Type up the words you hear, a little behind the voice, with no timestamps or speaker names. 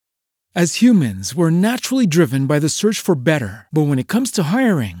As humans, we're naturally driven by the search for better. But when it comes to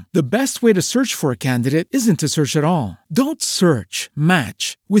hiring, the best way to search for a candidate isn't to search at all. Don't search,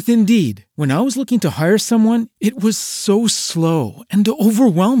 match with Indeed. When I was looking to hire someone, it was so slow and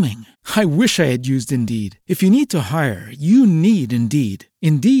overwhelming. I wish I had used Indeed. If you need to hire, you need Indeed.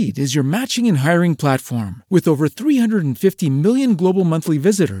 Indeed is your matching and hiring platform with over 350 million global monthly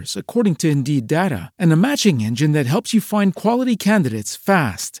visitors, according to Indeed data, and a matching engine that helps you find quality candidates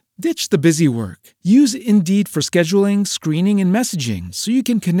fast. Ditch the busy work. Use Indeed for scheduling, screening, and messaging so you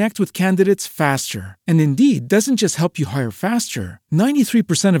can connect with candidates faster. And Indeed doesn't just help you hire faster.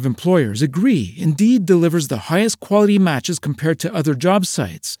 93% of employers agree Indeed delivers the highest quality matches compared to other job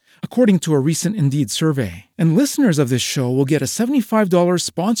sites, according to a recent Indeed survey. And listeners of this show will get a $75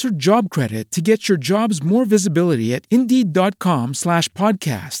 sponsored job credit to get your jobs more visibility at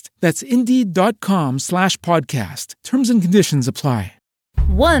Indeed.com/podcast. That's Indeed.com/podcast. Terms and conditions apply.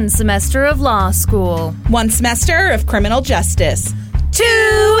 1 semester of law school. 1 semester of criminal justice.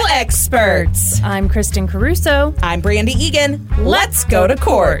 2 experts. I'm Kristen Caruso. I'm Brandy Egan. Let's go to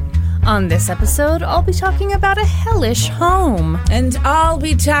court. On this episode, I'll be talking about a hellish home. And I'll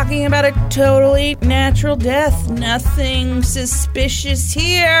be talking about a totally natural death. Nothing suspicious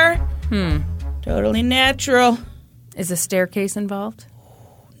here. Totally natural. Is a staircase involved?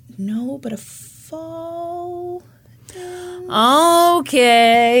 No, but a fall.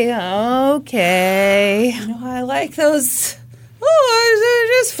 Okay. You know how I like those. I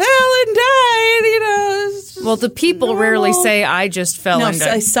just fell and died, Well, the people normal. rarely say, I just fell and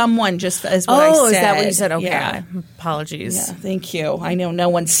died. Someone just is what I said. Oh, is that what you said? Okay. Yeah. Apologies. Yeah, thank you. I know no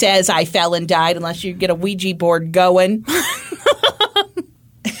one says I fell and died unless you get a Ouija board going.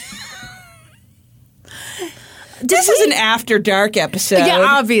 This is an After Dark episode. Yeah,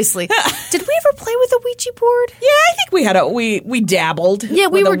 obviously. Did we ever play with a Ouija board? Yeah, I think we had we dabbled. Yeah,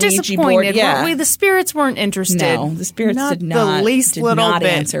 we with were a Ouija disappointed. board. Yeah. Weren't we? The spirits weren't interested. No, the spirits did not. The least did little not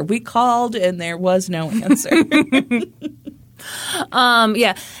bit. answer. We called and there was no answer.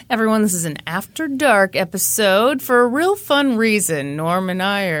 Yeah, everyone, this is an After Dark episode for a real fun reason. Norm and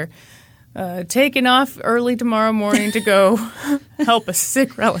I are taking off early tomorrow morning to go help a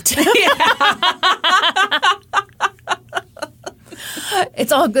sick relative.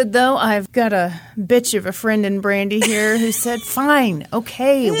 It's all good, though. I've got a bitch of a friend in Brandy here who said, fine,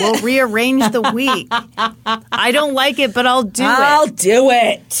 okay, we'll rearrange the week. I don't like it, but I'll do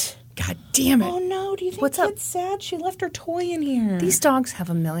it. God damn it. Oh, no. Do you think What's that's up? sad? She left her toy in here. These dogs have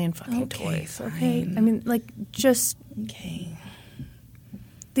a million fucking toys, okay? I mean, just... Okay.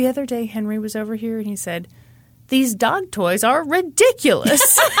 The other day, Henry was over here and he said, these dog toys are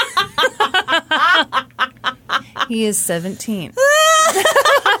ridiculous. He is 17.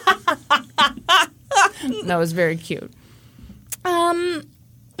 That was very cute.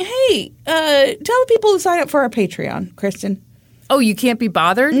 Hey, tell the people to sign up for our Patreon, Kristen. Oh, you can't be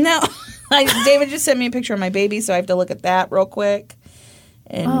bothered? No. David just sent me a picture of my baby, so I have to look at that real quick.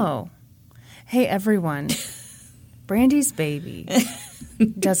 And Hey, everyone. Brandy's baby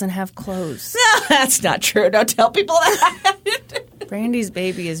doesn't have clothes. No, that's not true. Don't tell people that. Brandy's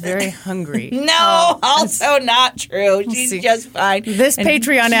baby is very hungry. No, also not true. She's just fine. This and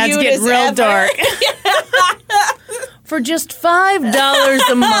Patreon ads cute get as real ever. dark. For just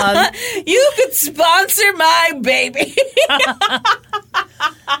 $5 a month. You could sponsor my baby.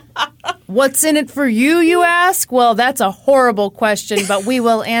 What's in it for you, you ask? Well, that's a horrible question, but we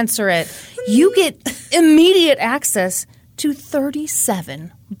will answer it. You get immediate access to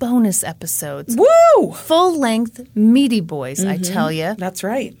 37 bonus episodes. Woo! Full-length meaty boys, I tell you. That's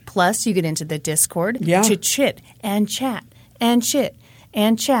right. Plus, you get into the Discord Yeah. to chit and chat and chit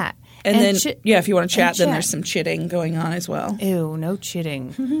and chat. And then, chit if you want to chat, then chat. there's some chitting going on as well. Ew, no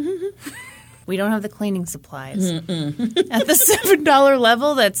chitting. We don't have the cleaning supplies. At the $7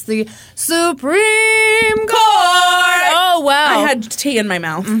 level, that's the Supreme Court. Oh, wow. I had tea in my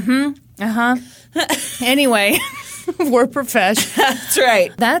mouth. Anyway, we're professionals. That's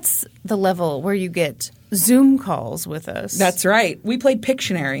right. That's the level where you get Zoom calls with us. That's right. We played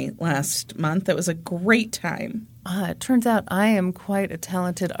Pictionary last month. It was a great time. It turns out I am quite a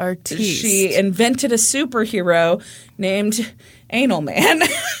talented artiste. She invented a superhero named Anal Man.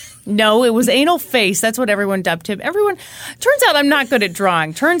 No, it was Anal Face. That's what everyone dubbed him. Turns out I'm not good at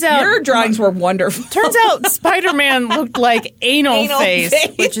drawing. Turns out Your drawings were wonderful. Turns out Spider-Man looked like Anal face,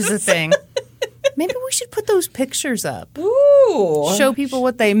 which is a thing. Maybe we should put those pictures up. Ooh. Show people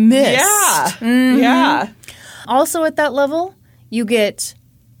what they missed. Yeah. Yeah. Also at that level, you get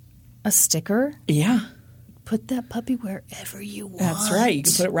a sticker. Yeah. Put that puppy wherever you want. That's right. You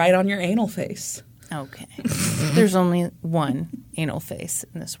can put it right on your anal face. Okay. There's only one anal face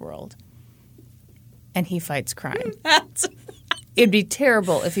in this world. And he fights crime. It'd be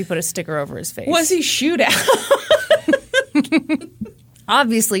terrible if he put a sticker over his face. Was he shoot out?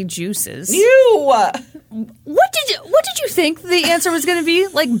 Obviously juices. You! What did you think the answer was going to be?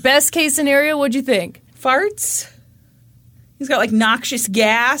 Like, best case scenario, what'd you think? Farts? He's got like noxious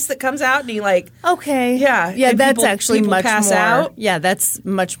gas that comes out and he like... Okay. Yeah. Yeah, and that's actually people much pass more... out. Yeah, that's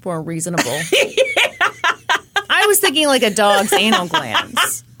much more reasonable. I was thinking like a dog's anal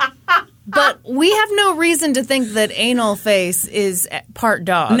glands. But we have no reason to think that anal face is part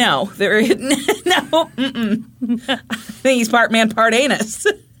dog. No. No. Mm-mm. I think he's part man, part anus.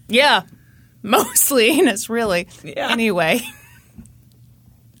 Yeah. Mostly anus, really. Yeah. Anyway.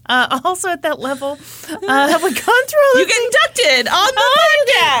 Also at that level, have we gone through all You the get inducted on the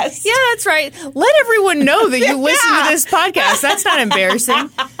podcast. Yeah, that's right. Let everyone know that you listen to this podcast. That's not embarrassing.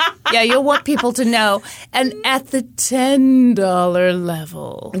 Yeah, you'll want people to know. And at the $10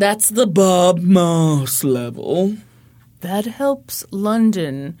 level. That's the Bob Moss level. That helps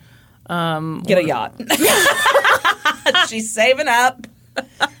London. Get a yacht. She's saving up.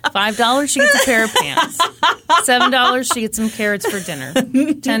 $5, she gets a pair of pants. $7, she gets some carrots for dinner.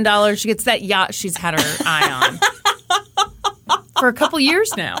 $10, she gets that yacht she's had her eye on. For a couple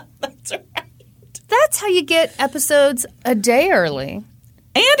years now. That's right. That's how you get episodes a day early.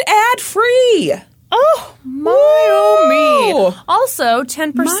 And ad-free. Oh, my me. Also,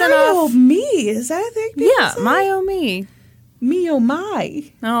 10% My off. oh me. Is that a thing? people Yeah, say? my oh me. Me oh my.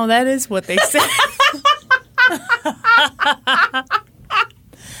 Oh, that is what they say.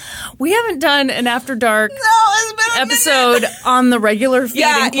 We haven't done an After Dark it's been a episode on the regular feed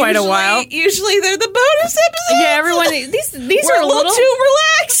in quite a while. Usually they're the bonus episodes. Yeah, everyone. These We're are a little too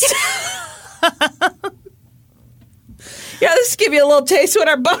relaxed. Yeah, this give you a little taste of what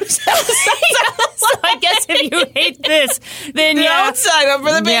our bonus episodes. So I guess if you hate this, then yeah. Don't sign up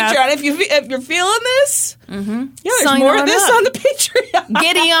for the Yeah. Patreon. If you're feeling this, yeah, there's Sign more on of this up. on the Patreon.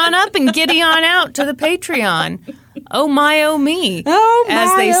 Giddy on up and giddy on out to the Patreon. Oh my oh me. Oh as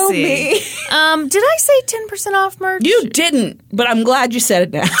my, they oh see. me. Did I say 10% off merch? You didn't, but I'm glad you said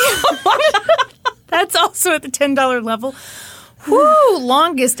it now. That's also at the $10 level. Whoo,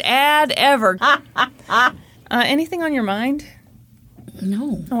 longest ad ever. Anything on your mind?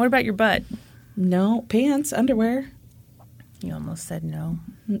 No. Oh, what about your butt? No. Pants, underwear. You almost said no.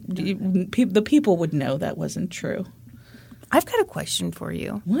 The people would know that wasn't true. I've got a question for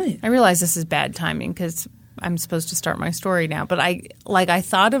you. What? I realize this is bad timing because I'm supposed to start my story now. But I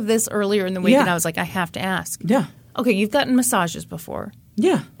thought of this earlier in the week, Yeah. and I was like, I have to ask. Yeah. Okay, you've gotten massages before,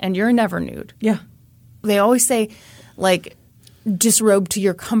 Yeah. and you're never nude. Yeah. They always say, like, disrobe to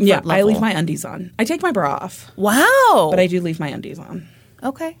your comfort Yeah. level. I leave my undies on. I take my bra off, Wow. but I do leave my undies on.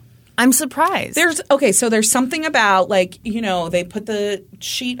 Okay. I'm surprised. So there's something about they put the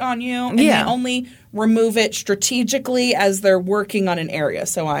sheet on you and Yeah. they only remove it strategically as they're working on an area.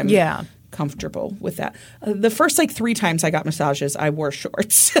 So I'm comfortable with that. The first 3 times I got massages, I wore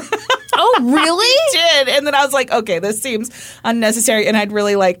shorts. Oh, really? I did. And then I was like, okay, this seems unnecessary. And I'd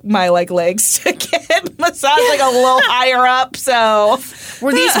really like my legs to get massaged a little higher up. So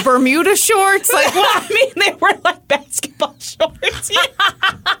Were these Bermuda shorts? Like, what? I mean, they were like basketball shorts.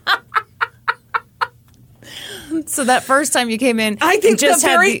 So that first time you came in, I think you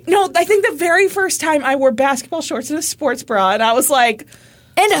I think the very first time I wore basketball shorts and a sports bra, and I was like,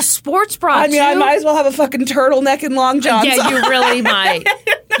 and a sports bra. I mean, too? I might as well have a fucking turtleneck and long johns. Yeah, on. you really might.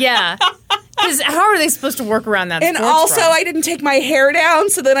 Yeah, because how are they supposed to work around that? And sports also, bra? I didn't take my hair down,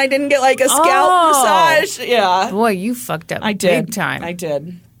 so then I didn't get a scalp massage. Yeah, boy, you fucked up. I did. Big time. I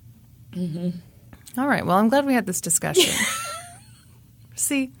did. All right. Well, I'm glad we had this discussion.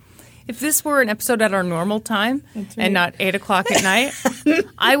 See, if this were an episode at our normal time and not 8 o'clock at night,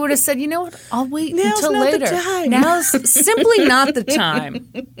 I would have said, you know what? I'll wait until not the later. time. Now's simply not the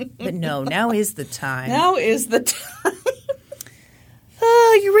time. But no, now is the time. Now is the time.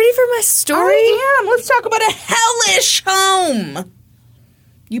 You ready for my story? I am. Let's talk about a hellish home.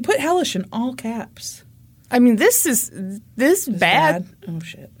 You put hellish in all caps. I mean, this is bad. Oh,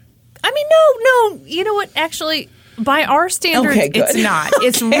 shit. I mean, no. You know what? Actually, by our standards, Okay, good. it's not.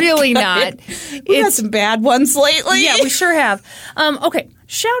 It's really not. We've had some bad ones lately. Yeah, we sure have. Okay,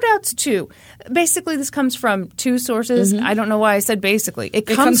 shout outs to. Basically, this comes from 2 sources. I don't know why I said basically. It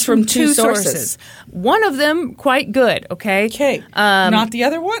comes from 2 sources. One of them quite good, okay? Okay. Not the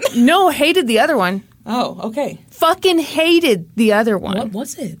other one? No, hated the other one. Oh, okay. Fucking hated the other one. What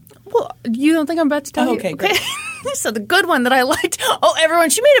was it? Well, you don't think I'm about to tell you? Okay, great. So the good one that I liked. Oh, everyone,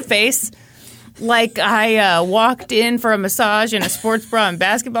 she made a face. Like I walked in for a massage in a sports bra and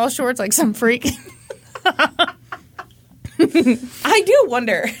basketball shorts like some freak. I do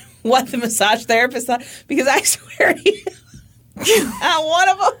wonder what the massage therapist thought, because I swear at one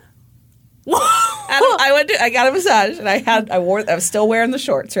of them, I got a massage and I was still wearing the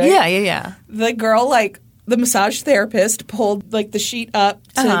shorts, right? Yeah. The girl, the massage therapist pulled the sheet up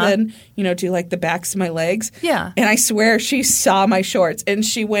to then, do the backs of my legs. Yeah. And I swear she saw my shorts and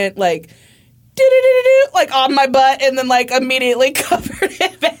she went on my butt and then immediately covered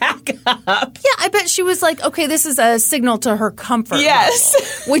it back up. Yeah, I bet she was like, okay, this is a signal to her comfort yes.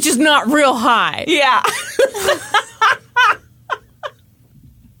 level, which is not real high. Yeah.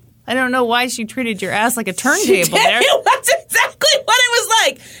 I don't know why she treated your ass like a turntable there. That's exactly what it was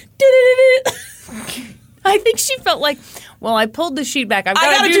like. I think she felt like, well, I pulled the sheet back. I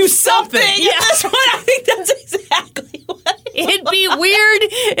got to do something. Yeah. That's what I think. That's exactly what It'd be weird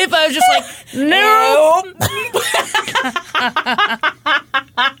if I was just like, no.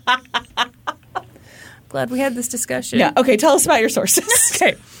 Glad we had this discussion. Yeah. Okay. Tell us about your sources.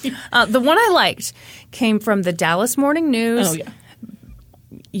 Okay. The one I liked came from the Dallas Morning News. Oh, yeah.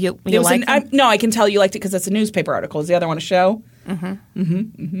 You like it? No, I can tell you liked it because it's a newspaper article. Is the other one a show?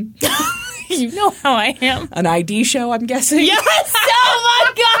 You know how I am. An ID show, I'm guessing? Yes! Oh,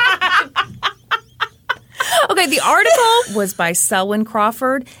 my God! Okay, the article was by Selwyn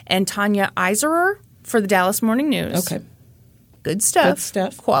Crawford and Tanya Iserer for the Dallas Morning News. Okay. Good stuff. Good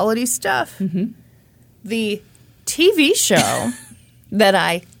stuff. Quality stuff. Mm-hmm. The TV show that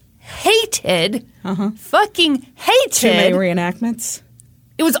I hated, fucking hated. Too many reenactments?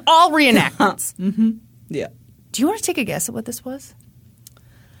 It was all reenactments. Mm-hmm. Yeah. Do you want to take a guess at what this was?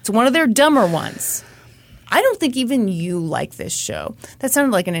 It's one of their dumber ones. I don't think even you like this show. That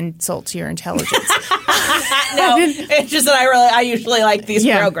sounded like an insult to your intelligence. No, it's just that I usually like these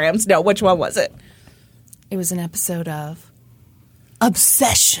programs. No, which one was it? It was an episode of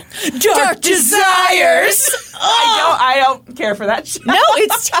Obsession. Dark Desires! I don't care for that show. No,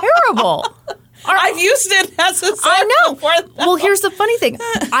 it's terrible. I've used it as a source. I know. Before, well, here's the funny thing.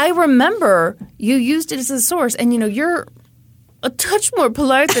 I remember you used it as a source, and you're a touch more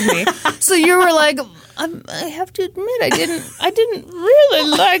polite than me. So you were like, I have to admit, I didn't really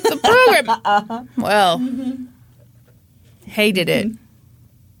like the program. Well, hated it.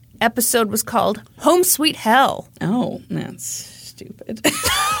 Episode was called Home Sweet Hell. Oh, that's stupid.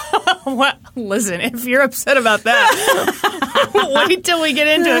 Well, listen, if you're upset about that, wait till we get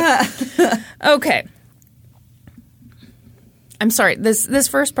into it. Okay. I'm sorry. This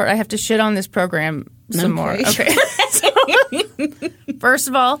first part, I have to shit on this program some more. Okay. First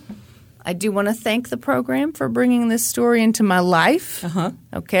of all, I do want to thank the program for bringing this story into my life.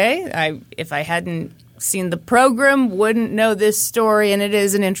 Okay. If I hadn't seen the program, wouldn't know this story, and it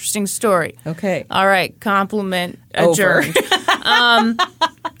is an interesting story. Okay. All right. Compliment adjourned.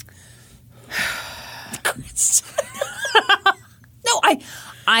 No,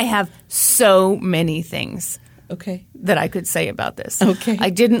 I have so many things. Okay. That I could say about this. Okay. I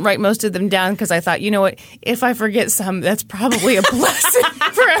didn't write most of them down because I thought, you know what? If I forget some, that's probably a blessing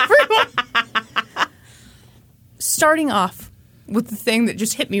for everyone. Starting off with the thing that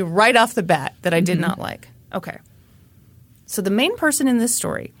just hit me right off the bat that I did not like. Okay. So the main person in this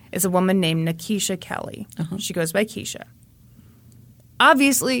story is a woman named Nikisha Kelly. She goes by Keisha.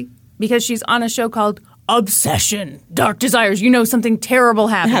 Obviously, because she's on a show called Obsession, Dark Desires, something terrible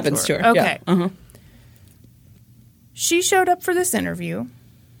happens to her. Okay. Yeah. She showed up for this interview,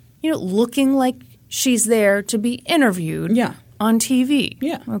 looking like she's there to be interviewed on TV.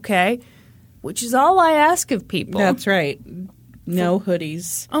 Yeah. Okay? Which is all I ask of people. That's right. No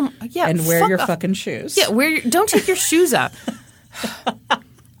hoodies. Yeah. And wear your fucking shoes. Yeah, don't take your shoes off.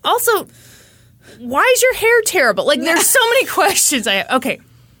 Also, why is your hair terrible? There's so many questions I have. Okay.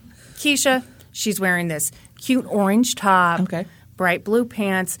 Keisha, she's wearing this cute orange top. Okay. Bright blue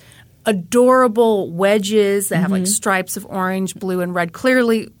pants. Adorable wedges that have stripes of orange, blue, and red.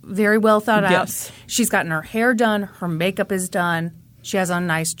 Clearly very well thought out. Yes. She's gotten her hair done. Her makeup is done. She has on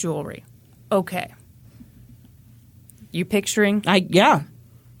nice jewelry. Okay. You picturing? Yeah.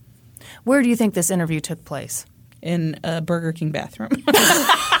 Where do you think this interview took place? In a Burger King bathroom.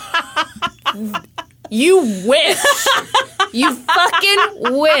 You wish. You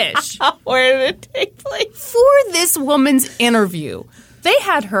fucking wish. Where did it take place? For this woman's interview, they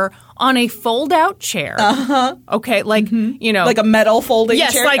had her on a fold-out chair. Okay, like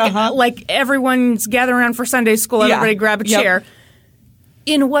Yes, like everyone's gathering around for Sunday school. Everybody grab a chair.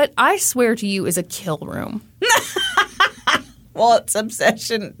 In what I swear to you is a kill room. Well, it's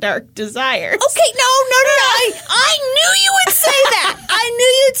Obsession, Dark Desires. Okay, no. I knew you would say that. I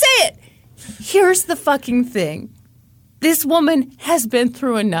knew you'd say it. Here's the fucking thing. This woman has been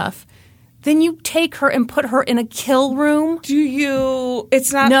through enough. then you take her and put her in a kill room. Do you?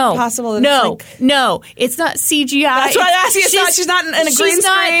 It's not possible. That No, it's not CGI. That's what I asked you. She's not in a green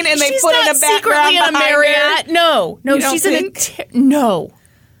screen, and they put in a background in a Marriott. Her. No, she's in a no.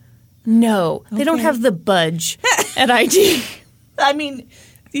 Okay. They don't have the budge at ID. I mean,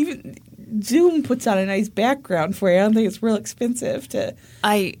 even Zoom puts on a nice background for you. I don't think it's real expensive to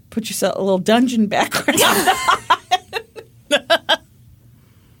put yourself a little dungeon background.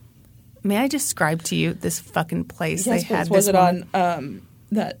 May I describe to you this fucking place yes, they had? Was it on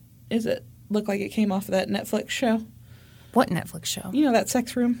that? Is it look like it came off of that Netflix show? What Netflix show? You know that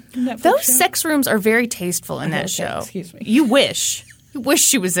sex room. Those sex rooms are very tasteful in that show. Excuse me. You wish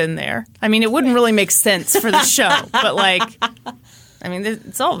she was in there. I mean, it wouldn't really make sense for the show, but I mean,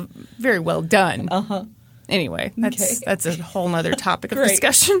 it's all very well done. Anyway, that's a whole nother topic of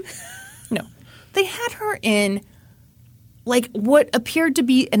discussion. No, they had her in what appeared to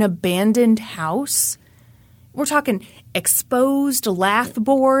be an abandoned house. We're talking exposed lath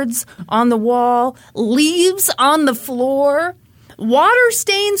boards on the wall, leaves on the floor, water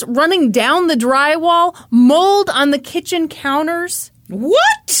stains running down the drywall, mold on the kitchen counters.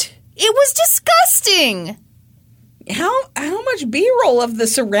 What? It was disgusting. How much B-roll of the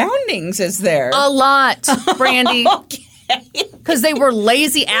surroundings is there? A lot, Brandy. Okay. Because they were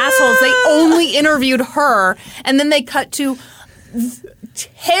lazy assholes. They only interviewed her, and then they cut to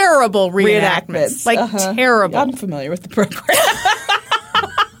terrible reenactments. Terrible. I'm familiar with the program.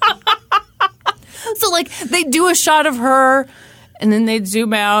 So, they do a shot of her, and then they'd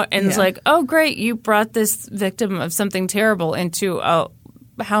zoom out, and it's like, oh, great, you brought this victim of something terrible into a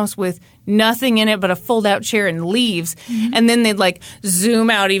house with nothing in it but a fold-out chair and leaves. Mm-hmm. And then they'd, zoom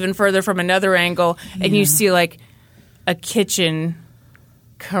out even further from another angle, and you see, a kitchen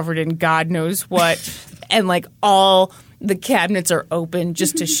covered in God knows what, and all the cabinets are open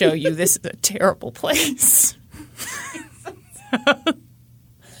just to show you this is a terrible place.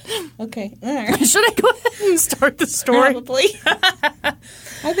 Okay. All right. Should I go ahead and start the story? Probably. I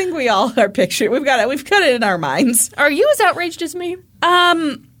think we all are pictured. We've got it in our minds. Are you as outraged as me?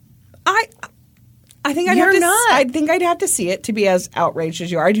 I think I'd have to see it to be as outraged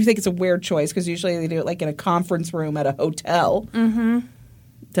as you are. I do think it's a weird choice because usually they do it in a conference room at a hotel. Mm-hmm.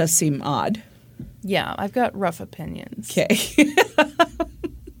 Does seem odd. Yeah, I've got rough opinions. Okay.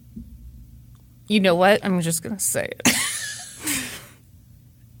 You know what? I'm just going to say it.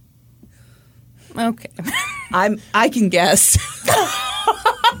 Okay. I can guess.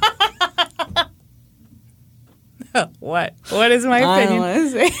 What? What is my opinion? I don't want to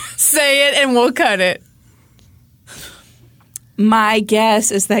say. Say it and we'll cut it. My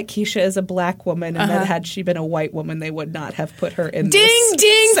guess is that Keisha is a black woman, and that had she been a white woman, they would not have put her in this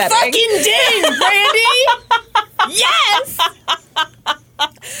ding, setting. fucking ding, Brandy! Yes!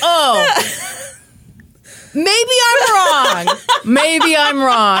 Oh. Maybe I'm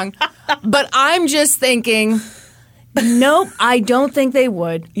wrong. But I'm just thinking, nope, I don't think they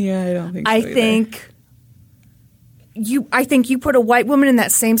would. Yeah, I don't think so either. I think you put a white woman in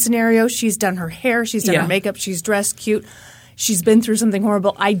that same scenario. She's done her hair. She's done her makeup. She's dressed cute. She's been through something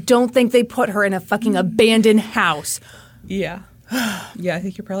horrible. I don't think they put her in a fucking abandoned house. Yeah. Yeah, I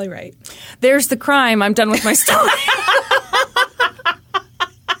think you're probably right. There's the crime. I'm done with my story.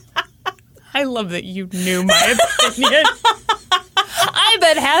 I love that you knew my opinion. I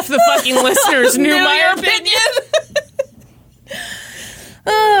bet half the fucking listeners knew my opinion.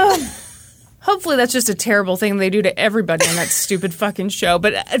 Hopefully that's just a terrible thing they do to everybody on that stupid fucking show.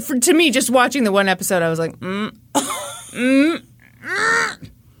 But to me, just watching the one episode, I was like,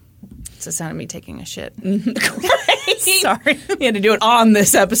 It's the sound of me taking a shit. Great. Sorry. You had to do it on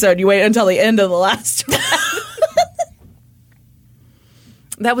this episode. You wait until the end of the last one.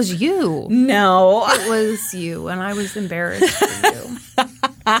 That was you. No. It was you, and I was embarrassed for you.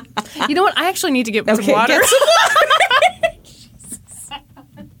 You know what? I actually need to get some water. Get some water.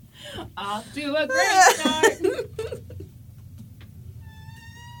 Off to a great start.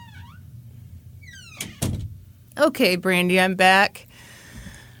 Okay, Brandy, I'm back.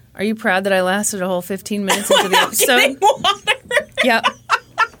 Are you proud that I lasted a whole 15 minutes into the episode? Water. Yep.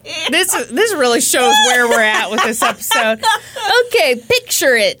 This really shows where we're at with this episode. Okay,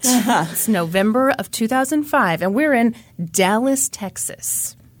 picture it. It's November of 2005, and we're in Dallas,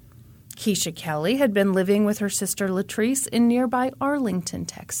 Texas. Keisha Kelly had been living with her sister Latrice in nearby Arlington,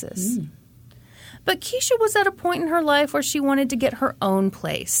 Texas. But Keisha was at a point in her life where she wanted to get her own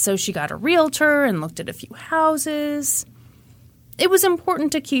place, so she got a realtor and looked at a few houses. It was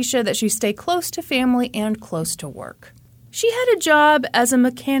important to Keisha that she stay close to family and close to work. She had a job as a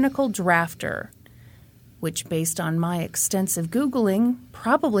mechanical drafter. which, based on my extensive Googling,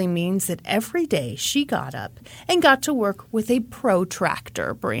 probably means that every day she got up and got to work with a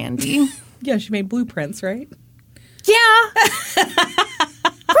protractor, Brandy. Yeah, she made blueprints, right? Yeah.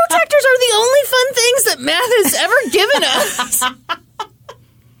 Protractors are the only fun things that math has ever given us.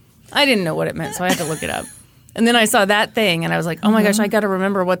 I didn't know what it meant, so I had to look it up. And then I saw that thing, and I was like, oh my gosh, I got to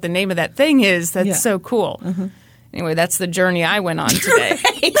remember what the name of that thing is. That's so cool. Anyway, that's the journey I went on today.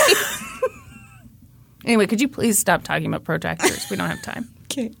 Anyway, could you please stop talking about protractors? We don't have time.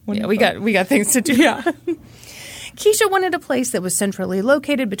 Okay. Yeah, we got things to do. Yeah. Keisha wanted a place that was centrally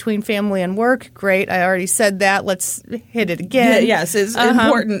located between family and work. Great. I already said that. Let's hit it again. Yes, it's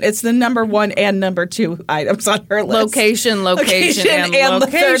important. It's the number 1 and number 2 items on her list. Location, and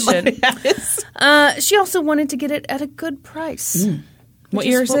location. The third She also wanted to get it at a good price. What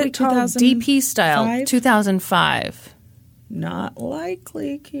year is it? We call DP style, 2005. Not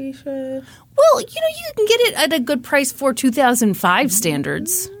likely, Keisha. Well, you can get it at a good price for 2005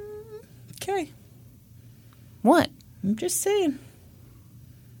 standards. Okay. What? I'm just saying.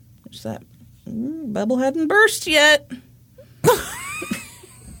 There's that bubble hadn't burst yet.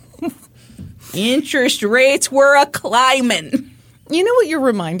 Interest rates were a climbing. You know what you're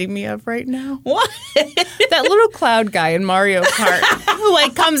reminding me of right now? What? That little cloud guy in Mario Kart who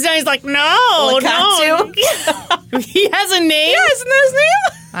comes down, he's like, no. He has a name? Yeah, isn't that his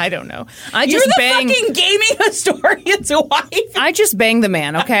name? I don't know. You're the fucking gaming historian's wife. I just bang the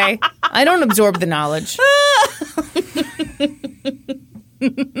man, okay? I don't absorb the knowledge.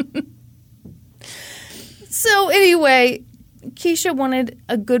 So anyway, Keisha wanted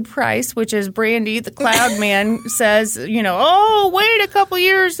a good price, which is Brandy, the cloud man, says, wait a couple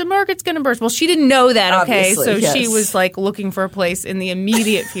years, the market's going to burst. Well, she didn't know that, okay? Obviously, so yes. she was looking for a place in the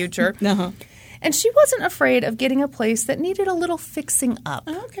immediate future. Uh-huh. And she wasn't afraid of getting a place that needed a little fixing up.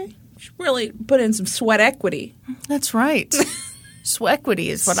 Okay. She really put in some sweat equity. That's right. Swequity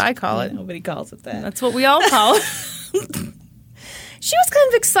is what I call it. Nobody calls it that. That's what we all call it. She was kind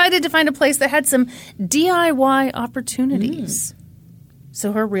of excited to find a place that had some DIY opportunities.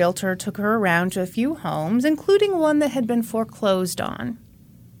 So her realtor took her around to a few homes, including one that had been foreclosed on.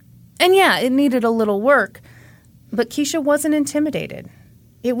 And yeah, it needed a little work, but Keisha wasn't intimidated.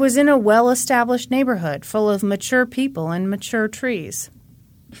 It was in a well-established neighborhood full of mature people and mature trees.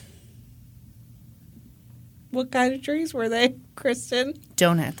 What kind of trees were they, Kristen?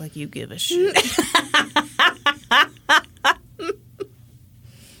 Don't act like you give a shit.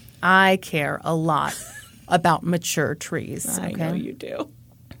 I care a lot about mature trees. I know you do.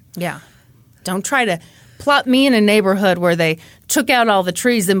 Yeah. Don't try to plot me in a neighborhood where they took out all the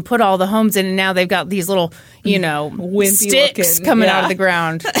trees and put all the homes in, and now they've got these little, sticks coming out of the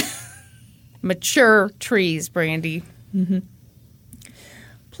ground. Mature trees, Brandy. Mm-hmm.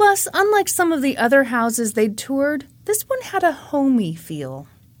 Plus, unlike some of the other houses they'd toured, this one had a homey feel.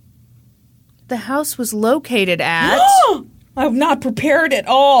 The house was located at... I'm not prepared at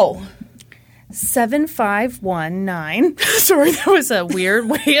all. 7519. Sorry, that was a weird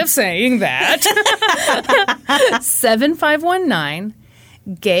way of saying that. 7519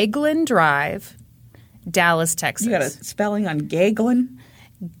 Gaglen Drive, Dallas, Texas. You got a spelling on Gaglen?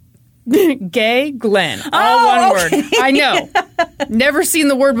 Gay Glen. All one word. I know. Never seen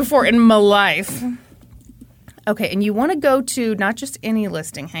the word before in my life. Okay, and you want to go to not just any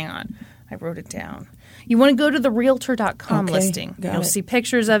listing. Hang on. I wrote it down. You want to go to the Realtor.com listing. You'll see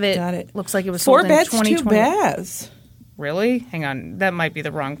pictures of it. Got it. Looks like it was sold in 2020. 4 beds, 2 baths. Really? Hang on. That might be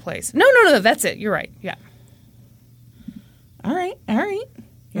the wrong place. No. That's it. You're right. Yeah. All right.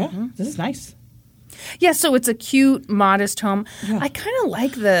 Yeah, This is nice. Yeah, so it's a cute, modest home. Yeah. I kind of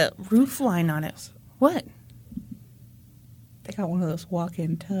like the roof line on it. What? They got one of those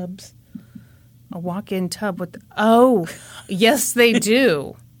walk-in tubs. A walk-in tub with... Oh, yes, they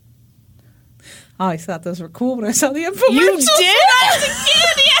do. I always thought those were cool when I saw the infomercials. You did? When I was a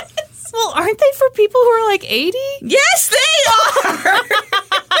kid, yes. Well, aren't they for people who are like 80? Yes, they are.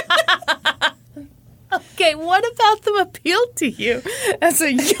 Okay, what about them appealed to you as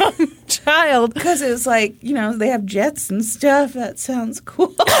a young child? Because it's like, they have jets and stuff. That sounds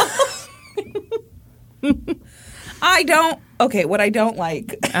cool. What I don't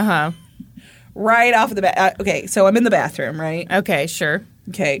like. Uh-huh. Right off of the bat. Okay, so I'm in the bathroom, right? Okay, sure.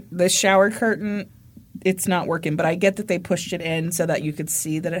 Okay, the shower curtain, it's not working, but I get that they pushed it in so that you could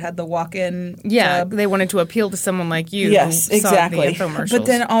see that it had the walk-in tub. They wanted to appeal to someone like you. Yes, who exactly. Saw the infomercials. But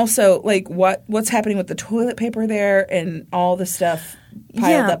then also, what's happening with the toilet paper there and all the stuff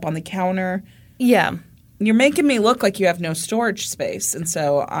piled up on the counter? Yeah. You're making me look like you have no storage space, and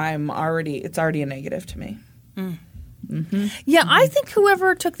so it's already a negative to me. Mm. Mm-hmm. Yeah, I think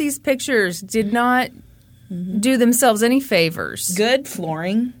whoever took these pictures did not do themselves any favors. Good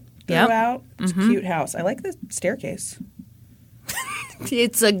flooring throughout. It's a cute house. I like the staircase.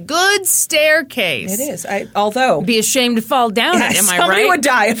 It's a good staircase. It is. Although be ashamed to fall down it. Am I right? Somebody would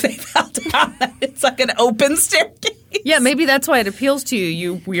die if they fell down it. It's like an open staircase. Yeah, maybe that's why it appeals to you,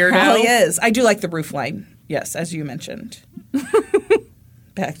 you weirdo. Probably is. I do like the roof line. Yes, as you mentioned.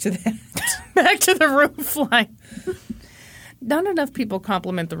 Back to that. Back to the roof line. Not enough people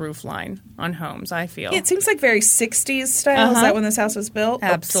compliment the roof line on homes, I feel. It seems like very 60s style. Is that when this house was built?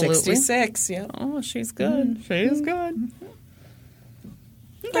 Absolutely. 66, yeah. Oh, she's good. She's good.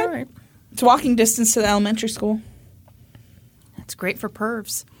 Okay. All right. It's walking distance to the elementary school. It's great for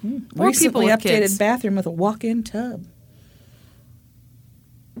pervs. Or recently people with updated kids. bathroom with a walk-in tub.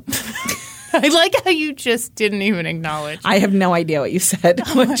 I like how you just didn't even acknowledge. I have no idea what you said.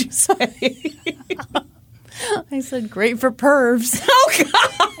 What did you say? I said great for pervs. Oh,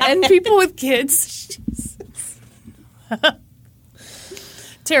 God. And people with kids.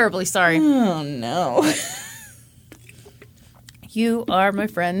 Terribly sorry. Oh, no. You are my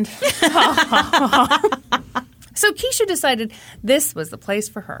friend. So Keisha decided this was the place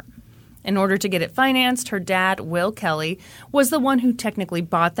for her. In order to get it financed, her dad, Will Kelly, was the one who technically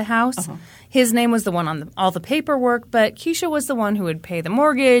bought the house. His name was the one on all the paperwork, but Keisha was the one who would pay the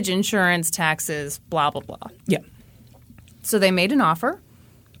mortgage, insurance, taxes, blah, blah, blah. Yeah. So they made an offer,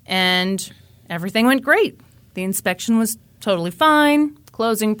 and everything went great. The inspection was totally fine.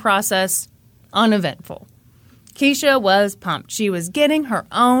 Closing process, uneventful. Keisha was pumped. She was getting her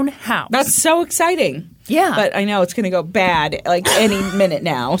own house. That's so exciting. Yeah. But I know it's going to go bad like any minute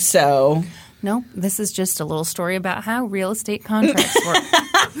now, so. No, this is just a little story about how real estate contracts work.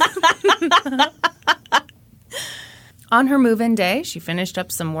 On her move-in day, she finished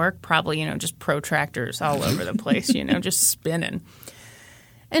up some work, probably, just protractors all over the place, just spinning.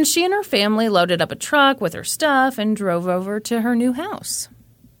 And she and her family loaded up a truck with her stuff and drove over to her new house.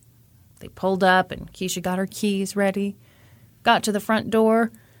 They pulled up, and Keisha got her keys ready, got to the front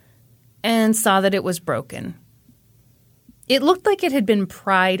door, and saw that it was broken. It looked like it had been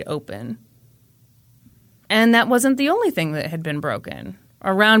pried open. And that wasn't the only thing that had been broken.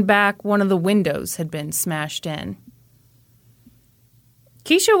 Around back, one of the windows had been smashed in.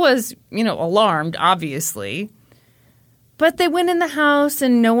 Keisha was, alarmed, obviously. But they went in the house,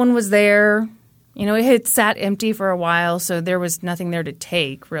 and no one was there. It had sat empty for a while, so there was nothing there to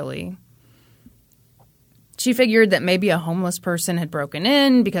take, really. She figured that maybe a homeless person had broken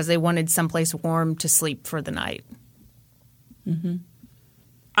in because they wanted someplace warm to sleep for the night.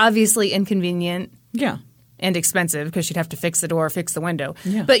 Obviously inconvenient. Yeah. And expensive because she'd have to fix the door, fix the window.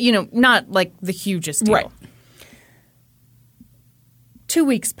 Yeah. But, not like the hugest deal. Right. 2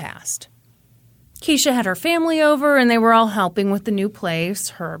 weeks passed. Keisha had her family over, and they were all helping with the new place.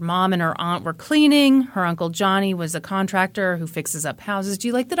 Her mom and her aunt were cleaning. Her Uncle Johnny was a contractor who fixes up houses. Do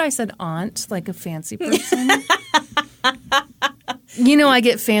you like that I said aunt, like a fancy person? I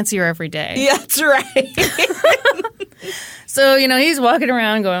get fancier every day. Yeah, that's right. So, he's walking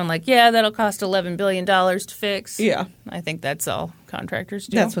around going like, yeah, that'll cost $11 billion to fix. Yeah. I think that's all contractors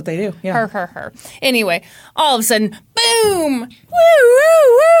do. That's what they do. Yeah. Her. Anyway, all of a sudden, boom! Woo,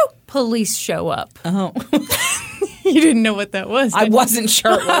 woo, woo! Police show up. Oh. You didn't know what that was. I wasn't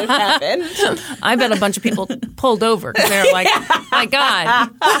sure what had happened. I bet a bunch of people pulled over because they were like, my God,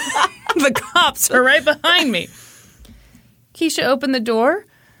 the cops are right behind me. Keisha opened the door,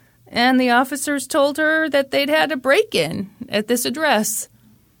 and the officers told her that they'd had a break-in at this address.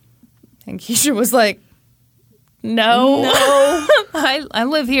 And Keisha was like, No. I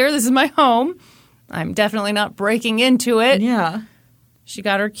live here. This is my home. I'm definitely not breaking into it. Yeah. She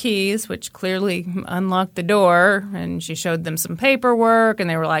got her keys, which clearly unlocked the door, and she showed them some paperwork, and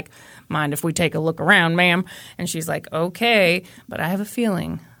they were like, mind if we take a look around, ma'am? And she's like, okay, but I have a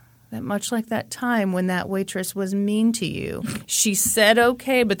feeling that much like that time when that waitress was mean to you, she said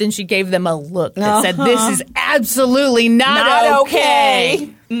okay, but then she gave them a look that said, this is absolutely not okay.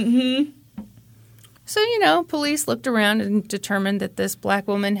 Mm-hmm. So, police looked around and determined that this black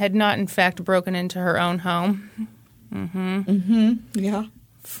woman had not, in fact, broken into her own home. Mm-hmm. Mm-hmm. Yeah.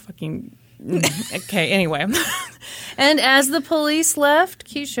 Fucking. Okay, anyway. And as the police left,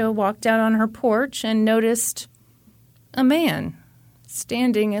 Keisha walked out on her porch and noticed a man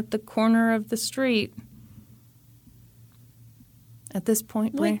standing at the corner of the street. At this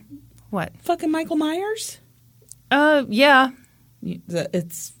point, what? Fucking Michael Myers? Yeah.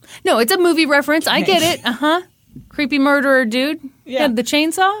 It's a movie reference. I get it. Uh-huh. Creepy murderer dude. Yeah. The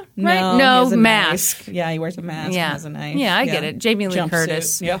chainsaw, right? No, mask. Yeah, he wears a mask. Yeah. And has a knife. Yeah, I get it. Jamie Lee Jumpsuit.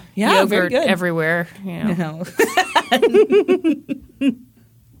 Curtis. Yeah. Yogurt very good. everywhere.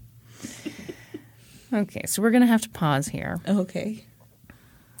 Okay, so we're going to have to pause here. Okay.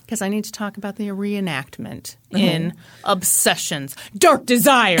 Because I need to talk about the reenactment in Obsessions, Dark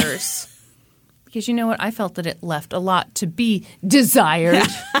Desires. Because you know what? I felt that it left a lot to be desired.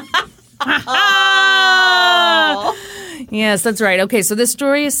 Yes, that's right. Okay, so this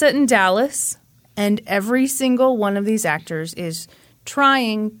story is set in Dallas, and every single one of these actors is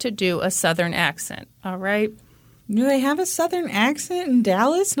trying to do a Southern accent, all right? Do they have a Southern accent in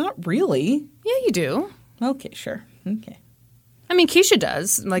Dallas? Not really. Yeah, you do. Okay, sure. Okay. I mean, Keisha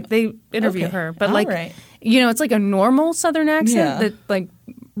does. Like, they interview her. But, All right. it's like a normal Southern accent that, like,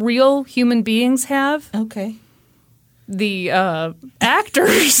 real human beings have. Okay. The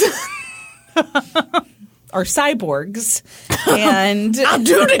actors are cyborgs. And I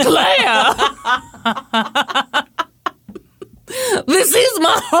do declare, this is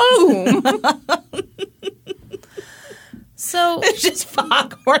my home. So it's just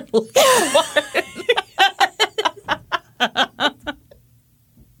Foghorn Leghorn.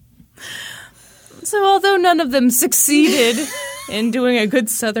 So although none of them succeeded in doing a good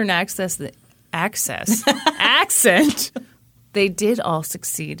Southern accent, they did all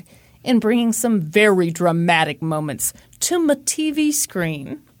succeed in bringing some very dramatic moments to my TV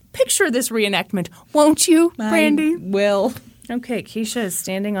screen. Picture this reenactment, won't you, Brandy? I will. Okay, Keisha is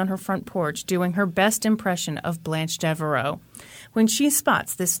standing on her front porch doing her best impression of Blanche Devereaux when she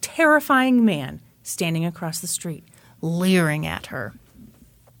spots this terrifying man standing across the street, leering at her.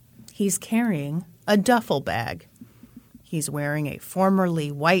 He's carrying a duffel bag. He's wearing a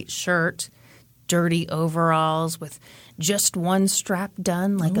formerly white shirt, dirty overalls with just one strap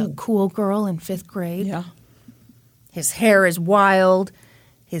done like a cool girl in 5th grade. Yeah. His hair is wild.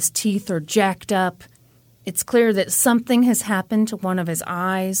 His teeth are jacked up. It's clear that something has happened to one of his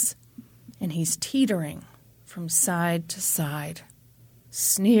eyes, and he's teetering from side to side,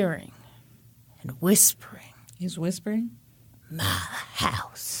 sneering and whispering. He's whispering? My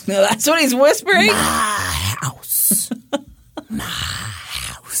house. No, that's what he's whispering? My house. My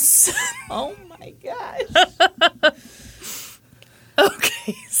house. Oh, my gosh.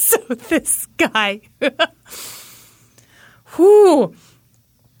 Okay, so this guy. Whew.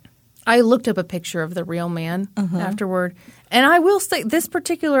 I looked up a picture of the real man afterward, and I will say this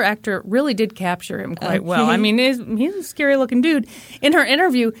particular actor really did capture him quite well. I mean, he's a scary-looking dude. In her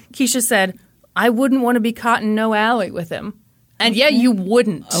interview, Keisha said, I wouldn't want to be caught in no alley with him. And yeah, you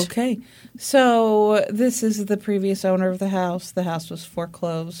wouldn't. Okay. So this is the previous owner of the house. The house was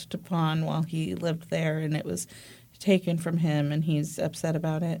foreclosed upon while he lived there, and it was taken from him, and he's upset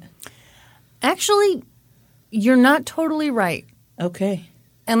about it. Actually, you're not totally right. Okay.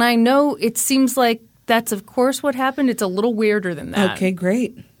 And I know it seems like that's, of course, what happened. It's a little weirder than that. Okay,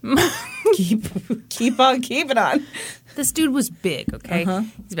 great. keep on keeping on. This dude was big, okay?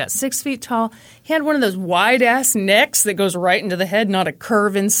 He's about 6 feet tall. He had one of those wide-ass necks that goes right into the head, not a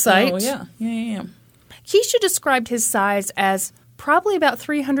curve in sight. Oh, yeah. Yeah. Keisha described his size as probably about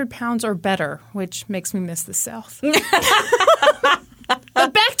 300 pounds or better, which makes me miss the South. But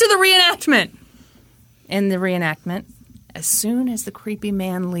back to the reenactment. In the reenactment, as soon as the creepy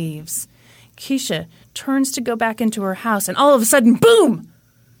man leaves, Keisha turns to go back into her house, and all of a sudden, boom!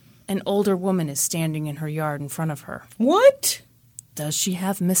 An older woman is standing in her yard in front of her. What? Does she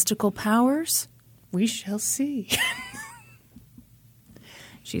have mystical powers? We shall see.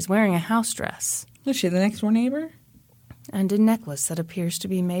 She's wearing a house dress. Was she the next door neighbor? And a necklace that appears to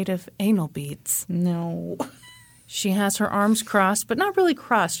be made of anal beads. No. She has her arms crossed, but not really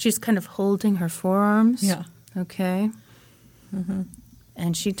crossed. She's kind of holding her forearms. Yeah. Okay.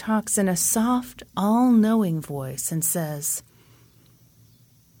 And she talks in a soft, all-knowing voice and says,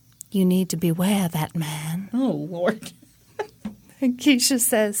 you need to beware that man. Oh, Lord. And Keisha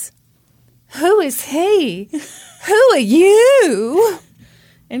says, who is he? Who are you?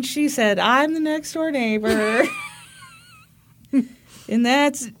 And she said, I'm the next door neighbor. And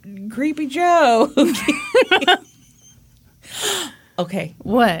that's Creepy Joe. Okay.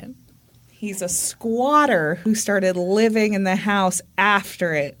 What? He's a squatter who started living in the house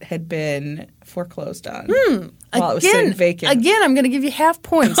after it had been foreclosed on. While it was sitting vacant. Again, I'm going to give you half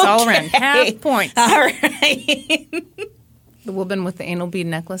points all around. Half points. All right. The woman with the anal bead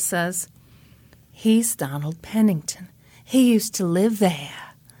necklace says, he's Donald Pennington. He used to live there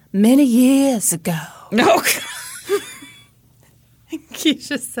many years ago. No.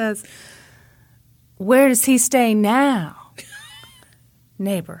 Keisha says, where does he stay now?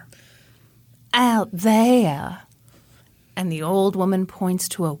 Neighbor, out there. And the old woman points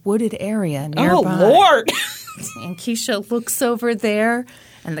to a wooded area nearby. Oh, Lord. And Keisha looks over there,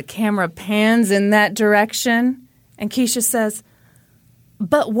 and the camera pans in that direction. And Keisha says,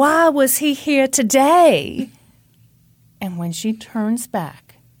 But why was he here today? And when she turns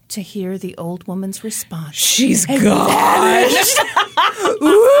back to hear the old woman's response, She's gone.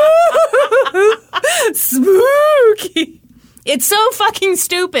 Spooky. It's so fucking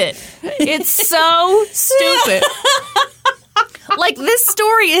stupid. It's so stupid. Like, this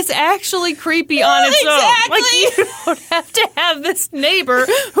story is actually creepy on its own. Like, you don't have to have this neighbor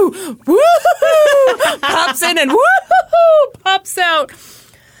who woo-hoo, pops in and woo-hoo, pops out.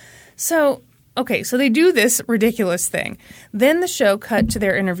 So, okay, so they do this ridiculous thing. Then the show cut to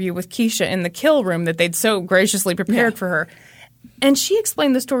their interview with Keisha in the kill room that they'd so graciously prepared for her. And she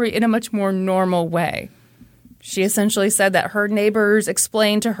explained the story in a much more normal way. She essentially said that her neighbors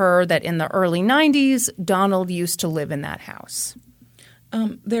explained to her that in the early 90s, Donald used to live in that house.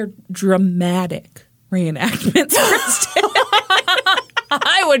 They're dramatic reenactments, Kristen.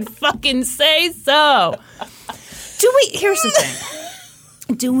 I would fucking say so. Here's the thing.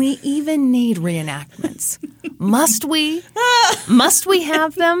 Do we even need reenactments? Must we? Must we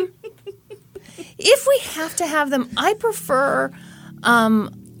have them? If we have to have them, I prefer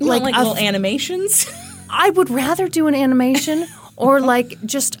like little animations. I would rather do an animation or like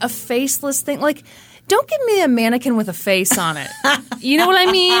just a faceless thing. Like, don't give me a mannequin with a face on it. You know what I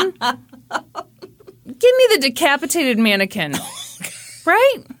mean? Give me the decapitated mannequin.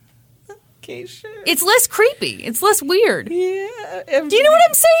 Right? Okay, sure. It's less creepy. It's less weird. Yeah. Do you know what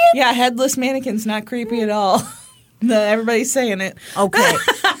I'm saying? Yeah, headless mannequin's not creepy at all. Everybody's saying it. Okay.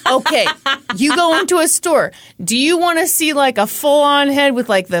 You go into a store. Do you want to see like a full-on head with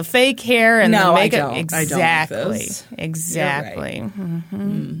like the fake hair and the makeup? I don't. Exactly. I don't like those. Exactly. You're right.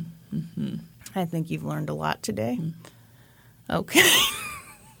 Mm-hmm. Mm-hmm. I think you've learned a lot today. Okay.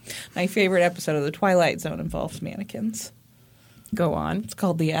 My favorite episode of The Twilight Zone involves mannequins. Go on. It's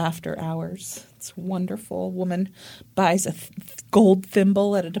called The After Hours. It's wonderful. A woman buys a gold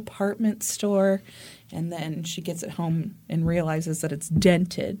thimble at a department store, and then she gets it home and realizes that it's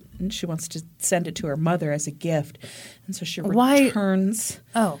dented, and she wants to send it to her mother as a gift. And so she returns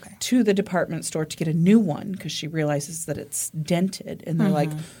to the department store to get a new one because she realizes that it's dented. And they're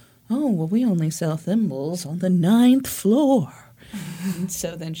like, oh, well, we only sell thimbles on the 9th floor. And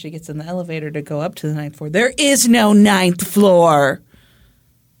so then she gets in the elevator to go up to the 9th floor. There is no 9th floor.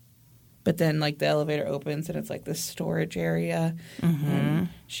 But then, like, the elevator opens, and it's, like, this storage area. And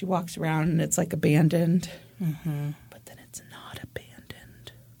she walks around, and it's, like, abandoned. But then it's not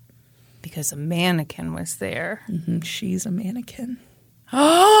abandoned. Because a mannequin was there. She's a mannequin.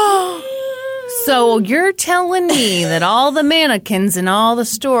 So you're telling me that all the mannequins in all the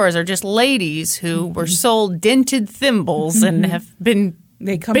stores are just ladies who were sold dented thimbles and have been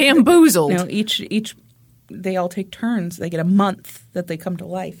bamboozled? No, each they all take turns. They get a month that they come to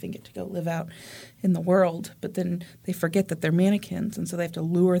life and get to go live out in the world. But then they forget that they're mannequins, and so they have to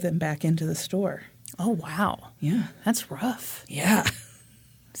lure them back into the store. Oh, wow. Yeah. That's rough. Yeah.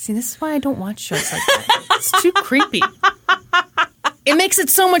 See, this is why I don't watch shows like that. It's too creepy. It makes it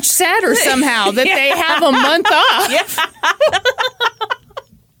so much sadder somehow that they have a month off.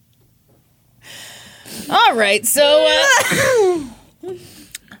 All right. So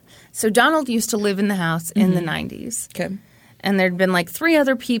Donald used to live in the house in the 90s. Okay. And there'd been like 3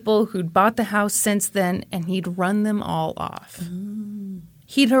 other people who'd bought the house since then, and he'd run them all off.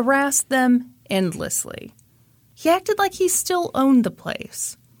 He'd harassed them endlessly. He acted like he still owned the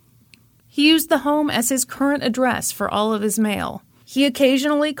place. He used the home as his current address for all of his mail. He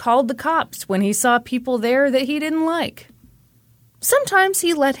occasionally called the cops when he saw people there that he didn't like. Sometimes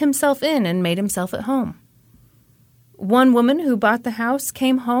he let himself in and made himself at home. One woman who bought the house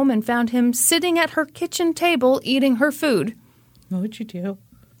came home and found him sitting at her kitchen table eating her food. What would you do?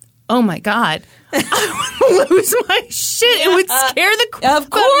 Oh, my God. I would lose my shit. It would scare the crap out of me.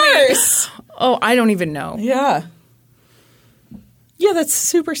 Of course. Oh, I don't even know. Yeah. Yeah, that's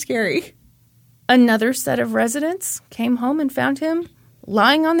super scary. Another set of residents came home and found him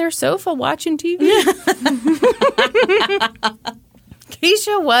lying on their sofa watching TV.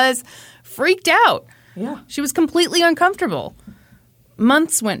 Keisha was freaked out. Yeah. She was completely uncomfortable.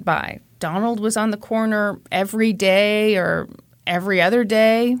 Months went by. Donald was on the corner every day or every other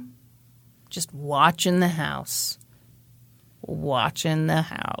day, just watching the house. Watching the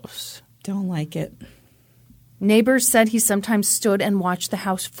house. Don't like it. Neighbors said he sometimes stood and watched the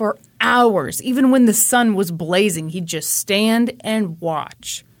house for hours. Even when the sun was blazing, he'd just stand and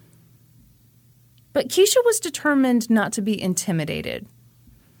watch. But Keisha was determined not to be intimidated,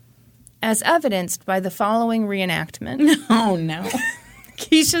 as evidenced by the following reenactment. Oh, no.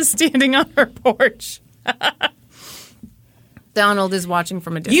 Keisha's standing on her porch. Donald is watching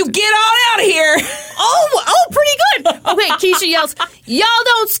from a distance. You get on out of here! Oh, pretty good. Okay, Keisha yells, "Y'all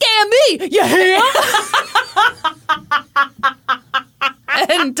don't scam me, you hear?"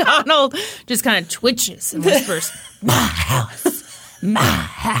 And Donald just kind of twitches and whispers, "My house, my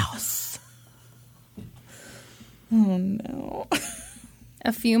house." Oh, no.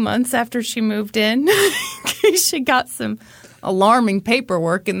 A few months after she moved in, Keisha got some alarming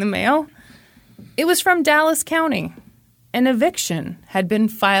paperwork in the mail. It was from Dallas County. An eviction had been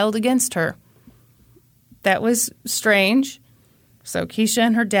filed against her. That was strange. So Keisha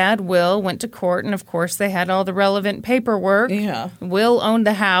and her dad, Will, went to court, and of course they had all the relevant paperwork. Yeah. Will owned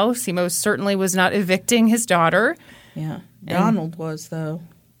the house. He most certainly was not evicting his daughter. Yeah. Donald was, though.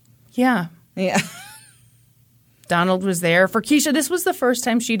 Yeah. Yeah. Donald was there. For Keisha, this was the first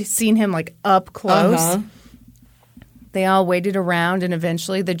time she'd seen him, like, up close. Uh-huh. They all waited around, and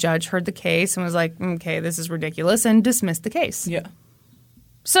eventually the judge heard the case and was like, okay, this is ridiculous, and dismissed the case. Yeah.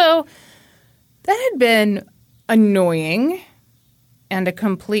 So that had been annoying and a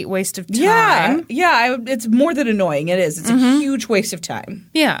complete waste of time. Yeah. It's more than annoying. It is. It's a huge waste of time.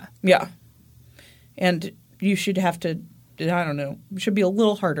 Yeah. Yeah. And you should have to, I don't know, it should be a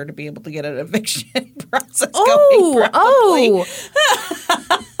little harder to be able to get an eviction process going, probably.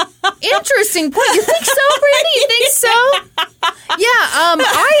 Interesting point. You think so, Brandy? You think so? Yeah,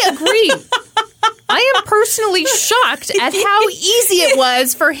 I agree. I am personally shocked at how easy it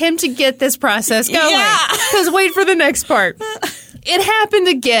was for him to get this process going. Yeah. Because wait for the next part. It happened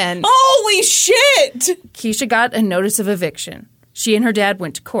again. Holy shit! Keisha got a notice of eviction. She and her dad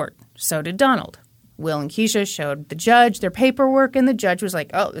went to court. So did Donald. Will and Keisha showed the judge their paperwork, and the judge was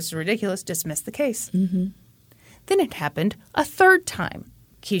like, oh, this is ridiculous. Dismiss the case. Mm-hmm. Then it happened a third time.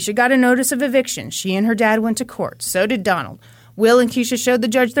 Keisha got a notice of eviction. She and her dad went to court. So did Donald. Will and Keisha showed the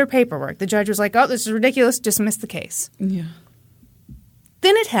judge their paperwork. The judge was like, oh, this is ridiculous. Dismiss the case. Yeah.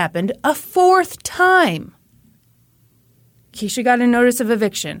 Then it happened a fourth time. Keisha got a notice of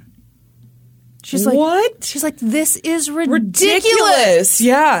eviction. She's like, what? She's like, this is ridiculous.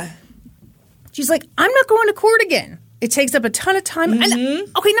 Yeah. She's like, I'm not going to court again. It takes up a ton of time. Mm-hmm.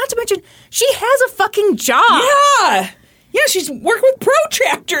 And, okay, not to mention, she has a fucking job. Yeah. Yeah, she's working with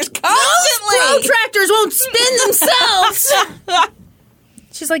protractors constantly. Those protractors won't spin themselves.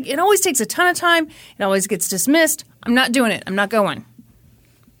 She's like, it always takes a ton of time. It always gets dismissed. I'm not doing it. I'm not going.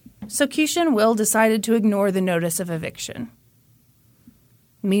 So Keisha and Will decided to ignore the notice of eviction.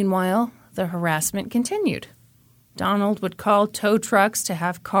 Meanwhile, the harassment continued. Donald would call tow trucks to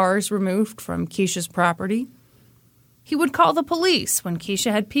have cars removed from Keisha's property. He would call the police when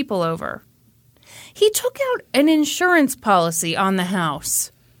Keisha had people over. He took out an insurance policy on the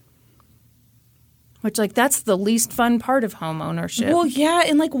house. Which, like, that's the least fun part of home ownership. Well, yeah,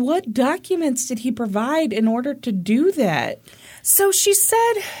 and, like, what documents did he provide in order to do that? So she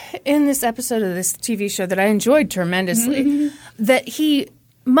said in this episode of this TV show that I enjoyed tremendously that he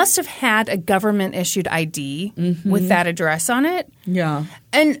must have had a government-issued ID with that address on it. Yeah.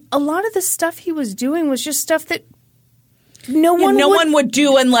 And a lot of the stuff he was doing was just stuff that no one would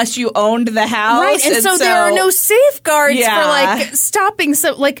do unless you owned the house. Right, and so there are no safeguards for, like, stopping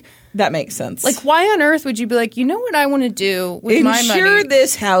some, like... That makes sense. Like, why on earth would you be like, you know what I want to do with my money? Insure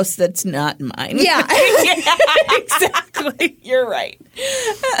this house that's not mine. Yeah. Exactly. You're right.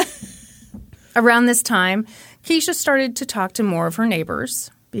 Around this time, Keisha started to talk to more of her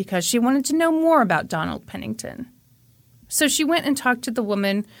neighbors because she wanted to know more about Donald Pennington. So she went and talked to the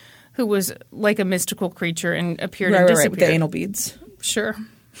woman who was like a mystical creature and appeared and disappeared. Right, with the anal beads. Sure.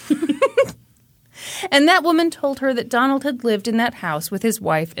 And that woman told her that Donald had lived in that house with his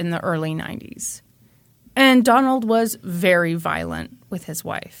wife in the early 90s. And Donald was very violent with his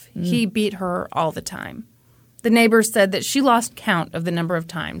wife. He beat her all the time. The neighbors said that she lost count of the number of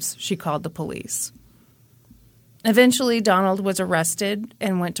times she called the police. Eventually, Donald was arrested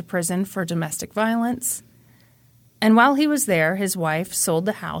and went to prison for domestic violence. And while he was there, his wife sold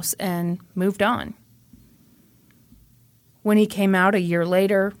the house and moved on. When he came out a year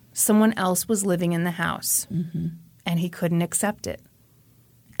later, someone else was living in the house, and he couldn't accept it.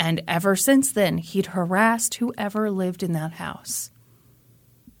 And ever since then, he'd harassed whoever lived in that house.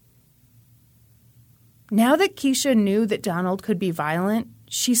 Now that Keisha knew that Donald could be violent,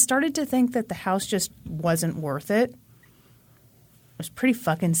 she started to think that the house just wasn't worth it. It was pretty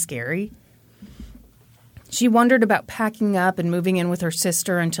fucking scary. She wondered about packing up and moving in with her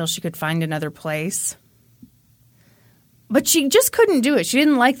sister until she could find another place. But she just couldn't do it. She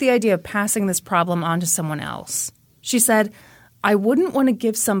didn't like the idea of passing this problem on to someone else. She said, I wouldn't want to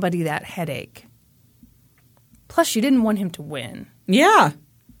give somebody that headache. Plus, she didn't want him to win. Yeah.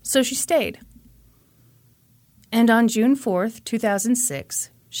 So she stayed. And on June 4th, 2006,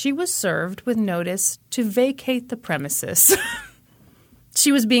 she was served with notice to vacate the premises.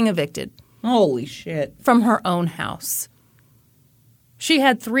 She was being evicted. Holy shit. From her own house. She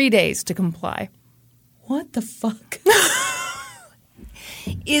had 3 days to comply. What the fuck?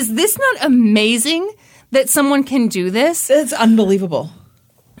 Is this not amazing that someone can do this? It's unbelievable.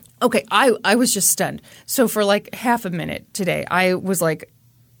 Okay, I was just stunned. So for like half a minute today, I was like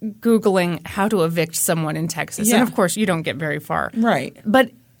Googling how to evict someone in Texas. Yeah. And of course, you don't get very far. Right.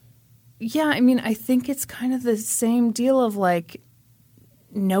 But yeah, I mean, I think it's kind of the same deal of like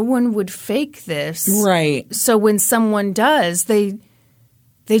no one would fake this. Right. So when someone does, they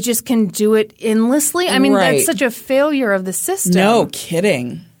just can do it endlessly. I mean, Right. that's such a failure of the system. No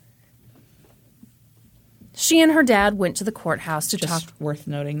kidding. She and her dad went to the courthouse to talk. Just worth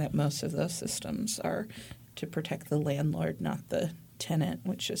noting that most of those systems are to protect the landlord, not the tenant,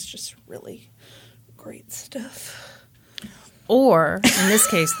 which is just really great stuff. Or, in this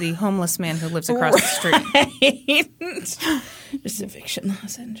case, the homeless man who lives across the street. Just eviction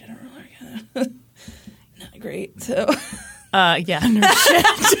laws in general are kind of not great. So, Yeah, no shit.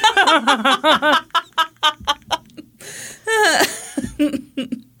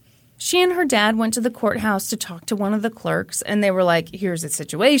 She and her dad went to the courthouse to talk to one of the clerks, and they were like, here's the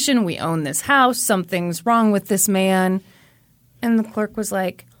situation. We own this house. Something's wrong with this man. And the clerk was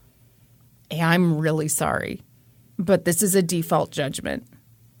like, hey, I'm really sorry, but this is a default judgment.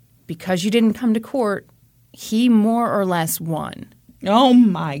 Because you didn't come to court, he more or less won. oh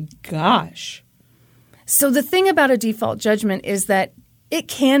my gosh. So the thing about a default judgment is that it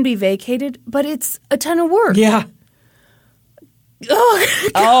can be vacated, but it's a ton of work. Yeah.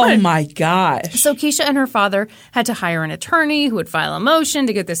 Oh my gosh. So Keisha and her father had to hire an attorney who would file a motion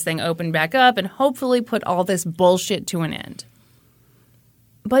to get this thing opened back up and hopefully put all this bullshit to an end.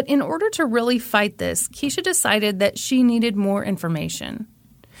 But in order to really fight this, Keisha decided that she needed more information.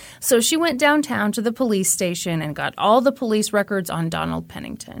 So she went downtown to the police station and got all the police records on Donald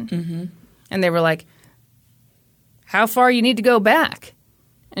Pennington. Mm-hmm. And they were like, how far you need to go back?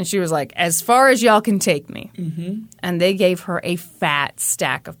 And she was like, as far as y'all can take me. Mm-hmm. And they gave her a fat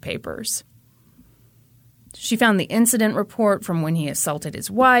stack of papers. She found the incident report from when he assaulted his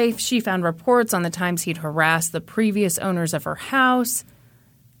wife. She found reports on the times he'd harassed the previous owners of her house.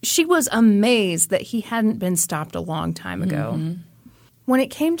 She was amazed that he hadn't been stopped a long time ago. Mm-hmm. When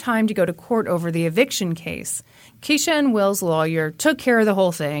it came time to go to court over the eviction case, Keisha and Will's lawyer took care of the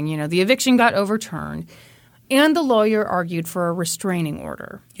whole thing. You know, the eviction got overturned. And the lawyer argued for a restraining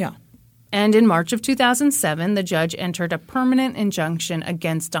order. Yeah. And in March of 2007, the judge entered a permanent injunction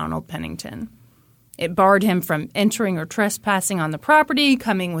against Donald Pennington. It barred him from entering or trespassing on the property,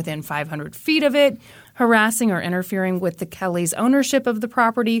 coming within 500 feet of it, harassing or interfering with the Kellys' ownership of the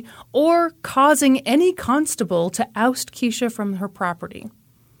property, or causing any constable to oust Keisha from her property.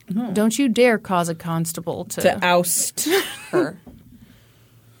 Oh. Don't you dare cause a constable to oust her.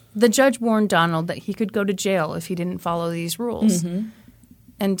 The judge warned Donald that he could go to jail if he didn't follow these rules. Mm-hmm.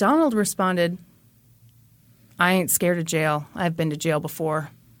 And Donald responded, I ain't scared of jail. I've been to jail before.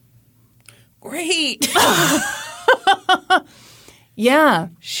 Great. Yeah.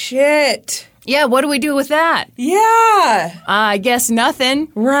 Shit. Yeah, what do we do with that? Yeah. I guess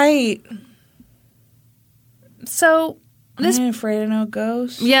nothing. Right. So this I'm afraid of no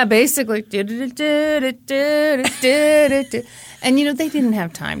ghosts. Yeah, basically. And, you know, they didn't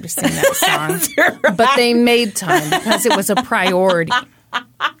have time to sing that song. Right. But they made time because it was a priority.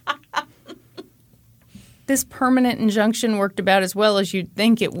 This permanent injunction worked about as well as you'd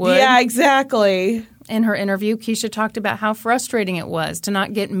think it would. Yeah, exactly. In her interview, Keisha talked about how frustrating it was to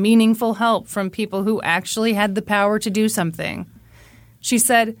not get meaningful help from people who actually had the power to do something. She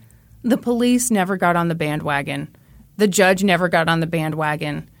said, the police never got on the bandwagon. The judge never got on the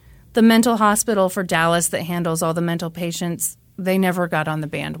bandwagon. The mental hospital for Dallas that handles all the mental patients, they never got on the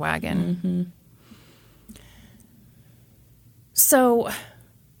bandwagon. Mm-hmm. So,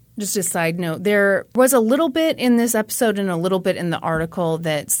 just a side note, there was a little bit in this episode and a little bit in the article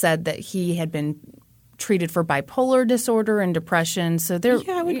that said that he had been treated for bipolar disorder and depression. So there,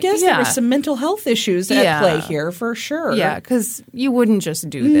 yeah, I would guess there were some mental health issues at play here for sure. Yeah, because you wouldn't just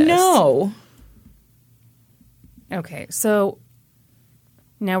do this. No. Okay, so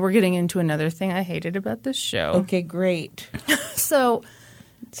now we're getting into another thing I hated about this show. Okay, great. So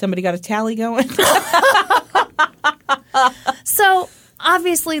somebody got a tally going? So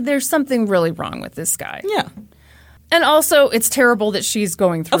obviously there's something really wrong with this guy. Yeah. And also it's terrible that she's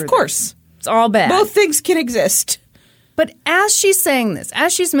going through Of course. this. It's all bad. Both things can exist. But as she's saying this,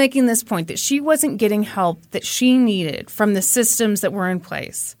 as she's making this point that she wasn't getting help that she needed from the systems that were in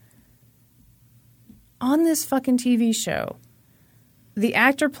place, on this fucking TV show, the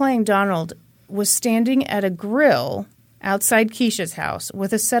actor playing Donald was standing at a grill outside Keisha's house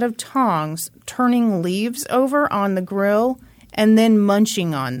with a set of tongs, turning leaves over on the grill and then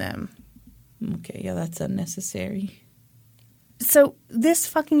munching on them. Okay, yeah, that's unnecessary. So this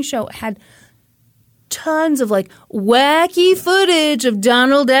fucking show had tons of like wacky footage of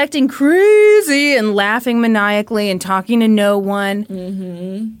Donald acting crazy and laughing maniacally and talking to no one.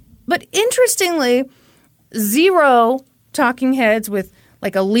 Mm-hmm. But interestingly, zero talking heads with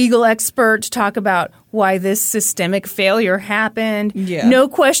like a legal expert to talk about why this systemic failure happened. Yeah. No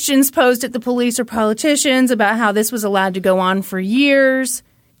questions posed at the police or politicians about how this was allowed to go on for years.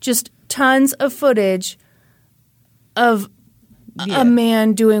 Just tons of footage of a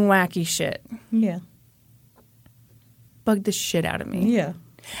man doing wacky shit. Yeah. Bugged the shit out of me. Yeah.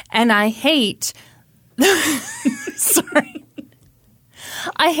 And I hate sorry.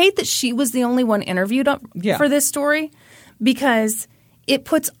 I hate that she was the only one interviewed for this story because it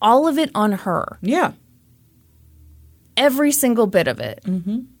puts all of it on her. Yeah. Every single bit of it.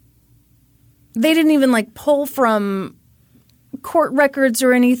 Mm-hmm. They didn't even like pull from court records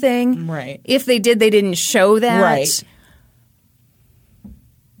or anything. Right. If they did, they didn't show that. Right.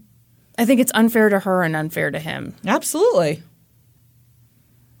 I think it's unfair to her and unfair to him. Absolutely.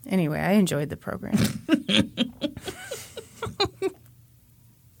 Anyway, I enjoyed the program.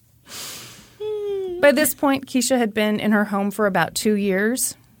 By this point, Keisha had been in her home for about 2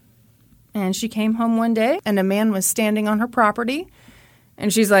 years. And she came home one day, and a man was standing on her property.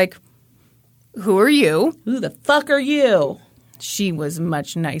 And she's like, "Who are you?" Who the fuck are you? She was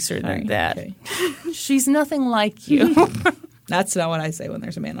much nicer than that. Okay. She's nothing like you. That's not what I say when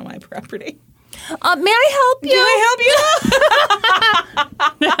there's a man on my property. May I help you? Can I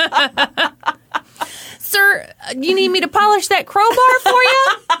help you? Sir, you need me to polish that crowbar for you?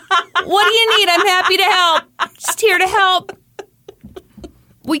 What do you need? I'm happy to help. Just here to help.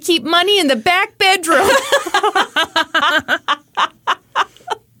 We keep money in the back bedroom.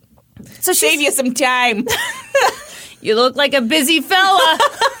 So Save you some time. You look like a busy fella.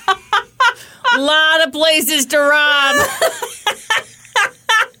 Lot of places to rob.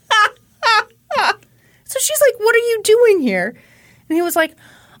 So she's like, "What are you doing here?" And he was like,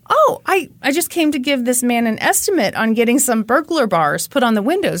 "Oh, I just came to give this man an estimate on getting some burglar bars put on the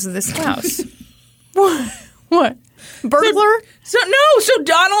windows of this house." What? Burglar? So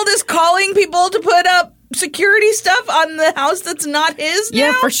Donald is calling people to put up security stuff on the house that's not his now?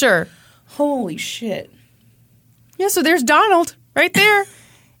 Yeah, for sure. Holy shit. Yeah, so there's Donald right there.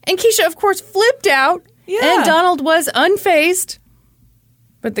 And Keisha, of course, flipped out. Yeah. And Donald was unfazed.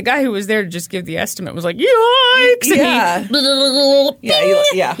 But the guy who was there to just give the estimate was like, "Yikes!" Yeah. And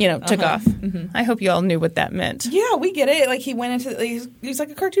Yeah. took off. Mm-hmm. I hope you all knew what that meant. Yeah, we get it. Like he went into he's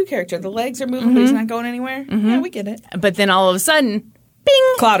like a cartoon character. The legs are moving, but he's not going anywhere. Mm-hmm. Yeah, we get it. But then all of a sudden,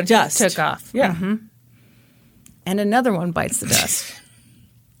 bing! Cloud of dust. Took off. Yeah. Mm-hmm. And another one bites the dust.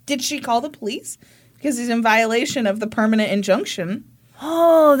 Did she call the police? Because he's in violation of the permanent injunction.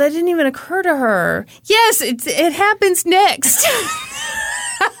 Oh, that didn't even occur to her. Yes, it happens next.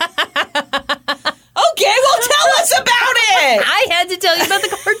 Okay, well, tell us about it. I had to tell you about the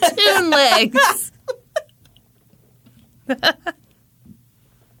cartoon legs.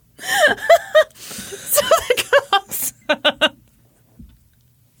 So the cops.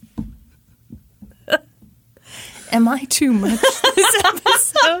 Am I too much this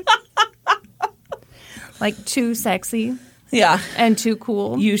episode? Like too sexy Yeah, and too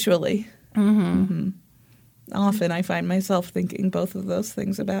cool? usually. Mm-hmm. Often I find myself thinking both of those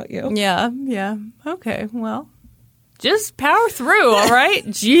things about you. Yeah. Okay, well, just power through, all right?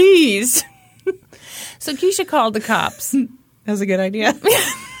 Jeez. So Keisha called the cops. That was a good idea.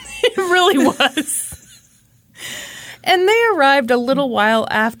 It really was. And they arrived a little while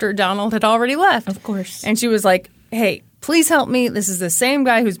after Donald had already left. Of course. And she was like, "Hey, please help me. This is the same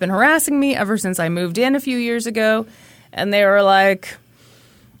guy who's been harassing me ever since I moved in a few years ago." And they were like,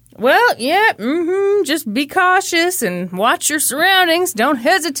 "Well, yeah, just be cautious and watch your surroundings. Don't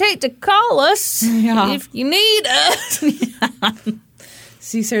hesitate to call us if you need us."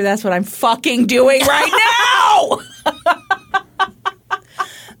 See, sir, that's what I'm fucking doing right now.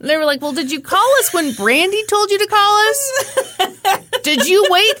 They were like, "Well, did you call us when Brandy told you to call us? Did you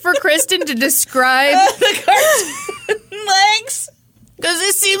wait for Kristen to describe The cartoon legs. Because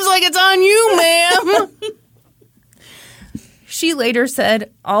it seems like it's on you, ma'am." She later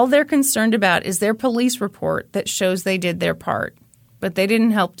said all they're concerned about is their police report that shows they did their part. But they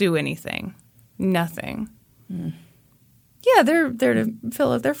didn't help do anything. Nothing. Yeah, they're there to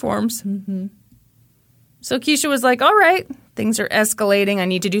fill out their forms. Mm-hmm. So Keisha was like, all right, things are escalating. I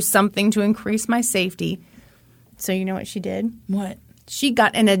need to do something to increase my safety. So you know what she did? What? She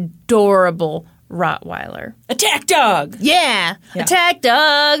got an adorable Rottweiler. Attack dog! Yeah. Attack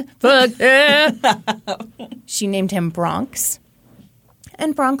dog. Fuck yeah. She named him Bronx.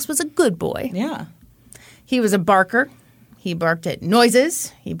 And Bronx was a good boy. Yeah. He was a barker. He barked at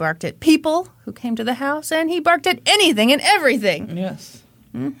noises. He barked at people who came to the house. And he barked at anything and everything. Yes.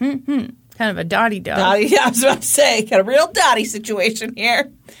 Kind of a dotty dog. Dottie, yeah, I was about to say, got a real Dottie situation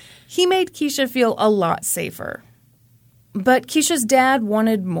here. He made Keisha feel a lot safer. But Keisha's dad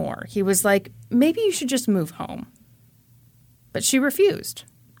wanted more. He was like, maybe you should just move home. But she refused.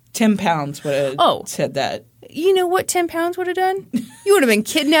 10 pounds would have said that. You know what 10 pounds would have done? You would have been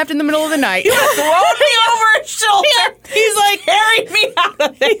kidnapped in the middle of the night. Thrown me over his shoulder. Yeah. He's like, carried me out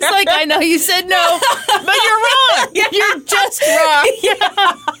of there. He's like, I know you said no, but you're wrong. Yeah. You're just wrong.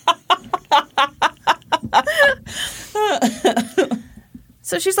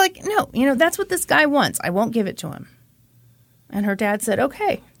 So she's like, no, that's what this guy wants. I won't give it to him. And her dad said,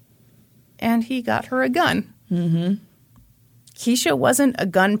 okay. And he got her a gun. Mm-hmm. Keisha wasn't a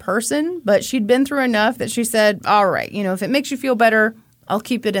gun person, but she'd been through enough that she said, all right, if it makes you feel better, I'll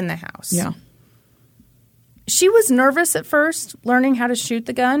keep it in the house. Yeah. She was nervous at first, learning how to shoot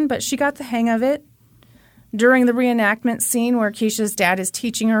the gun, but she got the hang of it. During the reenactment scene where Keisha's dad is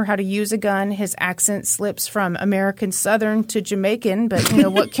teaching her how to use a gun, his accent slips from American Southern to Jamaican, but,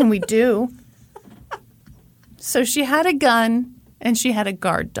 what can we do? So she had a gun, and she had a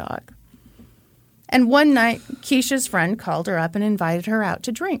guard dog. And one night, Keisha's friend called her up and invited her out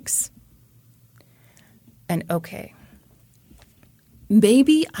to drinks. And okay,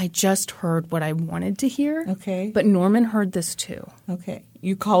 maybe I just heard what I wanted to hear. Okay. But Norman heard this too. Okay.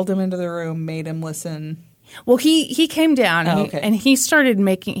 You called him into the room, made him listen. Well, he came down and he started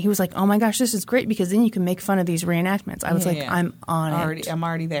he was like, oh my gosh, this is great because then you can make fun of these reenactments. I was I'm on it. I'm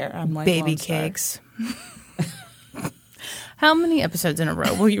already there. I'm like Baby Lone Star. cakes. How many episodes in a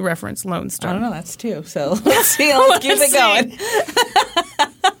row will you reference Lone Star? I don't know. That's 2. So let's see. Let's keep it going.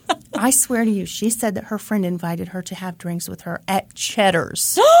 I swear to you, she said that her friend invited her to have drinks with her at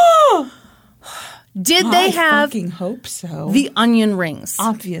Cheddar's. Did they have I fucking hope so. the onion rings?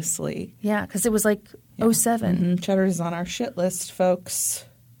 Obviously. Yeah, because it was like 07. Mm-hmm. Cheddar's on our shit list, folks.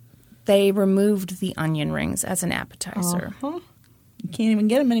 They removed the onion rings as an appetizer. You can't even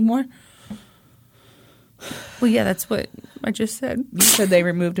get them anymore. Well, yeah, that's what I just said. You said they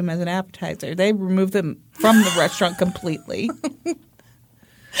removed them as an appetizer. They removed them from the restaurant completely.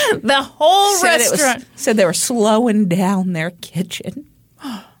 The whole restaurant. Said they were slowing down their kitchen.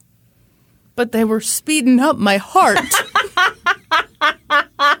 But they were speeding up my heart.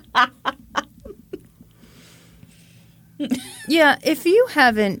 Yeah, if you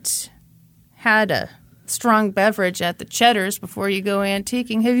haven't had a strong beverage at the Cheddar's before you go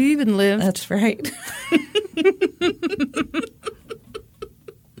antiquing, have you even lived? That's right.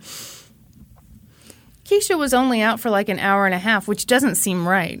 Keisha was only out for like an hour and a half, which doesn't seem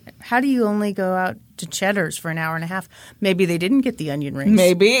right. How do you only go out to Cheddar's for an hour and a half? Maybe they didn't get the onion rings.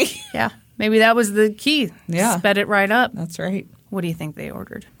 Maybe. Yeah. Maybe that was the key. Yeah. Sped it right up. That's right. What do you think they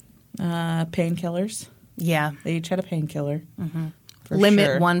ordered? Painkillers. Yeah. They each had a painkiller. Mm-hmm.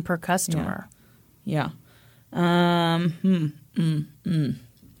 Limit one per customer. Yeah. What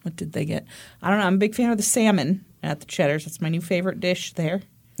did they get? I don't know. I'm a big fan of the salmon at the Cheddar's. That's my new favorite dish there.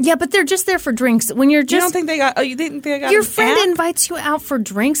 Yeah, but they're just there for drinks. When you're just, you don't think they got? Oh, you think they got? Your friend invites you out for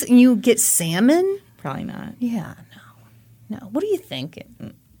drinks and you get salmon? Probably not. Yeah, no. What are you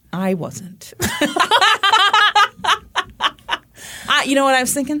thinking? I wasn't. You know what I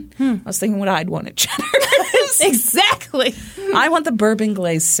was thinking? I was thinking what I'd want at Cheddar's. Exactly. I want the bourbon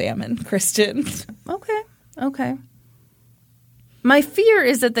glazed salmon, Kristen. Okay. My fear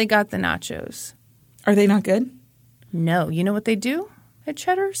is that they got the nachos. Are they not good? No. You know what they do at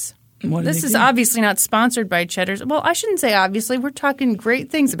Cheddar's? This is obviously not sponsored by Cheddar's. Well, I shouldn't say obviously. We're talking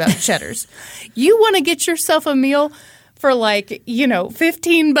great things about Cheddar's. You want to get yourself a meal for like,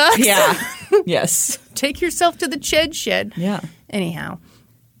 $15? Yeah. Yes. Take yourself to the Ched Shed. Yeah. Anyhow,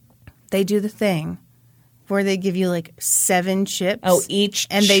 they do the thing where they give you like 7 chips. Oh, each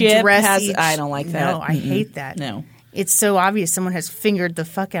and chip they dress has. each. I don't like that. No, I hate that. No. It's so obvious someone has fingered the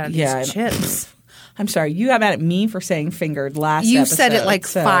fuck out of these chips. I'm sorry. You got mad at me for saying fingered last You've episode. said it like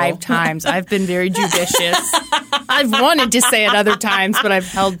 5 times. I've been very judicious. I've wanted to say it other times, but I've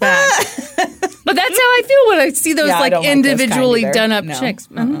held back. But that's how I feel when I see those like individually done up chicks.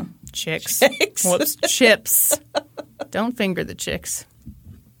 Chicks. Whoops. Chips. Don't finger the chicks.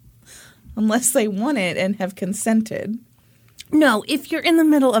 Unless they want it and have consented. No, if you're in the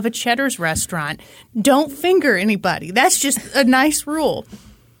middle of a Cheddar's restaurant, don't finger anybody. That's just a nice rule.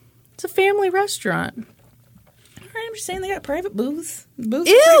 It's a family restaurant. All right, I'm just saying they got private booths.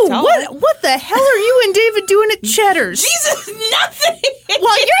 Ew, what the hell are you and David doing at Cheddar's? Jesus, nothing.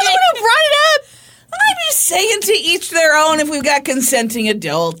 Well, you're the one who brought it up. I'm just saying to each their own if we've got consenting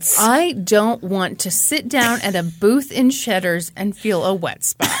adults. I don't want to sit down at a booth in Cheddar's and feel a wet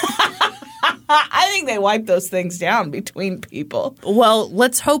spot. I think they wipe those things down between people. Well,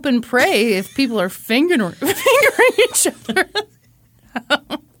 let's hope and pray if people are fingering each other.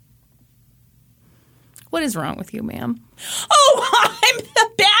 What is wrong with you, ma'am? Oh, I'm the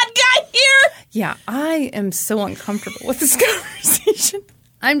bad guy here? Yeah, I am so uncomfortable with this conversation.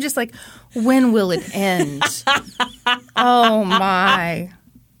 I'm just like, when will it end? Oh, my.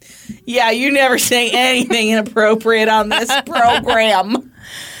 Yeah, you never say anything inappropriate on this program.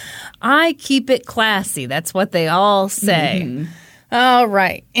 I keep it classy. That's what they all say. Mm-hmm. All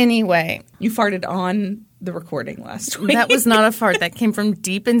right. Anyway. You farted on the recording last week. That was not a fart. That came from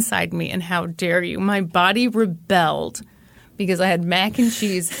deep inside me. And how dare you? My body rebelled because I had mac and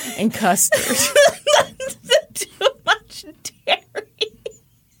cheese and custard. That's too much dairy.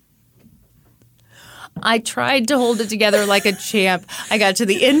 I tried to hold it together like a champ. I got to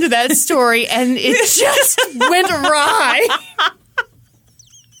the end of that story and it just went awry.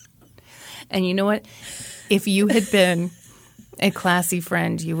 And you know what? If you had been a classy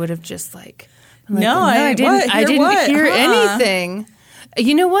friend, you would have just like, I didn't hear anything.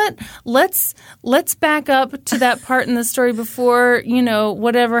 You know what? Let's back up to that part in the story before,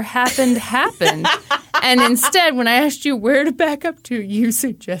 whatever happened. And instead, when I asked you where to back up to, you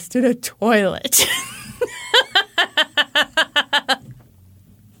suggested a toilet.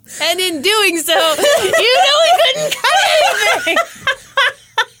 And in doing so, you know we couldn't cut anything.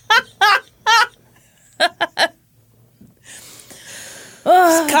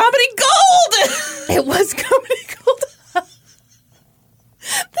 It's comedy gold! It was comedy gold.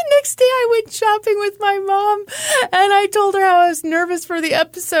 The next day I went shopping with my mom and I told her how I was nervous for the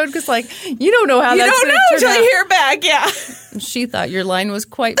episode because, you don't know how that's going to turn out. You don't know until you hear back, yeah. She thought your line was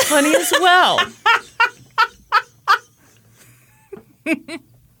quite funny as well.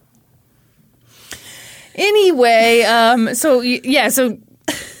 Anyway, so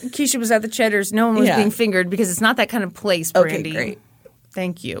Keisha was at the Cheddar's. No one was being fingered because it's not that kind of place, Brandy. Okay, great.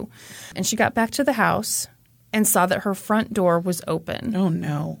 Thank you. And she got back to the house and saw that her front door was open. Oh,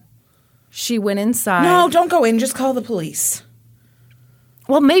 no. She went inside. No, don't go in. Just call the police.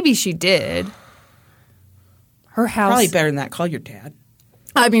 Well, maybe she did. Her house. Probably better than that. Call your dad.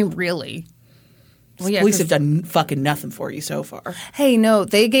 I mean, really. Well, police have done fucking nothing for you so far. Hey, no,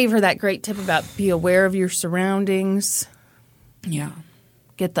 they gave her that great tip about be aware of your surroundings. Yeah.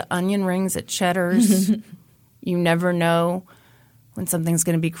 Get the onion rings at Cheddar's. You never know when something's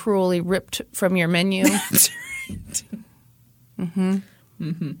going to be cruelly ripped from your menu. That's right. Mm-hmm.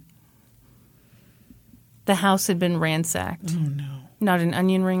 Mm-hmm. The house had been ransacked. Oh, no. Not an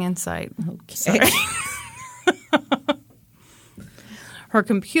onion ring in sight. Okay. Sorry. Her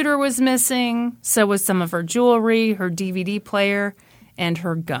computer was missing. So was some of her jewelry, her DVD player, and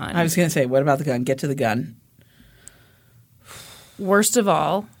her gun. I was going to say, what about the gun? Get to the gun. Worst of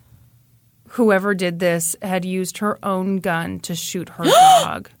all, whoever did this had used her own gun to shoot her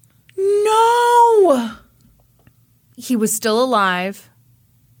dog. No! He was still alive,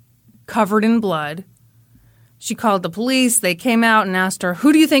 covered in blood. She called the police. They came out and asked her,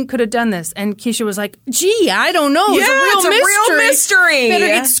 who do you think could have done this? And Keisha was like, gee, I don't know. It's a real mystery. Better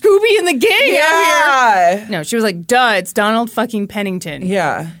get Scooby and the gang out here. No, she was like, duh, it's Donald fucking Pennington.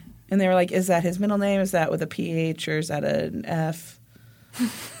 Yeah. And they were like, is that his middle name? Is that with a PH or is that an F?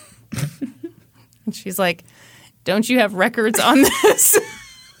 And she's like, don't you have records on this?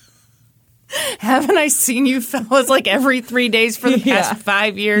 Haven't I seen you fellas every 3 days for the past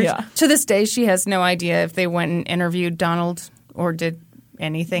 5 years? Yeah. To this day, she has no idea if they went and interviewed Donald or did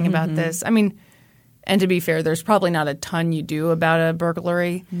anything about this. I mean, and to be fair, there's probably not a ton you do about a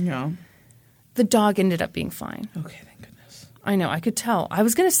burglary. No. The dog ended up being fine. Okay, thank goodness. I know, I could tell. I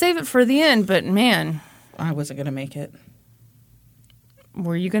was going to save it for the end, but man. I wasn't going to make it.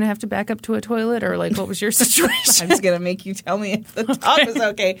 Were you going to have to back up to a toilet or what was your situation? I was going to make you tell me if the dog was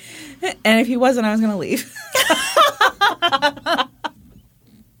okay. And if he wasn't, I was going to leave.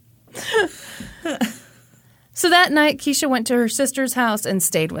 So that night, Keisha went to her sister's house and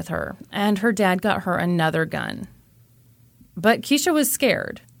stayed with her. And her dad got her another gun. But Keisha was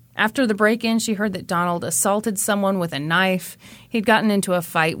scared. After the break-in, she heard that Donald assaulted someone with a knife. He'd gotten into a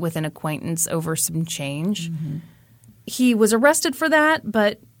fight with an acquaintance over some change. Mm-hmm. He was arrested for that,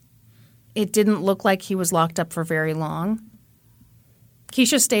 but it didn't look like he was locked up for very long.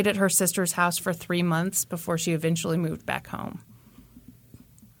 Keisha stayed at her sister's house for 3 months before she eventually moved back home.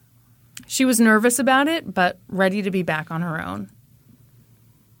 She was nervous about it, but ready to be back on her own.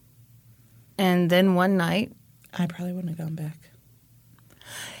 And then one night... I probably wouldn't have gone back.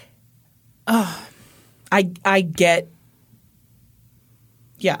 Oh. I get...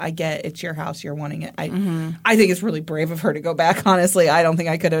 Yeah, I get it's your house, you're wanting it. I think it's really brave of her to go back, honestly. I don't think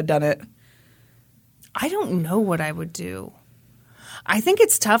I could have done it. I don't know what I would do. I think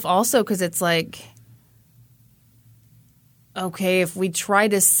it's tough also because it's like... Okay, if we try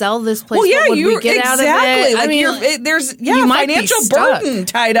to sell this place, what would we get out of it? Like I mean, there's you might be financial stuck. burden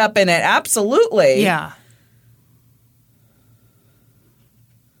tied up in it. Absolutely. Yeah.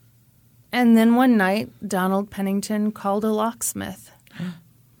 And then one night, Donald Pennington called a locksmith.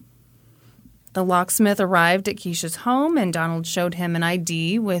 The locksmith arrived at Keisha's home, and Donald showed him an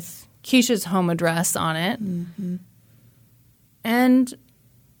ID with Keisha's home address on it. Mm-hmm. And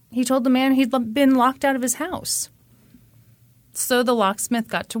he told the man he'd been locked out of his house. So the locksmith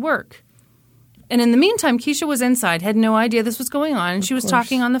got to work. And in the meantime, Keisha was inside, had no idea this was going on, and she was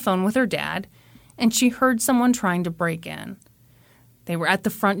talking on the phone with her dad, and she heard someone trying to break in. They were at the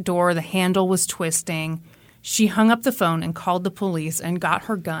front door. The handle was twisting. She hung up the phone and called the police and got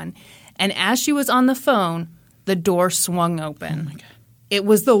her gun. And as she was on the phone, the door swung open. Oh, my God. It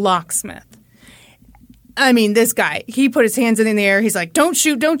was the locksmith. I mean, this guy, he put his hands in the air. He's like, don't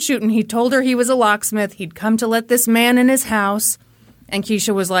shoot, don't shoot. And he told her he was a locksmith. He'd come to let this man in his house. And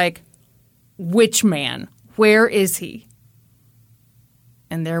Keisha was like, which man? Where is he?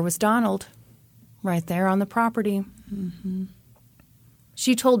 And there was Donald, right there on the property. Mm-hmm.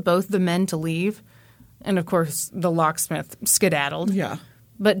 She told both the men to leave. And, of course, the locksmith skedaddled. Yeah.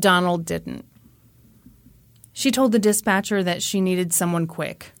 But Donald didn't. She told the dispatcher that she needed someone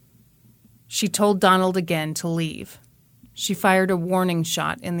quick. She told Donald again to leave. She fired a warning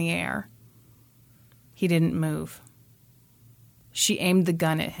shot in the air. He didn't move. She aimed the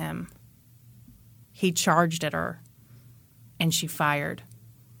gun at him. He charged at her, and she fired.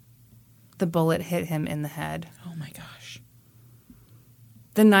 The bullet hit him in the head. Oh, my gosh.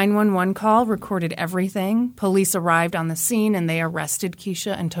 The 911 call recorded everything. Police arrived on the scene, and they arrested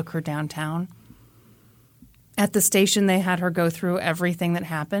Keisha and took her downtown. At the station, they had her go through everything that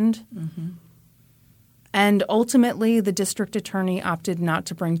happened. Mm-hmm. And ultimately, the district attorney opted not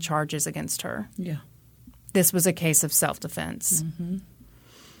to bring charges against her. Yeah. This was a case of self-defense. Mm-hmm.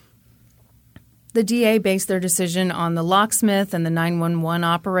 The DA based their decision on the locksmith and the 911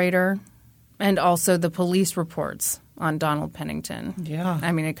 operator, and also the police reports on Donald Pennington. Yeah.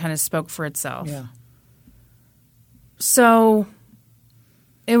 I mean, it kind of spoke for itself. Yeah. So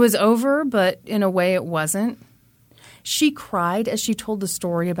it was over, but in a way it wasn't. She cried as she told the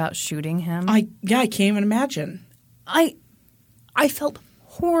story about shooting him. I can't even imagine. I felt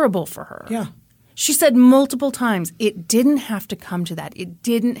horrible for her. Yeah. She said multiple times, it didn't have to come to that. It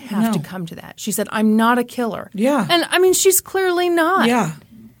didn't have to come to that. She said, I'm not a killer. Yeah. And, I mean, she's clearly not. Yeah.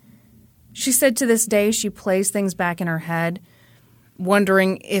 She said to this day she plays things back in her head,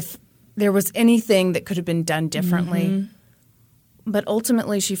 wondering if there was anything that could have been done differently. Mm-hmm. But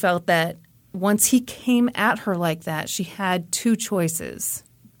ultimately she felt that once he came at her like that, she had two choices,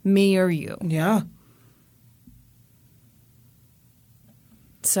 me or you. Yeah.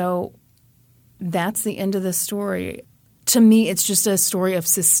 So that's the end of the story. To me, it's just a story of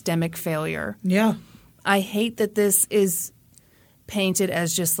systemic failure. Yeah. I hate that this is painted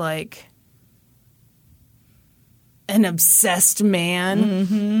as just like an obsessed man.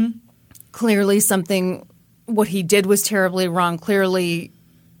 Mm-hmm. Clearly what he did was terribly wrong. Clearly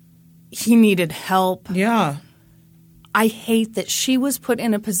he needed help. Yeah. I hate that she was put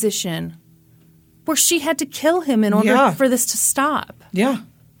in a position where she had to kill him in order for this to stop. Yeah.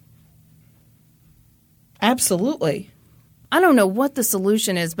 Absolutely. I don't know what the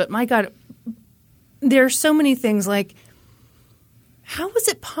solution is, but my God, there are so many things like, how is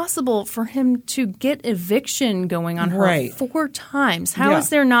it possible for him to get eviction going on her 4 times? How is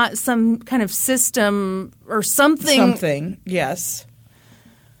there not some kind of system or something? Something, yes.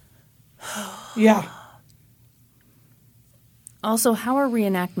 Yeah. Also, how are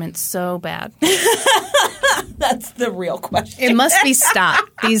reenactments so bad? That's the real question. It must be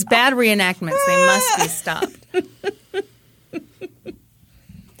stopped. These bad reenactments, they must be stopped.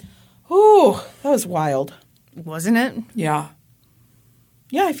 Ooh, that was wild. Wasn't it? Yeah.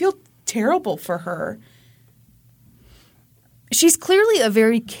 Yeah, I feel terrible for her. She's clearly a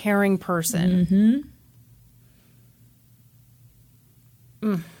very caring person.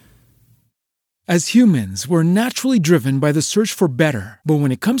 Mm-hmm. As humans, we're naturally driven by the search for better. But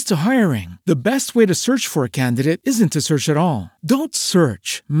when it comes to hiring, the best way to search for a candidate isn't to search at all. Don't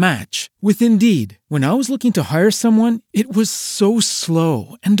search, match with Indeed. When I was looking to hire someone, it was so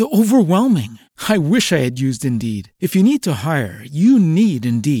slow and overwhelming. I wish I had used Indeed. If you need to hire, you need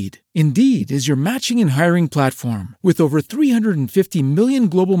Indeed. Indeed is your matching and hiring platform with over 350 million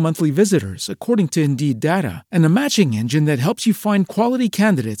global monthly visitors, according to Indeed data, and a matching engine that helps you find quality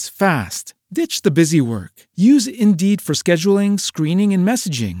candidates fast. Ditch the busy work. Use Indeed for scheduling, screening, and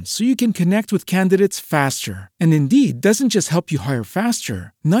messaging so you can connect with candidates faster. And Indeed doesn't just help you hire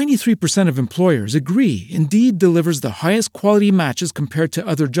faster. 93% of employers agree Indeed delivers the highest quality matches compared to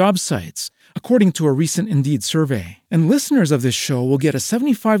other job sites, according to a recent Indeed survey. And listeners of this show will get a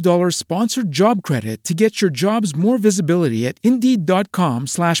 $75 sponsored job credit to get your jobs more visibility at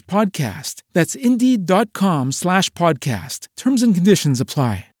Indeed.com/podcast. That's Indeed.com/podcast. Terms and conditions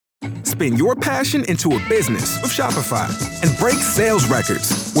apply. Spin your passion into a business with Shopify and break sales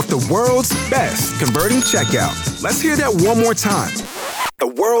records with the world's best converting checkout. Let's hear that one more time. The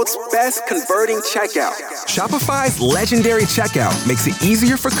world's best converting checkout. Shopify's legendary checkout makes it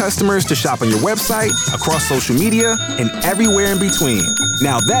easier for customers to shop on your website, across social media, and everywhere in between.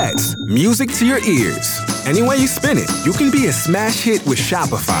 Now that's music to your ears. Any way you spin it, you can be a smash hit with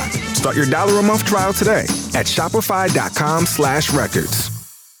Shopify. Start your $1 a month trial today at shopify.com/records.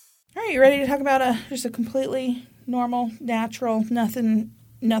 All right, you ready to talk about just a completely normal, natural, nothing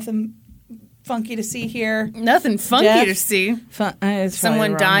funky to see here? Nothing funky Death. to see. It's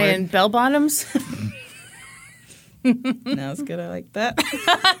Someone die in bell bottoms. No, it's good. I like that.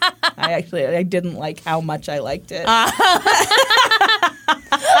 I didn't like how much I liked it. I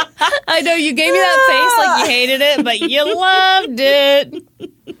know you gave me that face like you hated it, but you loved it.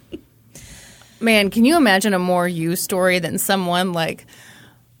 Man, can you imagine a more you story than someone like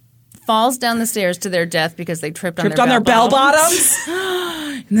falls down the stairs to their death because they tripped on their bell bottoms?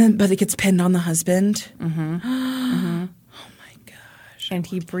 But it gets pinned on the husband. Mm-hmm. Mm-hmm. Oh my gosh! And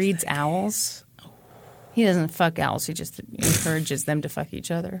he breeds owls. He doesn't fuck owls. He just encourages them to fuck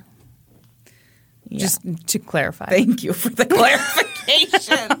each other. Yeah. Just to clarify. Thank you for the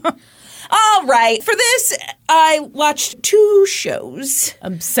clarification. All right. For this, I watched 2 shows.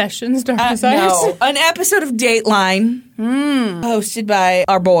 Obsessions, Dark Desires? No. An episode of Dateline, hosted by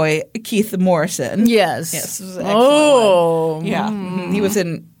our boy, Keith Morrison. Yes. Yes. This was an excellent one. Yeah. Mm. He was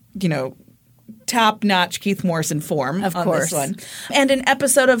in, top-notch Keith Morrison form of on course. this one. And an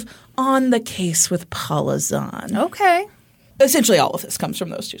episode of On the Case with Paula Zahn. Okay. Essentially all of this comes from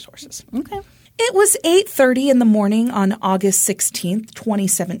those 2 sources. Okay. It was 8:30 in the morning on August 16th,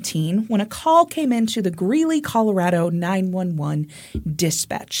 2017, when a call came into the Greeley, Colorado 911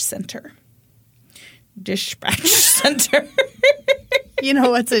 dispatch center. Dispatch center. You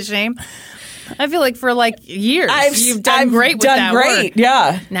know what's a shame? I feel like for years you've done great with that great, word.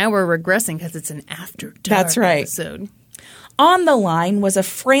 Yeah. Now we're regressing because it's an after dark That's right. episode. On the line was a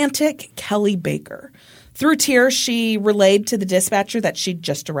frantic Kelly Baker. Through tears, she relayed to the dispatcher that she'd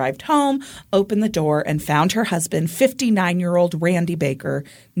just arrived home, opened the door, and found her husband, 59-year-old Randy Baker,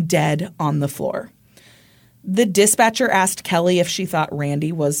 dead on the floor. The dispatcher asked Kelly if she thought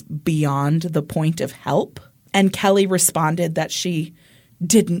Randy was beyond the point of help, and Kelly responded that she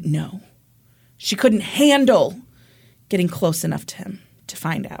didn't know. She couldn't handle getting close enough to him to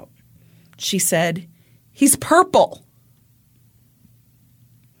find out. She said, "He's purple."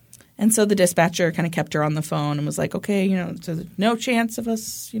 And so the dispatcher kind of kept her on the phone and was like, okay, so there's no chance of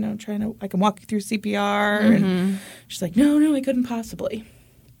us, I can walk you through CPR. Mm-hmm. And she's like, no, I couldn't possibly.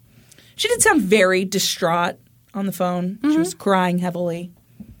 She did sound very distraught on the phone. Mm-hmm. She was crying heavily.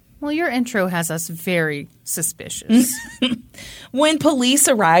 Well, your intro has us very suspicious. When police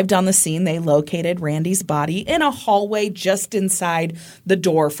arrived on the scene, they located Randy's body in a hallway just inside the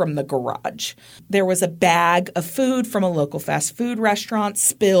door from the garage. There was a bag of food from a local fast food restaurant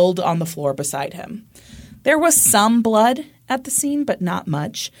spilled on the floor beside him. There was some blood at the scene, but not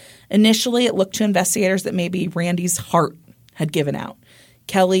much. Initially, it looked to investigators that maybe Randy's heart had given out.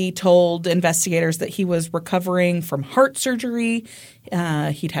 Kelly told investigators that he was recovering from heart surgery.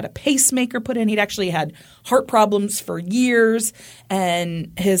 He'd had a pacemaker put in. He'd actually had heart problems for years,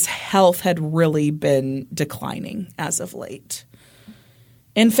 and his health had really been declining as of late.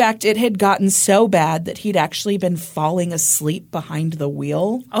 In fact, it had gotten so bad that he'd actually been falling asleep behind the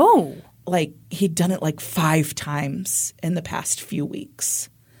wheel. Oh. He'd done it 5 times in the past few weeks.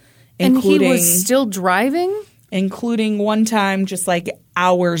 And he was still driving? Including one time just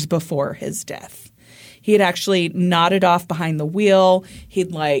hours before his death. He had actually nodded off behind the wheel.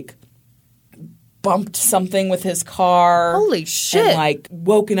 He'd bumped something with his car. Holy shit. And like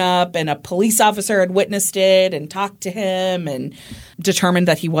woken up and a police officer had witnessed it and talked to him and determined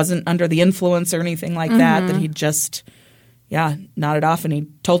that he wasn't under the influence or anything like that he just, nodded off and he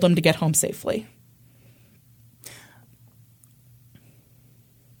told him to get home safely.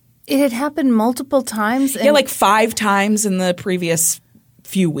 It had happened multiple times? Yeah, like 5 times in the previous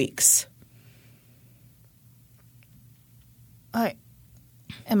few weeks.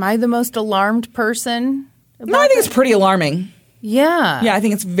 Am I the most alarmed person? No, I think it's pretty alarming. Yeah. Yeah, I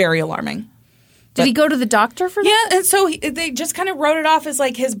think it's very alarming. Did he go to the doctor for that? Yeah, and so they just kind of wrote it off as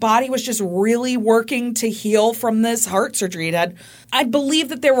like his body was just really working to heal from this heart surgery. I believe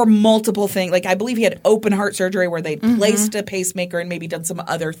that there were multiple things. Like I believe he had open heart surgery where they placed a pacemaker and maybe done some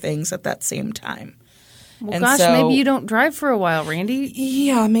other things at that same time. Well, maybe you don't drive for a while, Randy.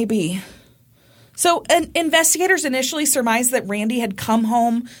 Yeah, maybe. So investigators initially surmised that Randy had come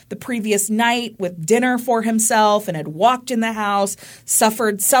home the previous night with dinner for himself and had walked in the house,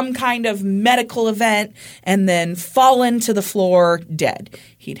 suffered some kind of medical event, and then fallen to the floor dead.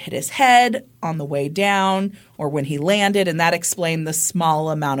 He'd hit his head on the way down or when he landed, and that explained the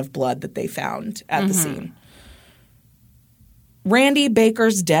small amount of blood that they found at the scene. Randy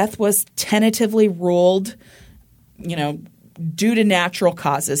Baker's death was tentatively ruled, due to natural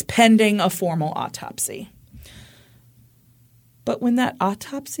causes, pending a formal autopsy. But when that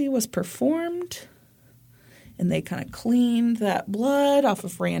autopsy was performed and they kind of cleaned that blood off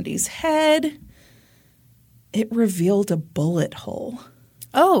of Randy's head, it revealed a bullet hole.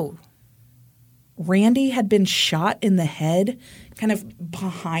 Oh. Randy had been shot in the head, kind of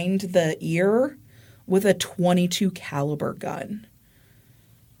behind the ear, with a .22 caliber gun.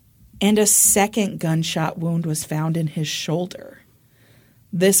 And a second gunshot wound was found in his shoulder.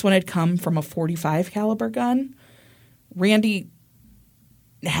 This one had come from a .45 caliber gun. Randy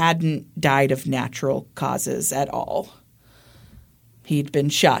hadn't died of natural causes at all. He'd been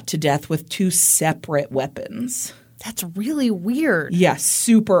shot to death with 2 separate weapons. That's really weird. Yeah,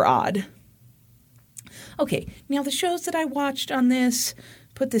 super odd. Okay, now the shows that I watched on this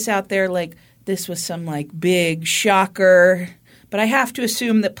put this out there like this was some like big shocker. But I have to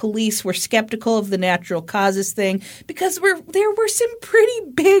assume that police were skeptical of the natural causes thing because there were some pretty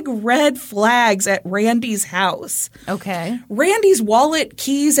big red flags at Randy's house. Okay. Randy's wallet,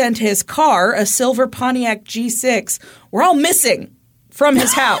 keys, and his car, a silver Pontiac G6, were all missing from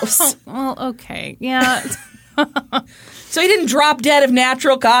his house. Well, okay. Yeah. So he didn't drop dead of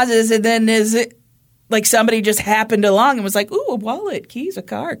natural causes and then like somebody just happened along and was like, ooh, a wallet, keys, a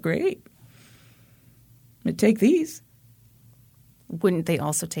car, great. I'm going to take these. Wouldn't they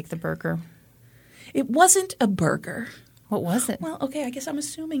also take the burger? It wasn't a burger. What was it? Well, okay, I guess I'm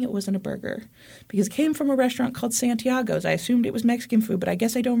assuming it wasn't a burger because it came from a restaurant called Santiago's. I assumed it was Mexican food, but I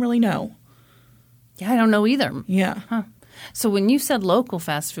guess I don't really know. Yeah, I don't know either. Yeah. Huh. So when you said local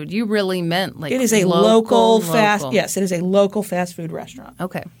fast food, you really meant like it is a local fast. Yes, it is a local fast food restaurant.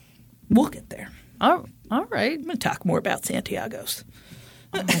 Okay. We'll get there. All right. I'm going to talk more about Santiago's.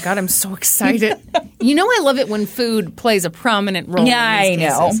 Oh my God, I'm so excited. I love it when food plays a prominent role in these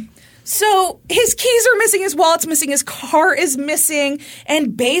cases. So his keys are missing, his wallet's missing, his car is missing,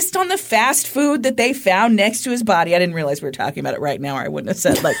 and based on the fast food that they found next to his body, I didn't realize we were talking about it right now or I wouldn't have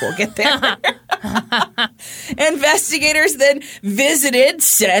said, we'll get there. Investigators then visited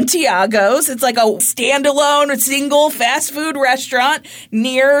Santiago's. It's like a standalone, single fast food restaurant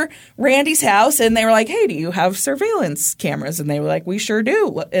near Randy's house. And they were like, hey, do you have surveillance cameras? And they were like, we sure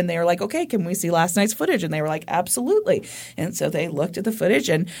do. And they were like, okay, can we see last night's footage? And they were like, absolutely. And so they looked at the footage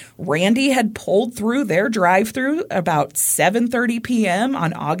and Randy had pulled through their drive-thru about 7:30 p.m.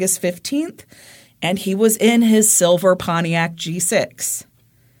 on August 15th. And he was in his silver Pontiac G6.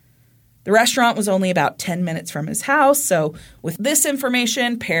 The restaurant was only about 10 minutes from his house, so with this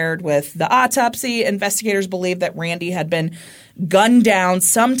information paired with the autopsy, investigators believe that Randy had been gunned down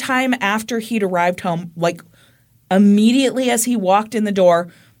sometime after he'd arrived home, like immediately as he walked in the door,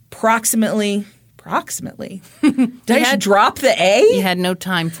 approximately. Did I just drop the A? You had no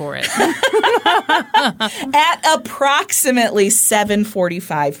time for it. At approximately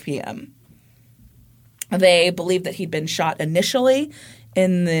 7:45 p.m. They believe that he'd been shot initially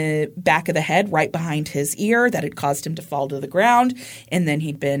in the back of the head right behind his ear that had caused him to fall to the ground. And then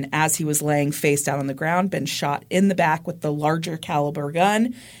he'd been, as he was laying face down on the ground, been shot in the back with the larger caliber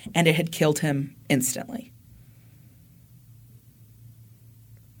gun, and it had killed him instantly.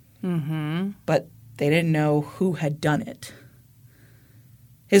 But they didn't know who had done it.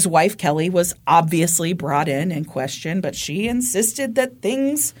 His wife, Kelly, was obviously brought in and questioned, but she insisted that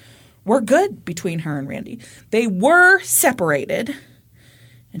things were good between her and Randy. They were separated.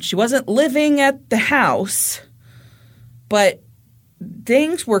 And she wasn't living at the house, but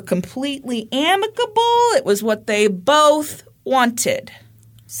things were completely amicable. It was what they both wanted.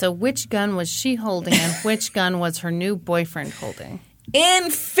 So which gun was she holding and which gun was her new boyfriend holding? In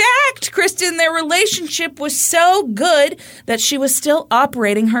fact, Kristen, their relationship was so good that she was still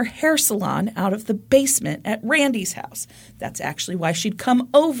operating her hair salon out of the basement at Randy's house. That's actually why she'd come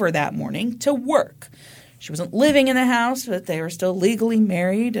over that morning to work. She wasn't living in the house, but they were still legally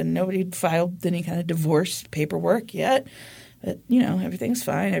married, and nobody had filed any kind of divorce paperwork yet. But, everything's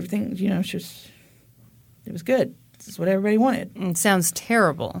fine. Everything, it was good. This is what everybody wanted. It sounds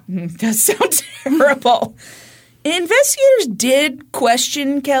terrible. It does sound terrible. Investigators did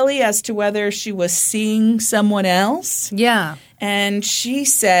question Kelly as to whether she was seeing someone else. Yeah. And she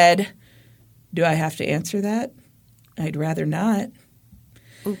said, "Do I have to answer that? I'd rather not."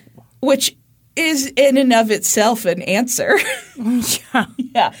 Ooh. Which is in and of itself an answer. Yeah.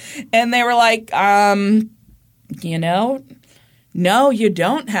 Yeah. And they were like, no, you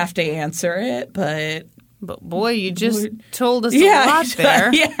don't have to answer it, but boy, you just told us a lot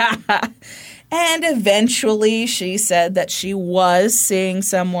there. Yeah. And eventually she said that she was seeing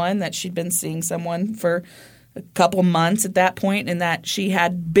someone, that she'd been seeing someone for a couple months at that point, and that she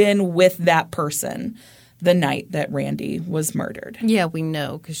had been with that person the night that Randy was murdered. Yeah, we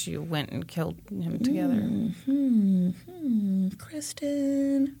know because you went and killed him together.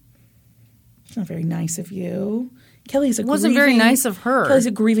 Kristen, it's not very nice of you. Kelly's a wasn't very nice of her. Kelly's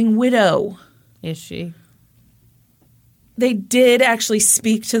a grieving widow. Is she? They did actually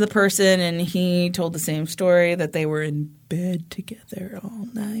speak to the person, and he told the same story, that they were in bed together all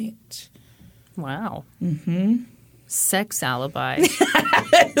night. Wow. Mm-hmm. Sex alibi.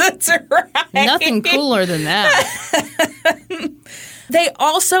 That's right. Nothing cooler than that. They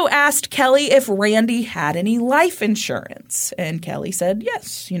also asked Kelly if Randy had any life insurance, and Kelly said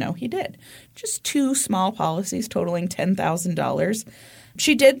yes, he did. Just 2 small policies totaling $10,000.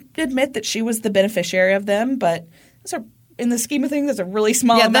 She did admit that she was the beneficiary of them, but in the scheme of things, that's a really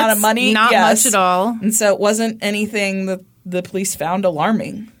small amount of money. Not much at all. And so it wasn't anything that the police found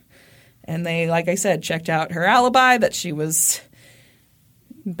alarming. And they, like I said, checked out her alibi that she was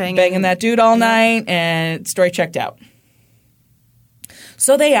banging that dude all night, and story checked out.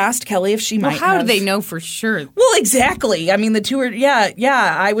 So they asked Kelly if she might how do they know for sure? Well, exactly. I mean, the two are,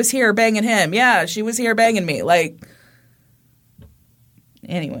 I was here banging him. Yeah, she was here banging me.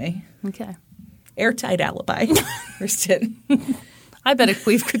 Anyway. Okay. Airtight alibi, Kristen. I bet a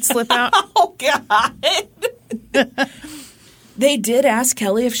queef could slip out. Oh, God. They did ask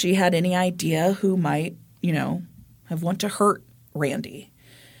Kelly if she had any idea who might, have want to hurt Randy.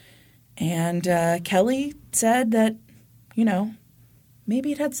 And Kelly said that,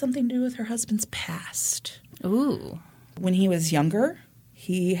 maybe it had something to do with her husband's past. Ooh. When he was younger,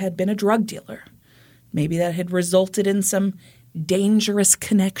 he had been a drug dealer. Maybe that had resulted in some dangerous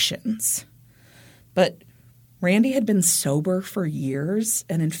connections. But Randy had been sober for years,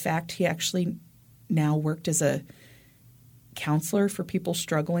 and in fact, he actually now worked as a counselor for people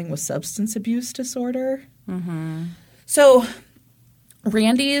struggling with substance abuse disorder. Mm-hmm. So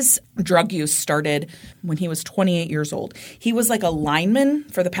Randy's drug use started when he was 28 years old. He was like a lineman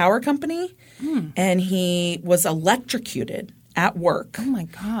for the power company, and he was electrocuted at work. Oh, my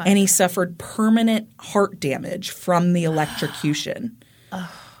God. And he suffered permanent heart damage from the electrocution.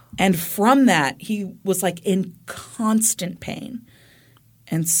 And from that, he was in constant pain.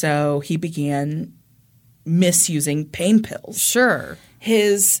 And so he began misusing pain pills. Sure.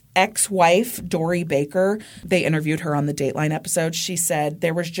 His ex-wife, Dory Baker, they interviewed her on the Dateline episode. She said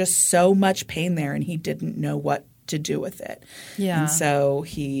there was just so much pain there and he didn't know what to do with it. Yeah. And so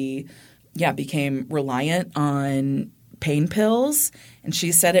he, became reliant on pain pills. And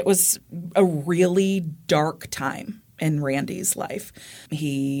she said it was a really dark time in Randy's life.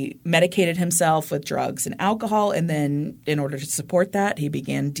 He medicated himself with drugs and alcohol, and then in order to support that, he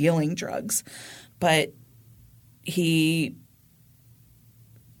began dealing drugs. But he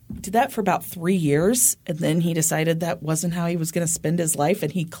did that for about 3 years, and then he decided that wasn't how he was going to spend his life,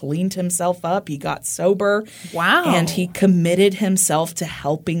 and he cleaned himself up. He got sober. Wow. And he committed himself to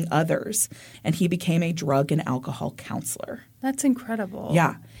helping others, and he became a drug and alcohol counselor. That's incredible.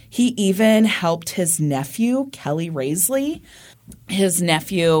 Yeah. He even helped his nephew, Kelly Raisley. His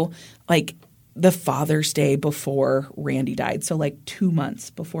nephew, the Father's Day before Randy died, so 2 months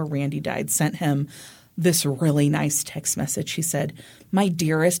before Randy died, sent him this really nice text message. He said, "My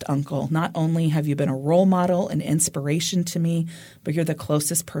dearest uncle, not only have you been a role model and inspiration to me, but you're the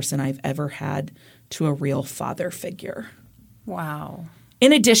closest person I've ever had to a real father figure." Wow.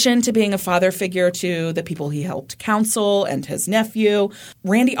 In addition to being a father figure to the people he helped counsel and his nephew,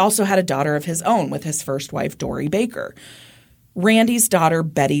 Randy also had a daughter of his own with his first wife, Dory Baker. Randy's daughter,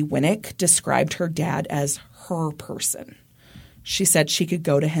 Betty Winnick, described her dad as her person. She said she could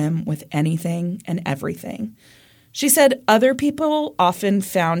go to him with anything and everything. She said other people often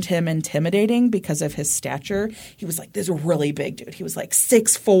found him intimidating because of his stature. He was like this really big dude. He was like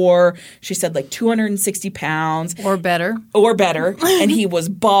 6'4". She said like 260 pounds. Or better. And he was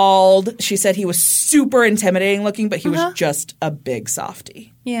bald. She said he was super intimidating looking, but he was just a big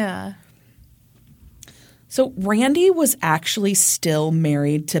softie. Yeah. So Randy was actually still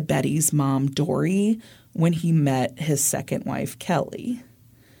married to Betty's mom, Dory, when he met his second wife, Kelly.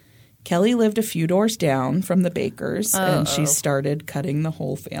 Kelly lived a few doors down from the Bakers, and she started cutting the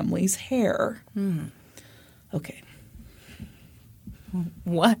whole family's hair. Okay.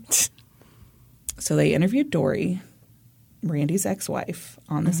 What? So they interviewed Dory, Randy's ex-wife,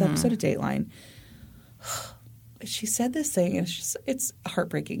 on this episode of Dateline. She said this thing, and it's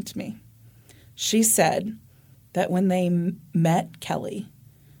heartbreaking to me. She said that when they met Kelly,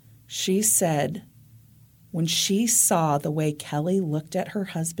 she said when she saw the way Kelly looked at her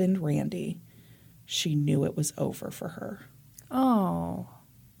husband, Randy, she knew it was over for her. Oh.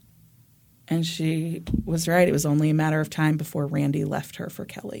 And she was right. It was only a matter of time before Randy left her for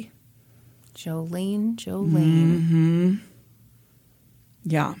Kelly. Jolene. Mm-hmm.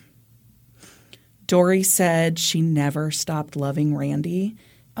 Yeah. Dory said she never stopped loving Randy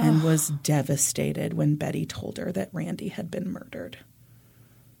and was devastated when Betty told her that Randy had been murdered.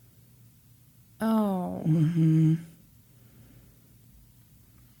 Oh. Mm-hmm.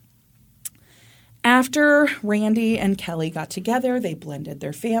 After Randy and Kelly got together, they blended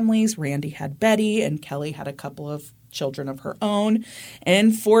their families. Randy had Betty, and Kelly had a couple of children of her own.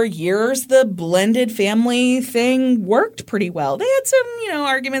 And for years, the blended family thing worked pretty well. They had some,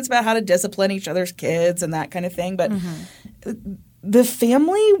 arguments about how to discipline each other's kids and that kind of thing. But the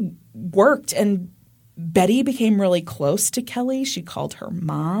family worked, and Betty became really close to Kelly. She called her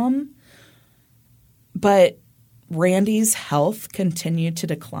mom. But Randy's health continued to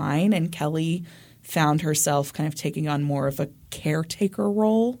decline, and Kelly found herself kind of taking on more of a caretaker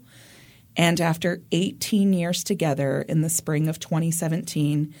role. And after 18 years together, in the spring of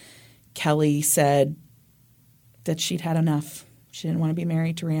 2017, Kelly said that she'd had enough. She didn't want to be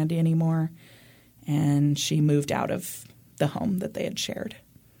married to Randy anymore, and she moved out of the home that they had shared.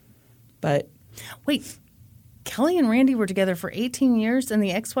 But wait, Kelly and Randy were together for 18 years and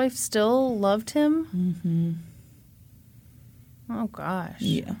the ex-wife still loved him? Mm-hmm. Oh, gosh.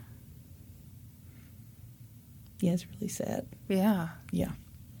 Yeah. Yeah, it's really sad. Yeah. Yeah.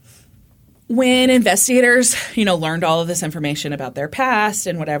 When investigators, learned all of this information about their past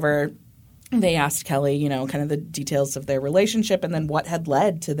and whatever, they asked Kelly, kind of the details of their relationship and then what had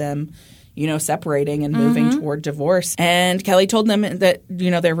led to them separating and moving toward divorce. And Kelly told them that,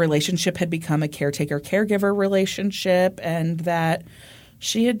 their relationship had become a caretaker-caregiver relationship and that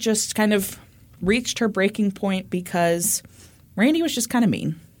she had just kind of reached her breaking point because Randy was just kind of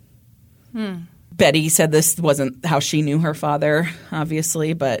mean. Betty said this wasn't how she knew her father,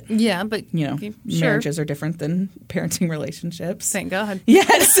 obviously, but yeah, but marriages are different than parenting relationships. Thank God.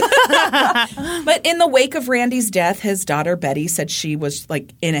 Yes. But in the wake of Randy's death, his daughter Betty said she was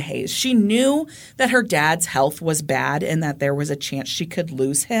like in a haze. She knew that her dad's health was bad and that there was a chance she could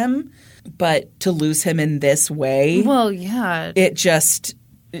lose him, but to lose him in this way, well, yeah,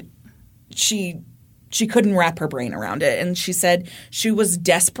 she couldn't wrap her brain around it. And she said she was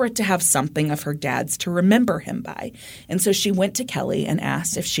desperate to have something of her dad's to remember him by. And so she went to Kelly and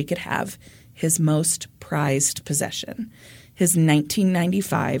asked if she could have his most prized possession, his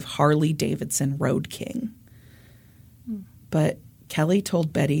 1995 Harley-Davidson Road King. But Kelly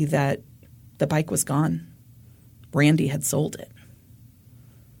told Betty that the bike was gone. Randy had sold it.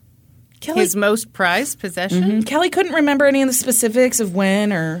 His most prized possession? Mm-hmm. Kelly couldn't remember any of the specifics of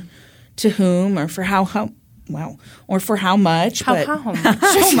when or to whom or for how or for how much. How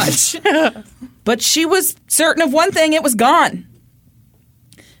much? But she was certain of one thing, it was gone.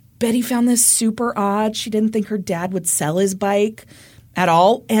 Betty found this super odd. She didn't think her dad would sell his bike at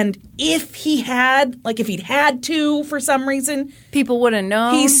all. And if he'd had to for some reason, people would have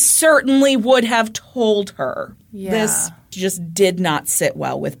known. He certainly would have told her. Yeah. This just did not sit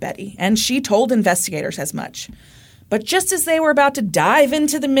well with Betty. And she told investigators as much. But just as they were about to dive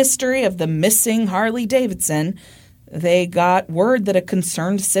into the mystery of the missing Harley-Davidson, they got word that a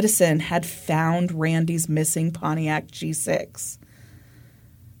concerned citizen had found Randy's missing Pontiac G6.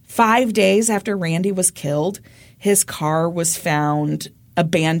 5 days after Randy was killed, his car was found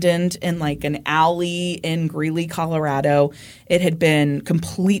abandoned in like an alley in Greeley, Colorado. It had been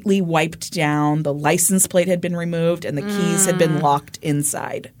completely wiped down. The license plate had been removed and the keys had been locked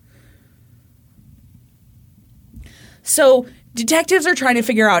inside. So detectives are trying to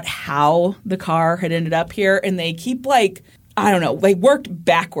figure out how the car had ended up here, and they keep they worked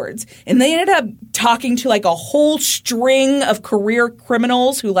backwards. And they ended up talking to like a whole string of career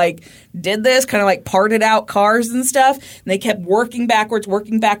criminals who like did this, kind of like parted out cars and stuff. And they kept working backwards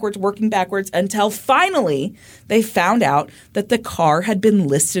until finally they found out that the car had been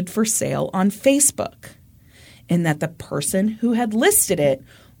listed for sale on Facebook. And that the person who had listed it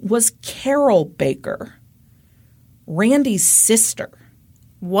was Carol Baker, Randy's sister.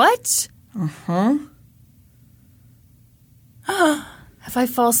 What? Uh-huh. Have I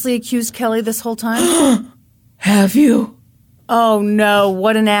falsely accused Kelly this whole time? Have you? Oh, no.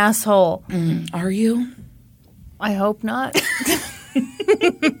 What an asshole. Are you? I hope not.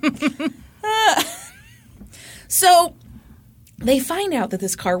 So they find out that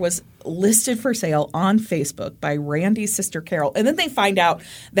this car was listed for sale on Facebook by Randy's sister Carol. And then they find out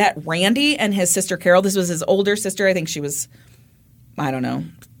that Randy and his sister Carol, this was his older sister. I think she was,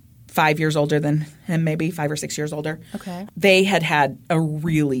 5 years older than him, maybe 5 or 6 years older. Okay. They had a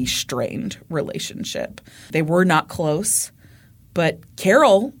really strained relationship. They were not close, but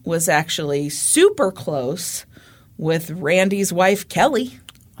Carol was actually super close with Randy's wife, Kelly.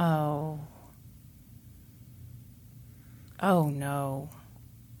 Oh. Oh, no.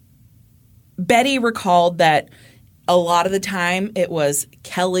 Betty recalled that a lot of the time it was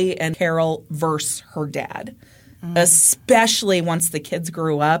Kelly and Carol versus her dad. Especially once the kids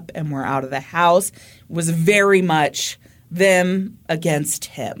grew up and were out of the house, it was very much them against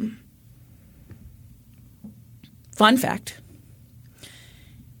him. Fun fact.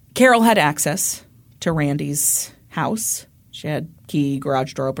 Carol had access to Randy's house. She had key,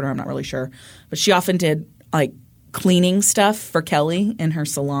 garage door opener, I'm not really sure. But she often did like cleaning stuff for Kelly in her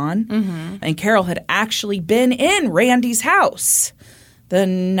salon. Mm-hmm. And Carol had actually been in Randy's house the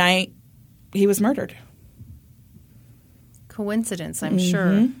night he was murdered. Coincidence, I'm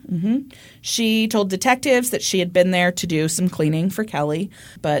sure. Mm-hmm. She told detectives that she had been there to do some cleaning for Kelly,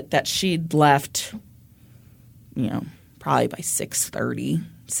 but that she'd left, probably by 6:30,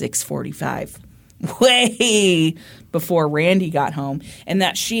 6:45, way before Randy got home, and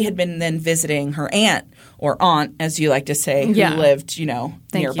that she had been then visiting her aunt, or aunt, as you like to say, who lived, Thank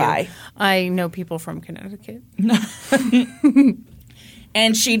nearby. You. I know people from Connecticut.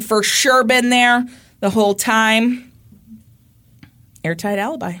 And she'd for sure been there the whole time. Airtight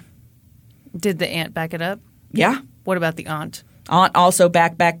alibi. Did the aunt back it up? Yeah. What about the aunt? Aunt also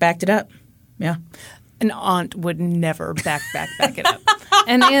backed it up. Yeah. An aunt would never back it up.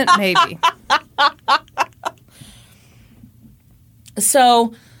 An aunt, maybe.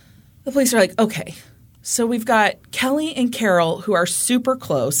 So the police are like, okay, so we've got Kelly and Carol who are super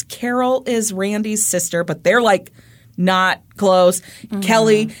close. Carol is Randy's sister, but they're like not close. Mm-hmm.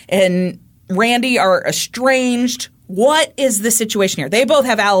 Kelly and Randy are estranged. What is the situation here? They both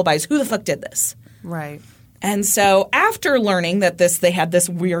have alibis. Who the fuck did this? Right. And so after learning that they had this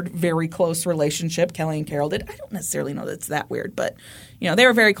weird, very close relationship, Kelly and Carol did. I don't necessarily know that it's that weird, but, they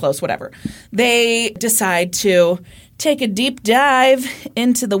were very close, whatever. They decide to take a deep dive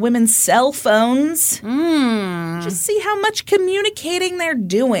into the women's cell phones. Just see how much communicating they're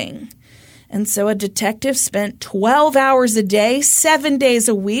doing. And so a detective spent 12 hours a day, 7 days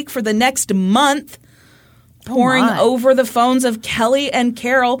a week for the next month poring over the phones of Kelly and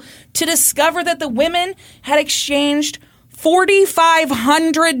Carol to discover that the women had exchanged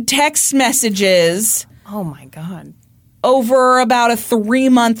 4,500 text messages. Oh, my God. Over about a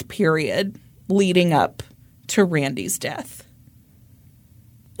 3-month period leading up to Randy's death.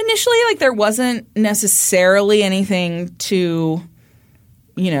 Initially, there wasn't necessarily anything too,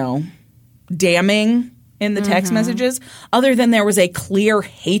 damning in the text messages, other than there was a clear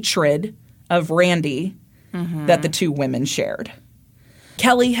hatred of Randy that the two women shared.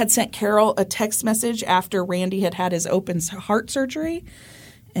 Kelly had sent Carol a text message after Randy had his open heart surgery,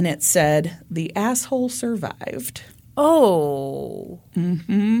 and it said, "The asshole survived." Oh.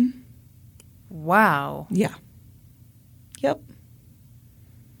 Mm-hmm. Wow. Yeah. Yep.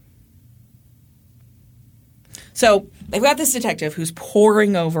 So they've got this detective who's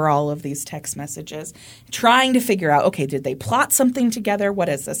poring over all of these text messages, trying to figure out, okay, did they plot something together? What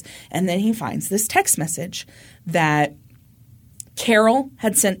is this? And then he finds this text message that Carol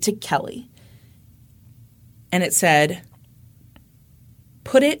had sent to Kelly. And it said,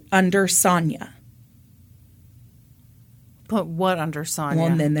 "Put it under Sonia." Put what under Sonia?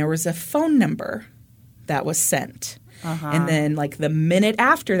 Well, and then there was a phone number that was sent. And then like the minute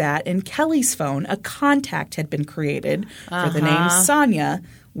after that, in Kelly's phone, a contact had been created for the name Sonia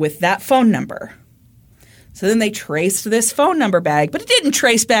with that phone number. So then they traced this phone number back, but it didn't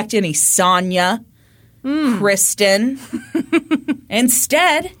trace back to any Sonia, Kristen.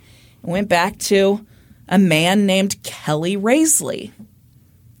 Instead, it went back to a man named Kelly Raisley.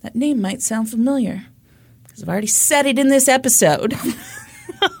 That name might sound familiar because I've already said it in this episode.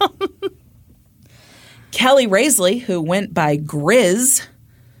 Kelly Raisley, who went by Grizz,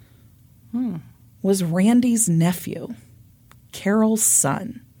 was Randy's nephew, Carol's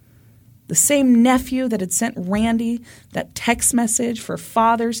son. The same nephew that had sent Randy that text message for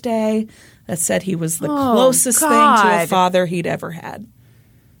Father's Day that said he was the closest thing to a father he'd ever had.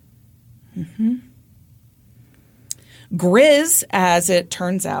 Grizz, as it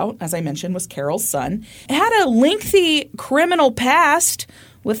turns out, as I mentioned, was Carol's son. It had a lengthy criminal past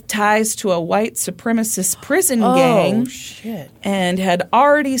with ties to a white supremacist prison gang. Shit. And had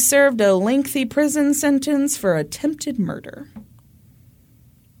already served a lengthy prison sentence for attempted murder.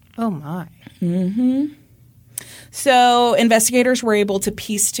 Oh, my. So investigators were able to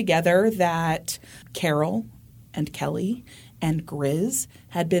piece together that Carol and Kelly and Grizz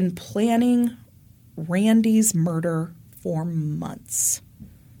had been planning Randy's murder for months.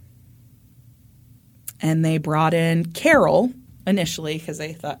 And they brought in Carol initially because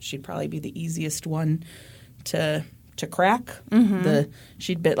they thought she'd probably be the easiest one to crack.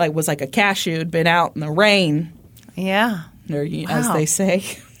 She'd been was like a cashew, had been out in the rain. Yeah. Or, as they say.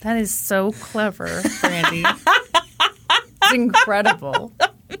 That is so clever, Randy. It's incredible.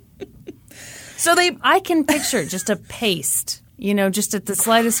 So I can picture just a paste, just at the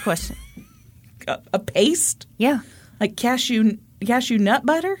slightest question. A paste? Yeah. Like cashew nut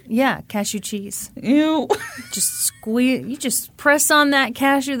butter? Yeah, cashew cheese. Ew. Just squeeze. You just press on that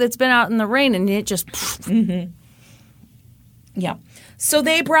cashew that's been out in the rain, and it just. Yeah. So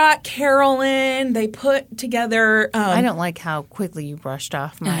they brought Carol in. They put together. I don't like how quickly you brushed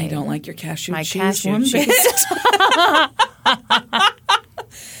off my. I don't like your cashew cheese. Cashew one cheese. bit.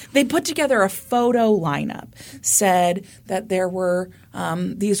 They put together a photo lineup, said that there were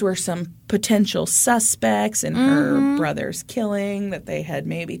these were some potential suspects in her brother's killing that they had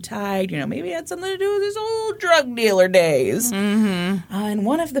maybe tied, maybe it had something to do with his old drug dealer days. And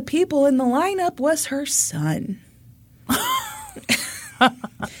one of the people in the lineup was her son.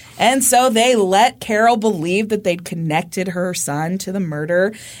 And so they let Carol believe that they'd connected her son to the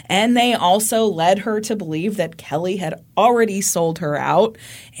murder, and they also led her to believe that Kelly had already sold her out,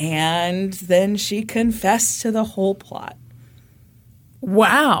 and then she confessed to the whole plot.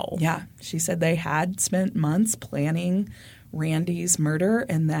 Wow. Yeah. She said they had spent months planning Randy's murder,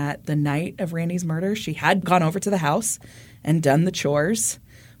 and that the night of Randy's murder, she had gone over to the house and done the chores,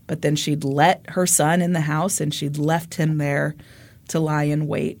 but then she'd let her son in the house, and she'd left him there to lie in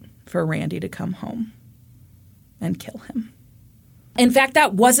wait for Randy to come home and kill him. In fact,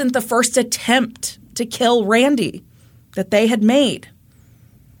 that wasn't the first attempt to kill Randy that they had made.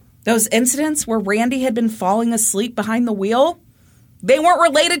 Those incidents where Randy had been falling asleep behind the wheel, they weren't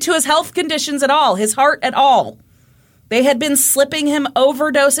related to his health conditions at all, his heart at all. They had been slipping him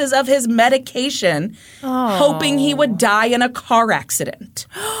overdoses of his medication, hoping he would die in a car accident.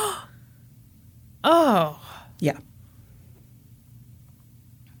 Oh. Yeah.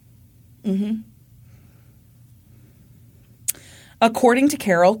 According to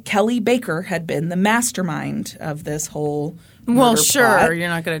Carol, Kelly Baker had been the mastermind of this whole murder plot, you're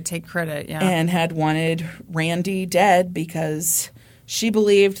not going to take credit, yeah. and had wanted Randy dead because she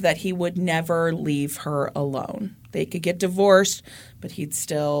believed that he would never leave her alone. They could get divorced, but he'd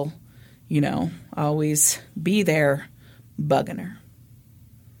still, always be there bugging her.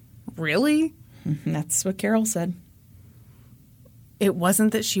 Really? That's what Carol said. It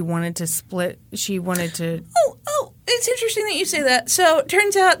wasn't that she wanted to split. She wanted to. Oh, it's interesting that you say that. So it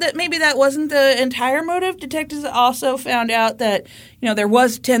turns out that maybe that wasn't the entire motive. Detectives also found out that, there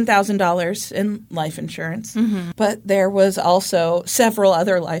was $10,000 in life insurance, but there was also several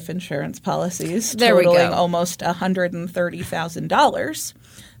other life insurance policies totaling almost $130,000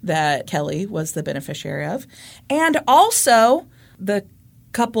 that Kelly was the beneficiary of. And also the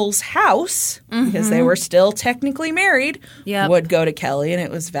couple's house, because they were still technically married, would go to Kelly, and it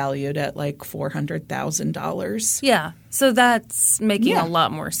was valued at like $400,000. Yeah, so that's making a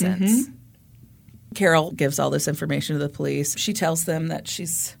lot more sense. Carol gives all this information to the police. She tells them that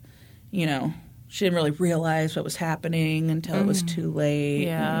she's, she didn't really realize what was happening until it was too late.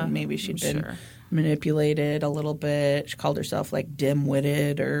 Yeah, and maybe she'd been manipulated a little bit. She called herself like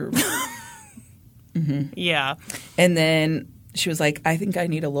dim-witted or Yeah. And then she was like, I think I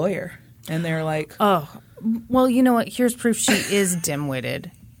need a lawyer. And they're like, Oh, Well, you know what? Here's proof she is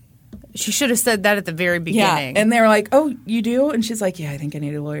dim-witted. She should have said that at the very beginning. Yeah, and they're like, oh, you do? And she's like, yeah, I think I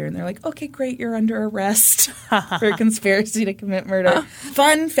need a lawyer. And they're like, okay, great, you're under arrest for a conspiracy to commit murder.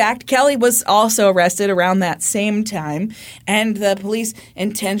 Fun fact, Kelly was also arrested around that same time, and the police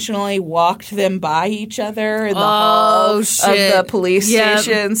intentionally walked them by each other in the hall of the police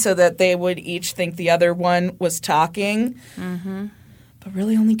station so that they would each think the other one was talking. Mm-hmm. But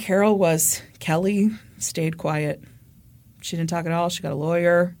really only Carol was. Kelly stayed quiet. She didn't talk at all. She got a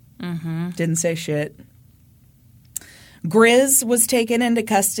lawyer. Mm-hmm. Didn't say shit. Grizz was taken into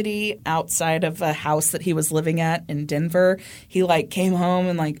custody outside of a house that he was living at in Denver. He came home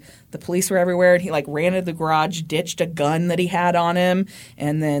and the police were everywhere, and he ran into the garage, ditched a gun that he had on him,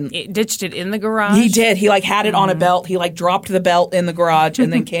 and then ditched it in the garage. He did. He had it on a belt. He dropped the belt in the garage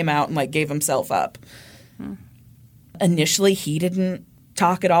and then came out and gave himself up. Initially, he didn't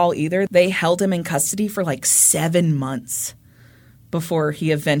talk at all either. They held him in custody for 7 months before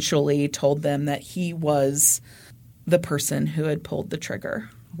he eventually told them that he was the person who had pulled the trigger.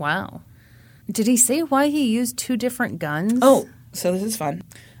 Wow. Did he say why he used 2 different guns? Oh, so this is fun.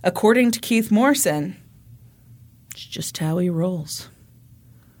 According to Keith Morrison, it's just how he rolls.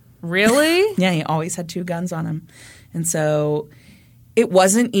 Really? Yeah, he always had 2 guns on him. And so it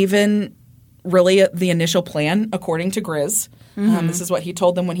wasn't even really the initial plan, according to Grizz. This is what he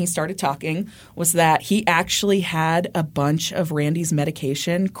told them when he started talking, was that he actually had a bunch of Randy's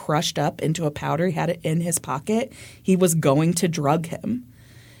medication crushed up into a powder. He had it in his pocket. He was going to drug him.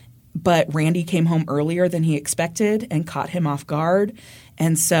 But Randy came home earlier than he expected and caught him off guard.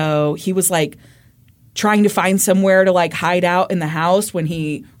 And so he was trying to find somewhere to hide out in the house when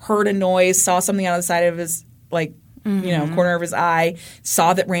he heard a noise, saw something on the side of his corner of his eye,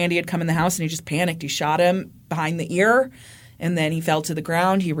 saw that Randy had come in the house, and he just panicked. He shot him behind the ear. And then he fell to the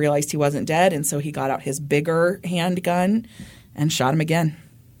ground. He realized he wasn't dead, and so he got out his bigger handgun and shot him again.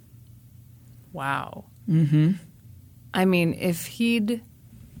 Wow. Mm-hmm. I mean, if he'd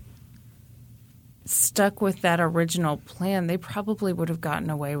stuck with that original plan, they probably would have gotten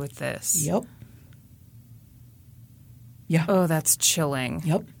away with this. Yep. Yeah. Oh, that's chilling.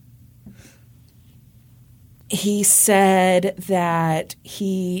 Yep. He said that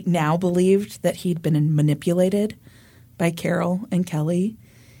he now believed that he'd been manipulated by Carol and Kelly.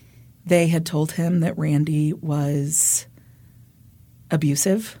 They had told him that Randy was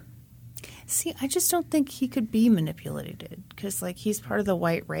abusive. See, I just don't think he could be manipulated because, he's part of the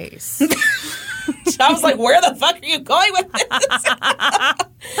white race. I was like, where the fuck are you going with this?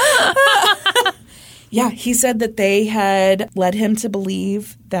 Yeah, he said that they had led him to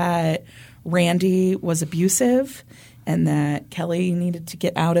believe that Randy was abusive and that Kelly needed to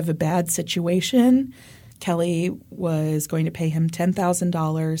get out of a bad situation. Kelly was going to pay him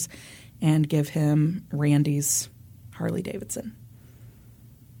 $10,000 and give him Randy's Harley Davidson.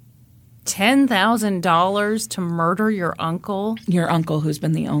 $10,000 to murder your uncle? Your uncle, who's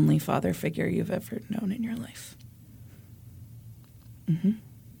been the only father figure you've ever known in your life. Mm-hmm.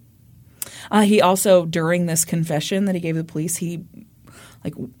 He also, during this confession that he gave the police, he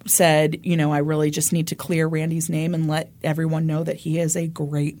said, I really just need to clear Randy's name and let everyone know that he is a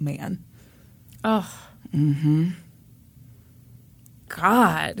great man. Oh. Mm-hmm.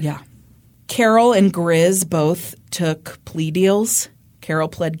 God. Yeah. Carol and Grizz both took plea deals. Carol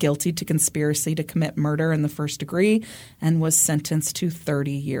pled guilty to conspiracy to commit murder in the first degree and was sentenced to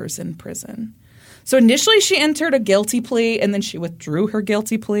 30 years in prison. So initially she entered a guilty plea, and then she withdrew her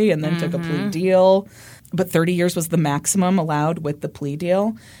guilty plea and then took a plea deal. But 30 years was the maximum allowed with the plea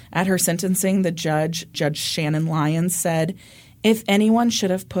deal. At her sentencing, the Judge Shannon Lyons, said, "If anyone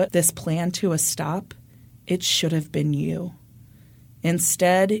should have put this plan to a stop, it should have been you.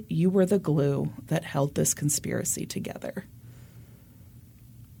 Instead, you were the glue that held this conspiracy together."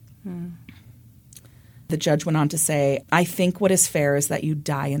 The judge went on to say, "I think what is fair is that you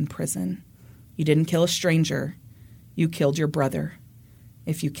die in prison. You didn't kill a stranger. You killed your brother.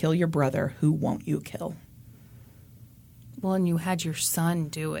 If you kill your brother, who won't you kill?" Well, and you had your son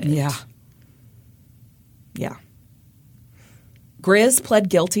do it. Yeah. Yeah. Grizz pled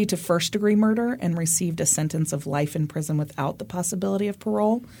guilty to first-degree murder and received a sentence of life in prison without the possibility of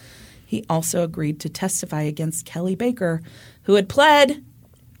parole. He also agreed to testify against Kelly Baker, who had pled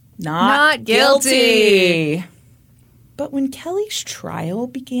not guilty. But when Kelly's trial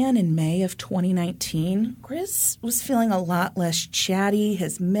began in May of 2019, Grizz was feeling a lot less chatty.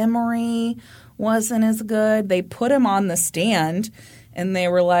 His memory wasn't as good. They put him on the stand, and they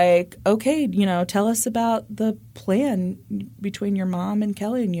were like, "Okay, tell us about the plan between your mom and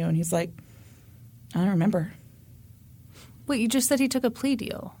Kelly and you." And he's like, "I don't remember." Wait, you just said he took a plea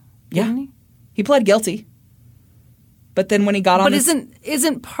deal, Yeah. didn't he? He pled guilty. But then when he got on But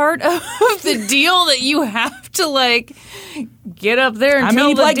isn't part of the deal that you have to, like, get up there and tell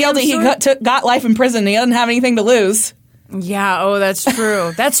he the pled damn guilty. story? He got life in prison. He doesn't have anything to lose. Yeah, oh, that's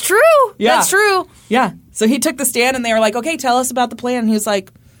true. That's true. Yeah. That's true. Yeah. So he took the stand and they were like, okay, tell us about the plan. And he was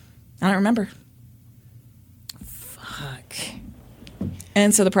like, I don't remember. Fuck.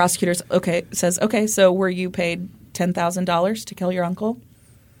 And so the prosecutor says, okay, so were you paid $10,000 to kill your uncle?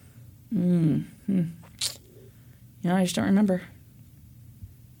 Yeah, I just don't remember.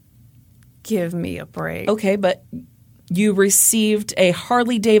 Give me a break. Okay, but you received a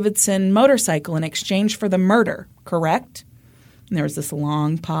Harley-Davidson motorcycle in exchange for the murder, correct? And there was this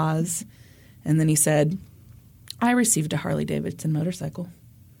long pause. And then he said, I received a Harley-Davidson motorcycle.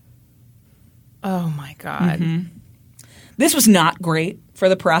 Oh, my God. This was not great for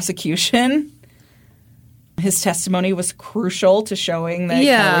the prosecution. His testimony was crucial to showing that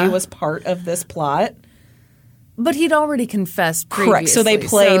Kelly was part of this plot. But he'd already confessed previously. Correct. So they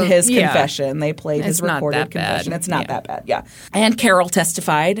played his confession. They played his It's not recorded that bad. confession. It's not Yeah. that bad, yeah. And Carol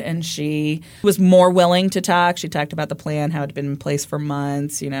testified, and she was more willing to talk. She talked about the plan, how it had been in place for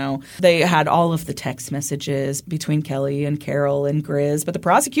months, you know. They had all of the text messages between Kelly and Carol and Grizz. But the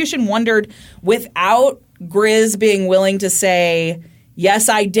prosecution wondered, without Grizz being willing to say, yes,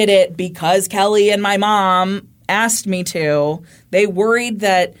 I did it because Kelly and my mom asked me to, they worried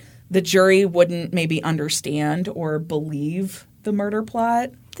that the jury wouldn't maybe understand or believe the murder plot.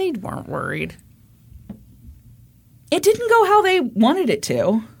 They weren't worried. It didn't go how they wanted it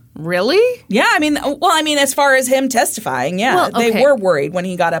to. Really? Yeah, I mean, as far as him testifying, yeah. Well, okay. They were worried when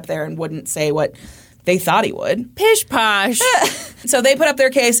he got up there and wouldn't say what they thought he would. Pish posh. So they put up their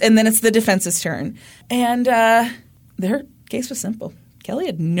case, and then it's the defense's turn. And their case was simple. Kelly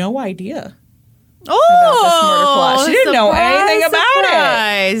had no idea about this murder plot. She didn't know anything about it.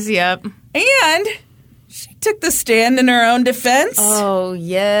 Yep. And she took the stand in her own defense. Oh,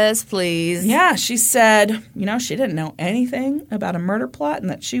 yes, please. Yeah, she said, she didn't know anything about a murder plot and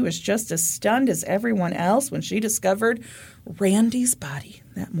that she was just as stunned as everyone else when she discovered Randy's body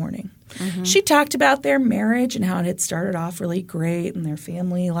that morning. Mm-hmm. She talked about their marriage and how it had started off really great and their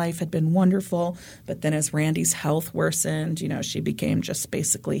family life had been wonderful. But then as Randy's health worsened, she became just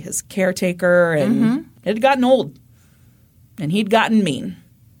basically his caretaker and it had gotten old and he'd gotten mean.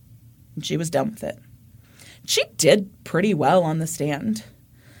 And she was done with it. She did pretty well on the stand.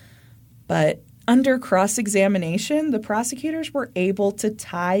 But under cross-examination, the prosecutors were able to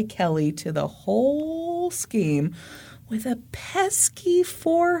tie Kelly to the whole scheme with a pesky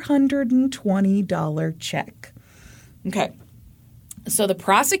 $420 check. Okay. So the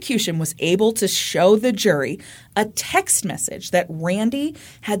prosecution was able to show the jury a text message that Randy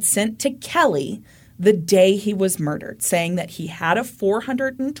had sent to Kelly the day he was murdered, saying that he had a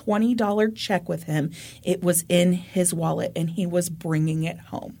 $420 check with him. It was in his wallet, and he was bringing it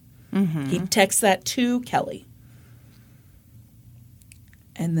home. Mm-hmm. He texted that to Kelly.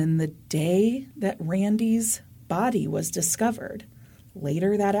 And then the day that Randy's body was discovered,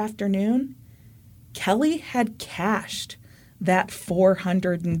 later that afternoon, Kelly had cashed that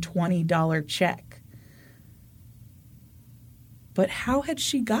 $420 check. But how had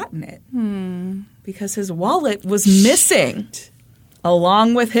she gotten it? Because his wallet was missing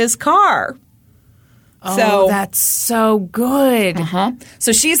along with his car. Oh, that's so good.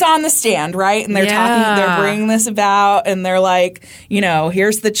 So she's on the stand, right? And they're they're bringing this about, and they're like,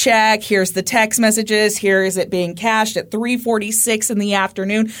 here's the check, here's the text messages, here is it being cashed at 3:46 in the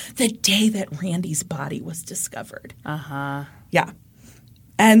afternoon, the day that Randy's body was discovered. Yeah.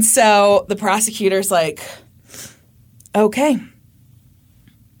 And so the prosecutor's like, okay.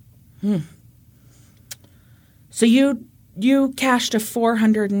 So you cashed a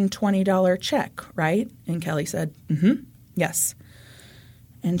 $420 check, right? And Kelly said, yes.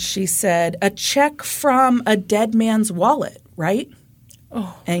 And she said, a check from a dead man's wallet, right?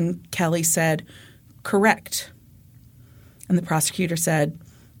 Oh. And Kelly said, correct. And the prosecutor said,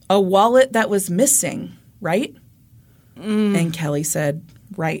 a wallet that was missing, right? And Kelly said,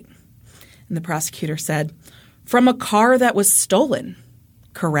 right. And the prosecutor said, from a car that was stolen,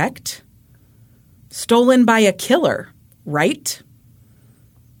 correct? Stolen by a killer, right?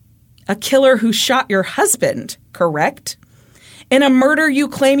 A killer who shot your husband, correct? In a murder you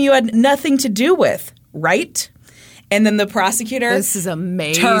claim you had nothing to do with, right? And then the prosecutor This is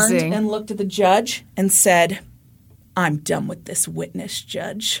amazing. turned and looked at the judge and said, I'm done with this witness,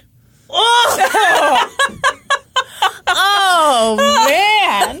 Judge. Oh,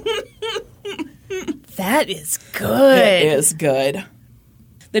 man. That is good. It is good.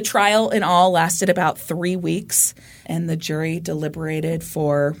 The trial in all lasted about 3 weeks, and the jury deliberated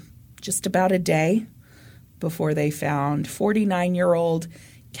for just about a day. before they found 49-year-old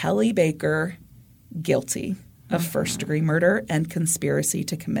Kelly Baker guilty of first-degree murder and conspiracy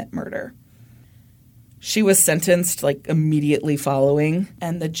to commit murder. She was sentenced immediately following,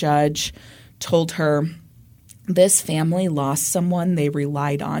 and the judge told her this family lost someone they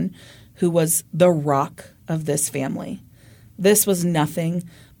relied on who was the rock of this family. This was nothing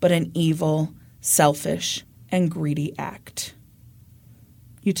but an evil, selfish, and greedy act.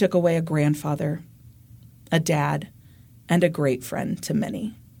 You took away a grandfather, a dad, and a great friend to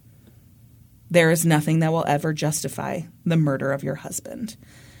many. There is nothing that will ever justify the murder of your husband.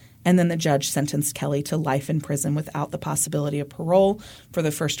 And then the judge sentenced Kelly to life in prison without the possibility of parole for the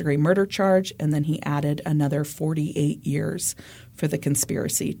first-degree murder charge, and then he added another 48 years for the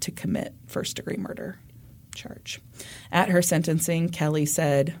conspiracy to commit first-degree murder charge. At her sentencing, Kelly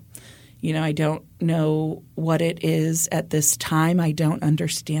said, I don't know what it is at this time. I don't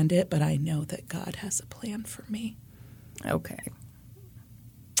understand it, but I know that God has a plan for me. Okay.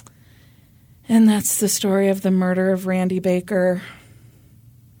 And that's the story of the murder of Randy Baker.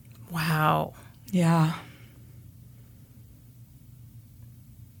 Wow. Yeah.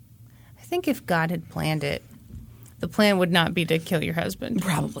 I think if God had planned it, the plan would not be to kill your husband.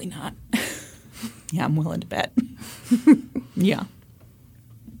 Probably not. Yeah, I'm willing to bet. Yeah.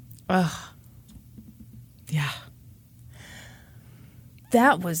 Ugh. Yeah.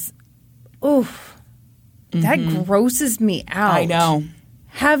 That was, oof. That grosses me out. I know.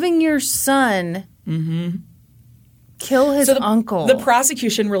 Having your son kill his uncle. The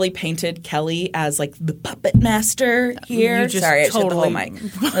prosecution really painted Kelly as the puppet master here. You just Sorry, I hit the whole mic.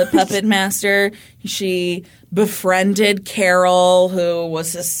 The puppet master. She befriended Carol, who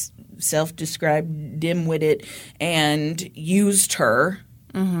was this self-described dim-witted, and used her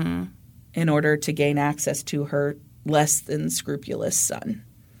in order to gain access to her less than scrupulous son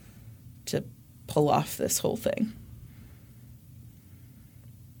to pull off this whole thing.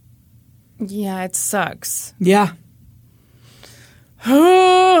 Yeah, it sucks. Yeah. Yep.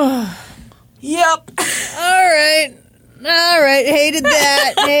 All right. Hated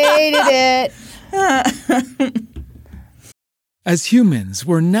that. Hated it. As humans,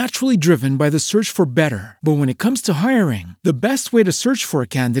 we're naturally driven by the search for better. But when it comes to hiring, the best way to search for a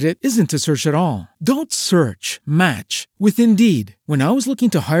candidate isn't to search at all. Don't search, match with Indeed. When I was looking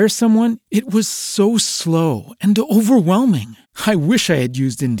to hire someone, it was so slow and overwhelming. I wish I had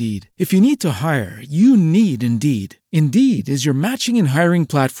used Indeed. If you need to hire, you need Indeed. Indeed is your matching and hiring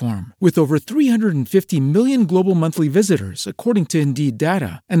platform with over 350 million global monthly visitors, according to Indeed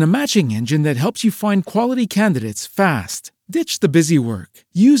data, and a matching engine that helps you find quality candidates fast. Ditch the busy work.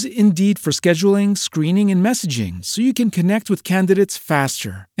 Use Indeed for scheduling, screening, and messaging so you can connect with candidates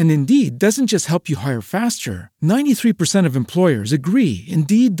faster. And Indeed doesn't just help you hire faster. 93% of employers agree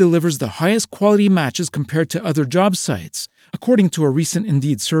Indeed delivers the highest quality matches compared to other job sites, according to a recent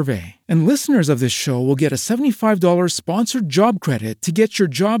Indeed survey. And listeners of this show will get a $75 sponsored job credit to get your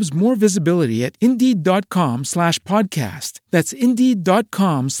jobs more visibility at Indeed.com/podcast. That's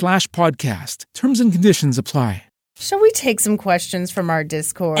Indeed.com/podcast. Terms and conditions apply. Shall we take some questions from our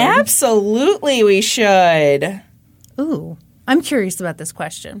Discord? Absolutely, we should. Ooh, I'm curious about this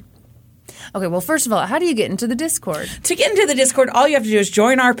question. Okay, well, first of all, how do you get into the Discord? To get into the Discord, all you have to do is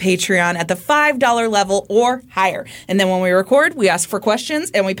join our Patreon at the $5 level or higher. And then when we record, we ask for questions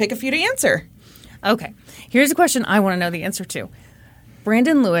and we pick a few to answer. Okay, here's a question I want to know the answer to.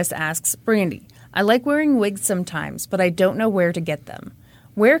 Brandon Lewis asks, Brandy, I like wearing wigs sometimes, but I don't know where to get them.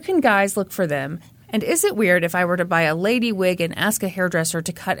 Where can guys look for them? And is it weird if I were to buy a lady wig and ask a hairdresser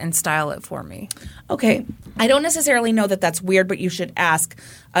to cut and style it for me? Okay. I don't necessarily know that that's weird, but you should ask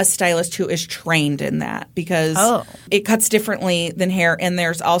a stylist who is trained in that because it cuts differently than hair. And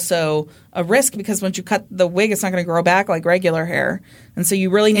there's also a risk because once you cut the wig, it's not going to grow back like regular hair. And so you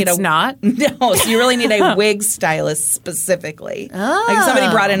really need It's not? No. So you really need a wig stylist specifically. Like if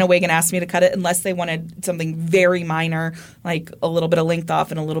somebody brought in a wig and asked me to cut it, unless they wanted something very minor, like a little bit of length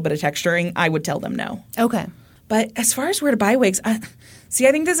off and a little bit of texturing, I would tell them no. Okay. But as far as where to buy wigs, I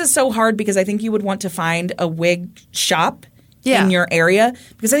think this is so hard because I think you would want to find a wig shop in your area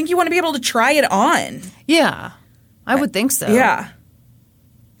because I think you want to be able to try it on. Yeah, I would think so. Yeah.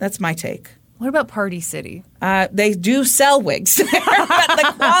 That's my take. What about Party City? They do sell wigs there, but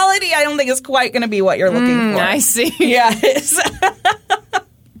the quality I don't think is quite going to be what you're looking for. I see. Yeah.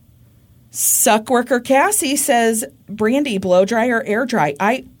 Suck Worker Cassie says, Brandy, blow dry or air dry?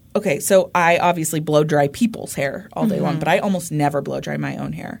 Okay, so I obviously blow dry people's hair all day long, but I almost never blow dry my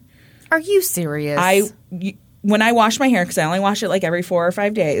own hair. Are you serious? When I wash my hair, because I only wash it like every 4 or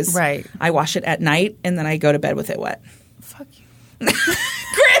 5 days, right? I wash it at night, and then I go to bed with it wet. Fuck you.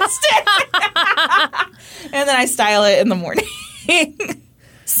 Kristen! And then I style it in the morning.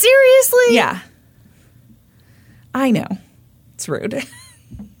 Seriously? Yeah. I know. It's rude.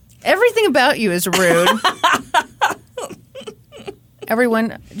 Everything about you is rude.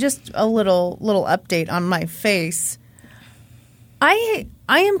 Everyone, just a little update on my face. I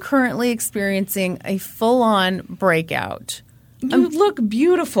am currently experiencing a full-on breakout. You look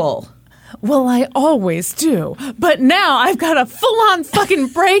beautiful. Well, I always do. But now I've got a full-on fucking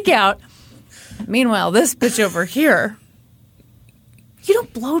breakout. Meanwhile, this bitch over here. You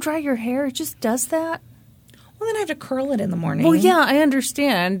don't blow dry your hair. It just does that. Well, then I have to curl it in the morning. Well, yeah, I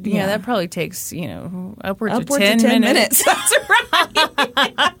understand. Yeah, Yeah. that probably takes, upwards of 10 minutes. That's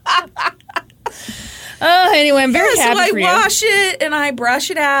right. Anyway, I'm very happy so for I you. wash it and I brush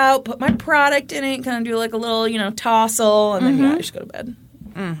it out, put my product in it, kind of do like a little, tousle, and then I just go to bed.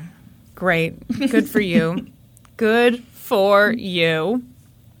 Great. Good for you. Good for you.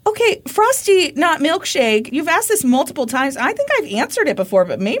 Okay, Frosty, not milkshake. You've asked this multiple times. I think I've answered it before,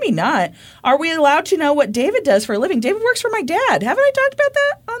 but maybe not. Are we allowed to know what David does for a living? David works for my dad. Haven't I talked about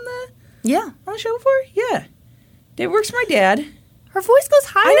that on the show before? Yeah. David works for my dad. Her voice goes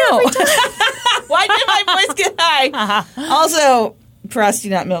higher every time. I know. Why did my voice get high? Also, Frosty,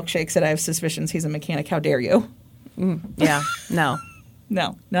 not milkshake, said I have suspicions he's a mechanic. How dare you? Yeah. No.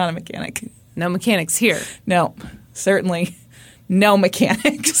 No, not a mechanic. No mechanics here. No, certainly no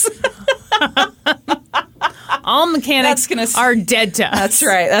mechanics. All mechanics are dead to us. That's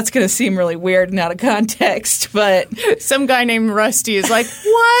right. That's going to seem really weird and out of context, but some guy named Rusty is like,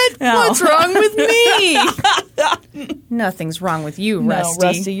 what? No. What's wrong with me? Nothing's wrong with you, Rusty. No,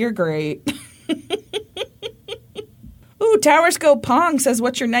 Rusty, you're great. Ooh, Towers Go Pong says,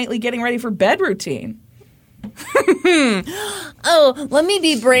 what's your nightly getting ready for bed routine? Oh, let me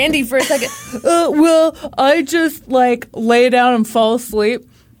be Brandy for a second. Well, I just lay down and fall asleep.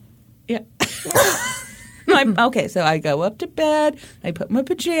 Yeah. Okay, so I go up to bed. I put my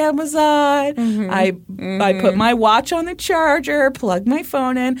pajamas on. I put my watch on the charger, plug my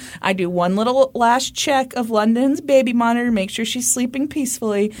phone in. I do one little last check of London's baby monitor, make sure she's sleeping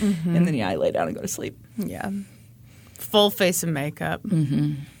peacefully. And then, I lay down and go to sleep. Yeah. Full face of makeup.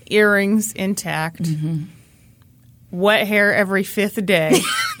 Earrings intact. Wet hair every 5th day.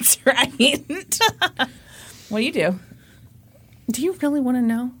 That's right. What do you do? Do you really want to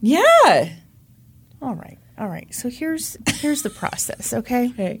know? Yeah. All right. So here's the process, okay?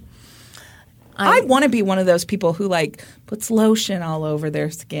 Hey. I want to be one of those people who puts lotion all over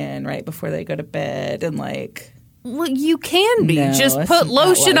their skin right before they go to bed and Well, you can be. No, just that's put not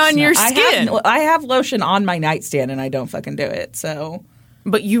lotion on your skin. I have lotion on my nightstand and I don't fucking do it. So,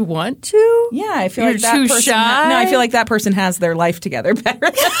 but you want to? yeah, I feel You're like that too person. shy? No, I feel like that person has their life together better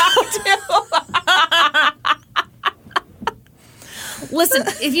than I do. Listen,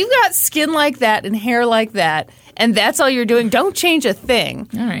 if you've got skin like that and hair like that, and that's all you're doing, don't change a thing.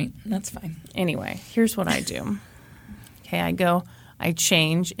 All right, that's fine. Anyway, here's what I do. Okay, I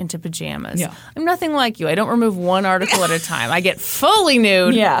change into pajamas. Yeah. I'm nothing like you. I don't remove one article at a time. I get fully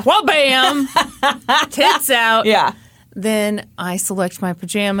nude. Yeah. Well, bam. Tits out. Yeah. Then I select my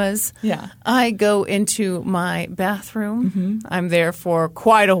pajamas. Yeah. I go into my bathroom. I'm there for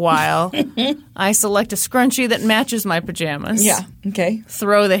quite a while. I select a scrunchie that matches my pajamas. Yeah. Okay.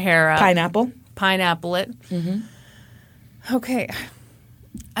 Throw the hair up. Pineapple it. Okay.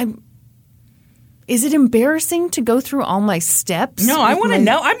 Is it embarrassing to go through all my steps? No, I want to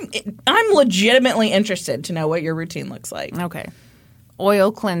know. I'm legitimately interested to know what your routine looks like. Okay.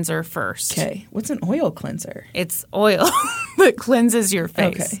 Oil cleanser first. Okay. What's an oil cleanser? It's oil that cleanses your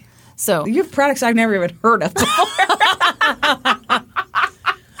face. Okay. So You have products I've never even heard of before.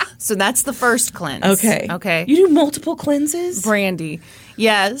 So that's the first cleanse. Okay. You do multiple cleanses? Brandy.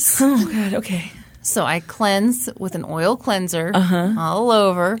 Yes. Oh, God. Okay. So I cleanse with an oil cleanser all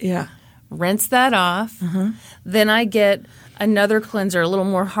over. Yeah. Rinse that off. Then I get another cleanser, a little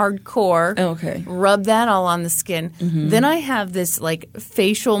more hardcore. Okay. Rub that all on the skin. Then I have this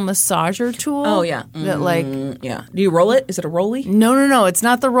facial massager tool. Oh, yeah. That Yeah. Do you roll it? Is it a rolly? No. It's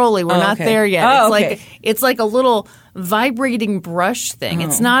not the rolly. We're not okay. there yet. Oh, it's okay. it's like a little vibrating brush thing.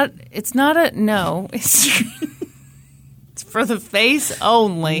 It's not a no. It's for the face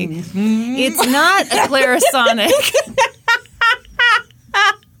only. It's not a Clarisonic.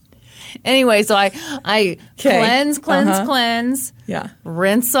 Anyway, so I cleanse. Yeah.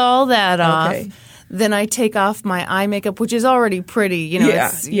 Rinse all that off. Okay. Then I take off my eye makeup, which is already pretty,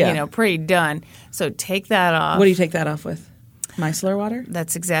 it's pretty done. So take that off. What do you take that off with? Micellar water?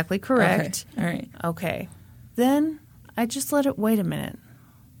 That's exactly correct. Okay. All right. Okay. Then I just let it wait a minute.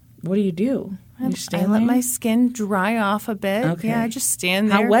 What do? You I stand let there? my skin dry off a bit. Okay. Yeah, I just stand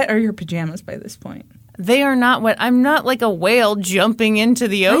there. How wet are your pajamas by this point? They are not wet. I'm not like a whale jumping into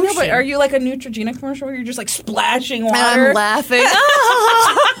the I ocean. know, but are you like a Neutrogena commercial where you're just like splashing water? I'm laughing.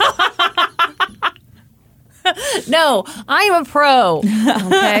 No, I am a pro.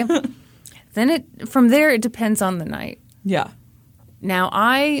 Okay. Then from there it depends on the night. Yeah. Now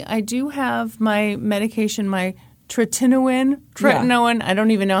I do have my medication, my tretinoin. I don't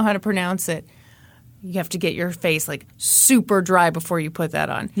even know how to pronounce it. You have to get your face like super dry before you put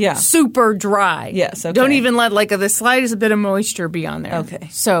that on. Yeah. Super dry. Yes, okay. Don't even let like the slightest bit of moisture be on there. Okay.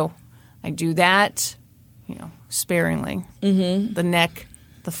 So I do that, sparingly. Mm-hmm. The neck,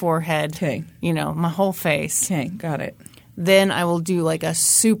 the forehead. Okay. My whole face. Okay, got it. Then I will do like a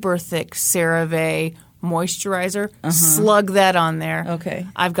super thick CeraVe moisturizer. Slug that on there. Okay.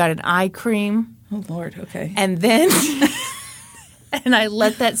 I've got an eye cream. Oh, Lord, okay. And then and I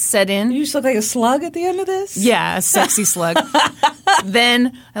let that set in. You just look like a slug at the end of this? Yeah, a sexy slug.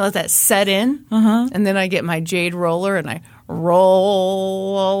 Then I let that set in. And then I get my jade roller and I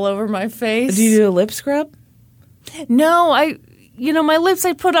roll all over my face. Do you do a lip scrub? No, my lips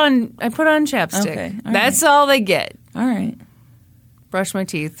I put on chapstick. Okay, all That's all they get. All right. Brush my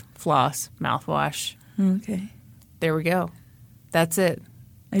teeth, floss, mouthwash. Okay. There we go. That's it.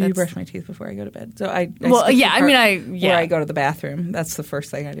 I do brush my teeth before I go to bed. So I Well, skip yeah, the part yeah. where I go to the bathroom. That's the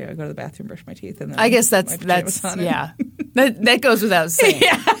first thing I do. I go to the bathroom, brush my teeth, and then I guess my that's pajamas on. yeah. That goes without saying.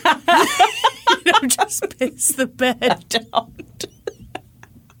 Yeah. Just piss the bed. Don't.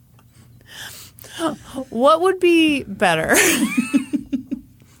 What would be better?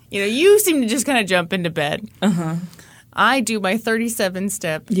 You seem to just kind of jump into bed. I do my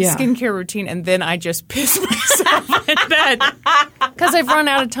 37-step skincare routine, and then I just piss myself in bed because I've run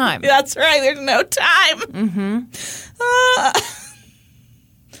out of time. That's right. There's no time.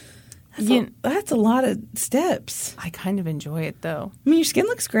 That's a lot of steps. I kind of enjoy it, though. I mean, your skin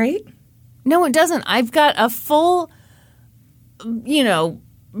looks great. No, it doesn't. I've got a full,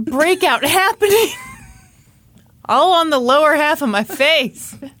 breakout happening all on the lower half of my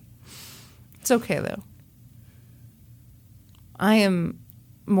face. It's okay, though. I am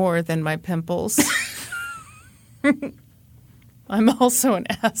more than my pimples. I'm also an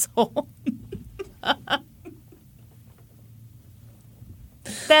asshole.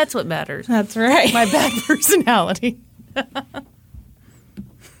 That's what matters. That's right. My bad personality.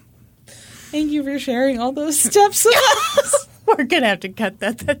 Thank you for sharing all those steps with us. We're going to have to cut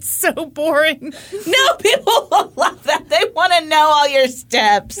that. That's so boring. No, people will love that. They want to know all your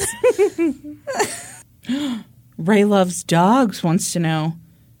steps. Ray Loves Dogs wants to know,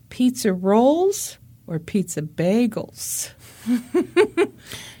 pizza rolls or pizza bagels?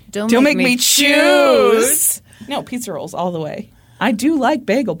 Don't make me choose. No, pizza rolls all the way. I do like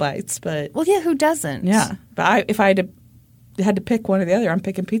bagel bites, but... Well, yeah, who doesn't? Yeah, but if I had to pick one or the other, I'm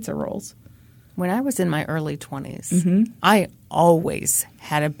picking pizza rolls. When I was in my early 20s, I always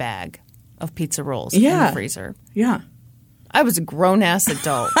had a bag of pizza rolls in the freezer. Yeah. I was a grown-ass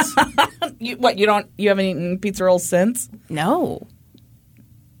adult. You haven't eaten pizza rolls since? No.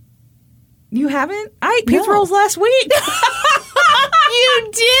 You haven't? I ate pizza rolls last week. You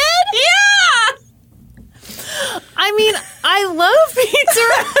did? Yeah. I mean, I love pizza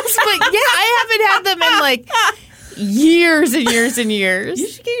rolls, but yeah, I haven't had them in like years and years and years. You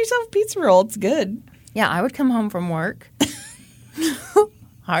should get yourself a pizza roll. It's good. Yeah, I would come home from work.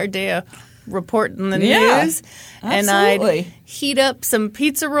 Hard day of reporting the news. And I'd heat up some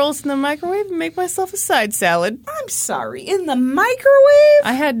pizza rolls in the microwave and make myself a side salad. I'm sorry. In the microwave?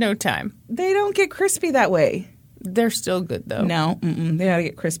 I had no time. They don't get crispy that way. They're still good, though. No, they gotta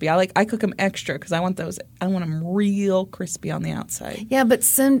get crispy. I cook them extra because I want them real crispy on the outside. Yeah, but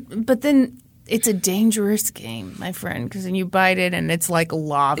then it's a dangerous game, my friend, because then you bite it and it's like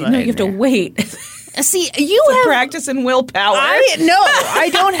lava. No, you have to wait. See, you have practice in willpower. I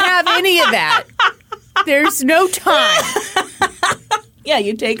don't have any of that. There's no time. Yeah,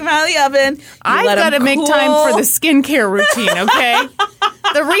 you take them out of the oven. I've got to make time for the skincare routine, okay?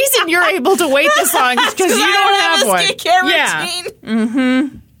 The reason you're able to wait this long is because you don't have one. Skincare routine.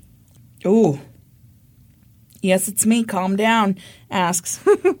 Mm-hmm. Ooh. Yes, it's me. Calm down. Asks,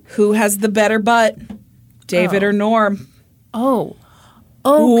 who has the better butt, David or Norm? Oh.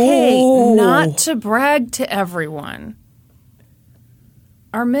 Okay. Ooh. Not to brag to everyone.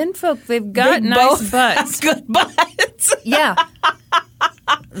 Our menfolk, they've got nice butts. Good butts. Yeah.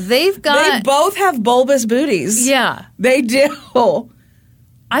 They both have bulbous booties. Yeah. They do.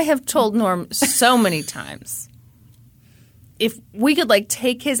 I have told Norm so many times, if we could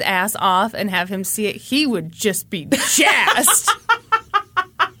take his ass off and have him see it, he would just be jazzed.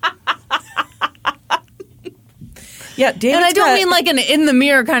 Yeah, David's and I don't got- mean like an in the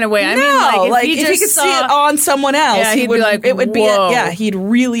mirror kind of way. I No, mean like if he if just he could saw, see it on someone else, Yeah, he'd be like, it would "Whoa." be he'd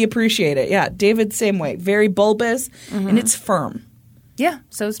really appreciate it. Yeah, David same way, very bulbous and it's firm. Yeah,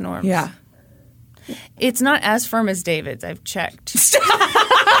 so's Norm's. Yeah. It's not as firm as David's. I've checked.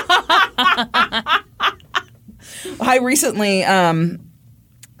 I recently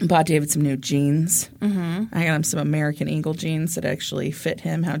bought David some new jeans. Mm-hmm. I got him some American Eagle jeans that actually fit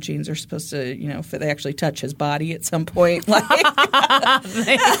him how jeans are supposed to, fit. They actually touch his body at some point. Like,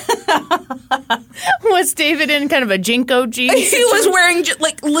 Was David in kind of a Jinko jeans? he was wearing,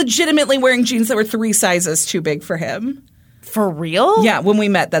 legitimately wearing jeans that were 3 sizes too big for him. For real? Yeah, when we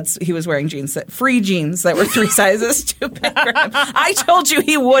met, he was wearing free jeans that were 3 sizes too big for him. I told you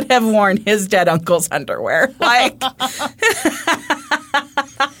he would have worn his dead uncle's underwear. Like,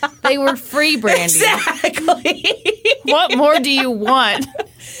 They were free, Brandy. exactly. What more do you want?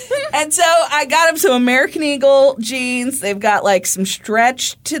 And so I got him some American Eagle jeans. They've got like some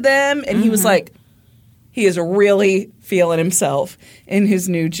stretch to them. And he was like, he is really feeling himself in his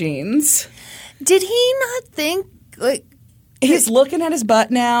new jeans. Did he not think like He's looking at his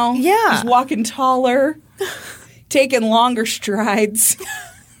butt now. Yeah. He's walking taller, taking longer strides.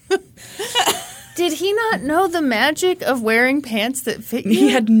 did he not know the magic of wearing pants that fit you? He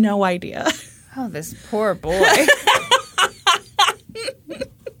had no idea. Oh, this poor boy.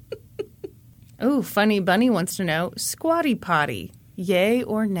 Ooh, Funny Bunny wants to know, squatty potty, yay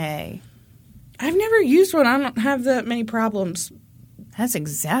or nay? I've never used one. I don't have that many problems. That's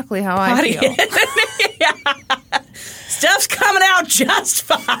exactly how Potty. I feel. Stuff's coming out just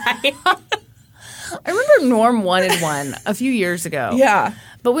fine. I remember Norm wanted one a few years ago. Yeah.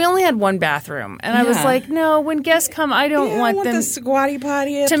 But we only had one bathroom. And I was Yeah. like, no, when guests come, I don't want them. the squatty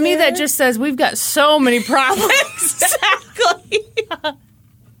potty up To me, there. that just says we've got so many problems. Exactly.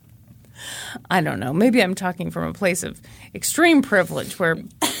 I don't know. Maybe I'm talking from a place of extreme privilege where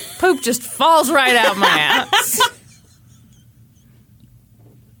poop just falls right out my ass.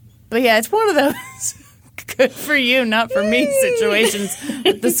 But yeah, it's one of those good for you, not for me situations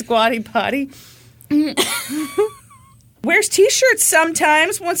with the squatty potty. Wears T-shirts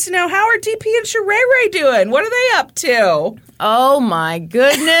sometimes. Wants to know, how are DP and Sheree doing? What are they up to? Oh my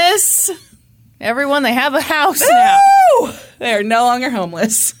goodness. Everyone, they have a house now. Woo! They are no longer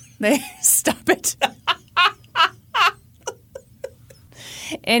homeless. They stop it.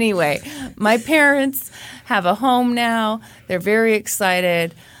 Anyway, my parents have a home now. They're very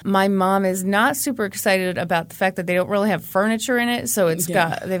excited. My mom is not super excited about the fact that they don't really have furniture in it, so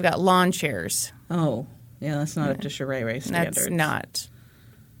they've got lawn chairs. Oh, yeah, that's not up to Sheree standards. That's not.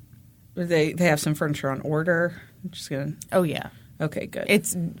 They have some furniture on order. I'm just gonna. Oh yeah, Okay, good.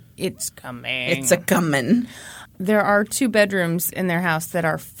 it's coming. It's a coming. There are 2 bedrooms in their house that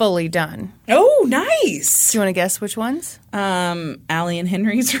are fully done. Oh, nice. Do you want to guess which ones? Allie and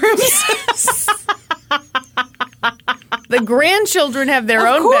Henry's rooms. The grandchildren have their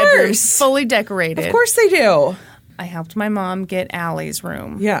Of own bedrooms course. fully decorated. Of course they do. I helped my mom get Allie's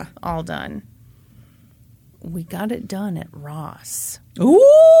room. Yeah. All done. We got it done at Ross.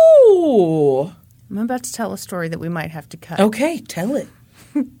 Ooh. I'm about to tell a story that we might have to cut. Okay, tell it.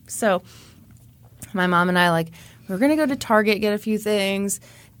 So my mom and I, we were going to go to Target, get a few things.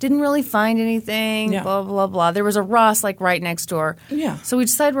 Didn't really find anything, Yeah. blah, blah, blah. There was a Ross, right next door. Yeah. So we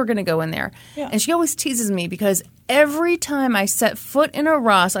decided we're going to go in there. Yeah. And she always teases me because every time I set foot in a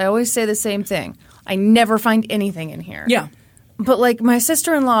Ross, I always say the same thing. I never find anything in here. Yeah. But, my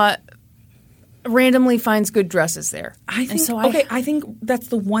sister-in-law randomly finds good dresses there. I And think I think that's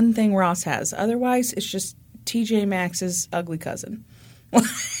the one thing Ross has. Otherwise, it's just TJ Maxx's ugly cousin.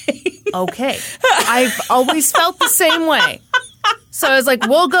 Okay. I've always felt the same way. So I was like,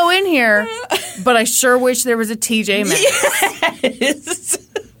 we'll go in here, but I sure wish there was a TJ Maxx. Yes.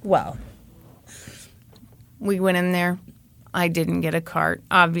 Well, we went in there. I didn't get a cart,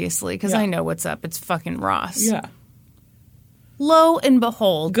 obviously, because I know what's up. It's fucking Ross. Yeah. Lo and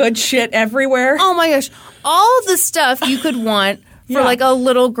behold. Good shit everywhere. Oh my gosh. All the stuff you could want for Yeah. a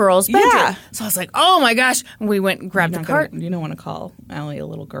little girl's bedroom. Yeah. So I was like, oh my gosh. And we went and grabbed the cart. You don't want to call Allie a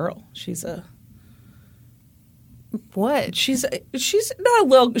little girl. She's What? not a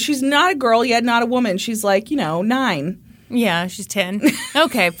little. She's not a girl yet, not a woman. She's 9. Yeah, she's 10.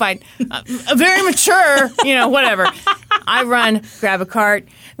 Okay, fine. Very mature, whatever. I run, grab a cart.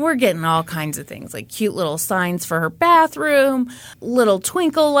 We're getting all kinds of things, like cute little signs for her bathroom, little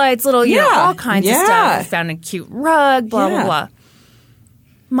twinkle lights, all kinds of stuff. I found a cute rug, blah, blah, blah.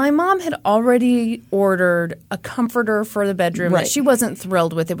 My mom had already ordered a comforter for the bedroom that Right. she wasn't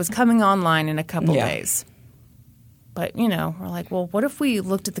thrilled with. It was coming online in a couple days. But, we're like, well, what if we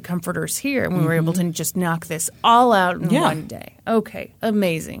looked at the comforters here and we were able to just knock this all out in one day? Okay,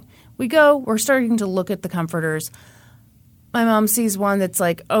 amazing. We're starting to look at the comforters. My mom sees one that's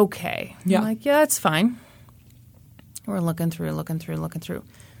like, okay. Yeah. I'm like, yeah, that's fine. We're looking through.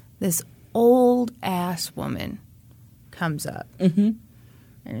 This old-ass woman comes up. Mm-hmm.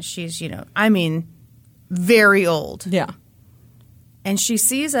 And she's, very old. Yeah. And she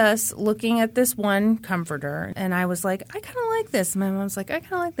sees us looking at this one comforter, and I was like, I kind of like this. And my mom's like, I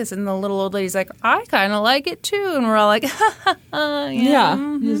kind of like this. And the little old lady's like, I kind of like it too. And we're all like, ha, ha, ha. Yeah.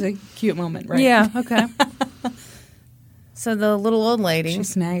 Mm-hmm. It was a cute moment, right? Yeah, okay. So the little old lady. She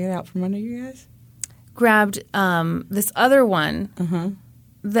snagged it out from under you guys? Grabbed this other one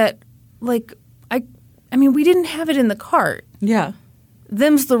that, like, I mean, we didn't have it in the cart. Yeah.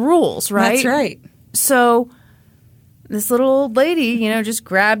 Them's the rules, right? That's right. So this little old lady, just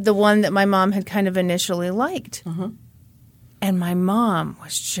grabbed the one that my mom had kind of initially liked. And my mom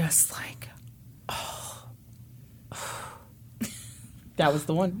was just like, That was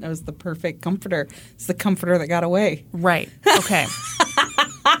the one. That was the perfect comforter. It's the comforter that got away. right, okay.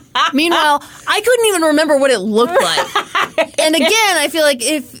 Meanwhile, I couldn't even remember what it looked like. And again, I feel like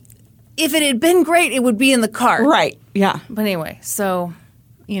if it had been great, it would be in the cart. Right. Yeah. But anyway, so,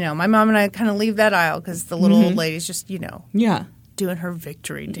 my mom and I kind of leave that aisle because the little old lady's just, Yeah. doing her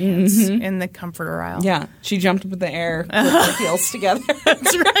victory dance in the comforter aisle. Yeah. She jumped up in the air with her heels together.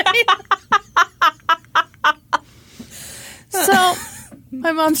 That's right. So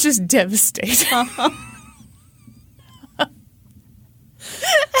my mom's just devastated.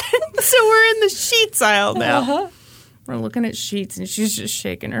 So we're in the sheets aisle now. We're looking at sheets, and she's just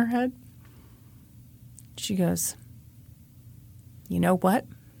shaking her head. She goes, you know what?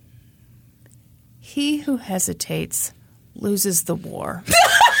 He who hesitates loses the war.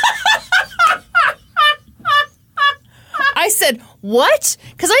 I said, what?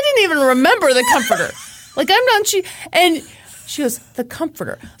 Because I didn't even remember the comforter. Like, I'm not, and she goes, the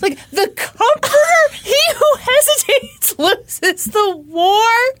comforter. Like, the comforter? He who hesitates loses the war?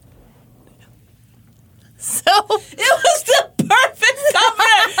 So It was the perfect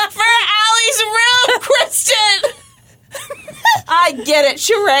comforter for Allie's room, Kristen. I get it,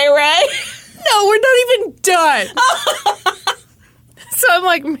 Sheree Ray. no, we're not even done. So I'm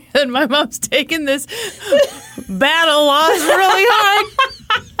like, man, my mom's taking this battle loss really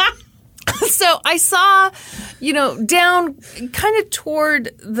hard. So I saw, down kind of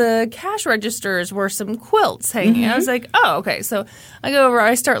toward the cash registers were some quilts hanging. I was like, oh, okay. So I go over,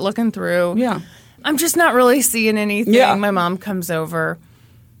 I start looking through. Yeah. I'm just not really seeing anything. Yeah. My mom comes over,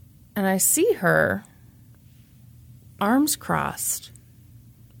 and I see her, arms crossed,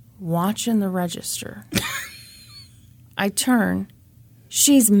 watching the register. I turn.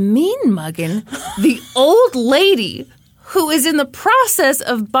 She's mean-mugging the old lady who is in the process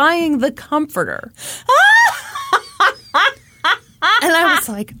of buying the comforter. And I was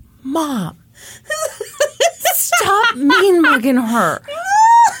like, Mom, stop mean-mugging her.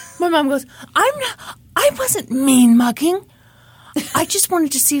 My mom goes, I wasn't mean-mugging. I just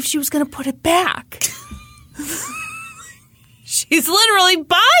wanted to see if she was going to put it back. She's literally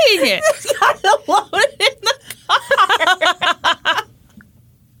buying it. Got to load it in the car.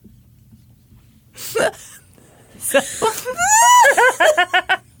 Then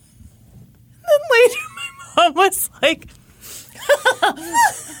later my mom was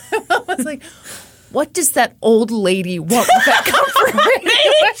like, what does that old lady want with that comforter? Maybe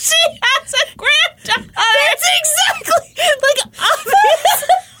she has a granddaughter. That's exactly obvious.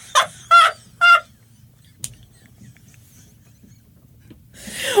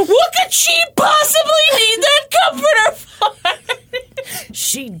 What could she possibly need that comforter for?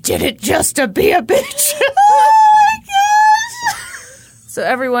 She did it just to be a bitch. Oh my gosh. So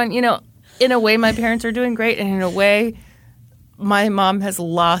everyone, in a way my parents are doing great, and in a way my mom has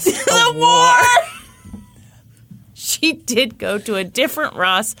lost the war. She did go to a different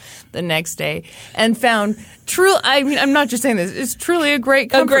Ross the next day and found I'm not just saying this, it's truly a great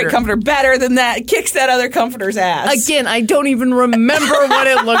comforter. A great comforter. Better than that. Kicks that other comforter's ass. Again, I don't even remember what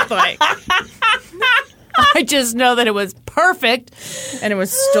it looked like. I just know that it was perfect, and it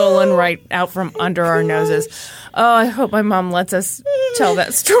was stolen right out from under our noses. Oh, I hope my mom lets us tell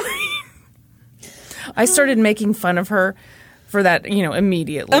that story. I started making fun of her for that,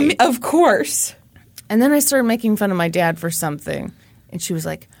 immediately. Of course. And then I started making fun of my dad for something. And she was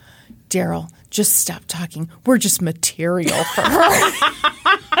like, Daryl, just stop talking. We're just material for her.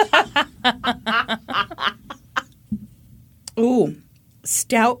 Ooh.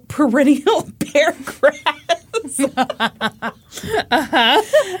 Stout perennial bear grass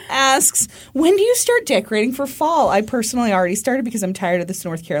asks, When do you start decorating for fall? I personally already started because I'm tired of this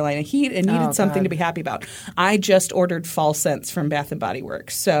North Carolina heat and needed something to be happy about. I just ordered fall scents from Bath & Body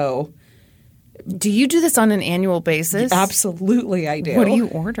Works. So, do you do this on an annual basis? Absolutely, I do. What do you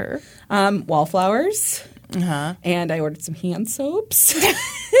order? Wallflowers. And I ordered some hand soaps.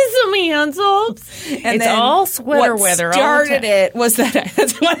 Some hand soaps. And it's then all sweater what weather. Started it was that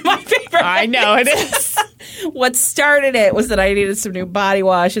that's one of my favorite. I know it is. What started it was that I needed some new body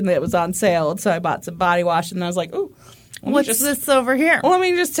wash and it was on sale, and so I bought some body wash, and I was like, "Ooh, what's this over here? Let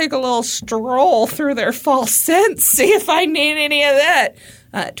me just take a little stroll through their fall scents, see if I need any of that."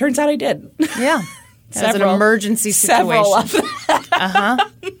 It turns out I did. Yeah, as an emergency situation. Several of them.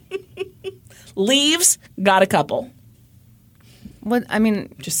 Leaves, got a couple. What I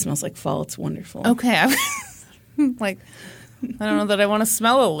mean, just smells like fall. It's wonderful. Okay, like I don't know that I want to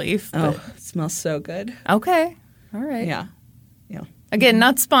smell a leaf. But. Oh, it smells so good. Okay, all right. Yeah. Again,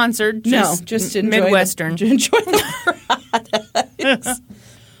 not sponsored. Just enjoy Midwestern. Enjoy the products.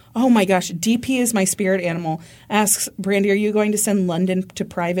 Oh my gosh, DP is my spirit animal. Asks, Brandy, are you going to send London to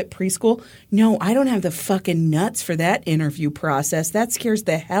private preschool? No, I don't have the fucking nuts for that interview process. That scares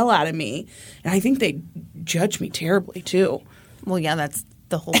the hell out of me. And I think they judge me terribly, too. Well, yeah, that's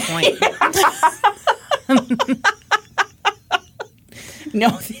the whole point. No,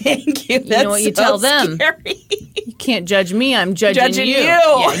 thank you. That's you know what you tell them? Scary. You can't judge me. I'm judging you.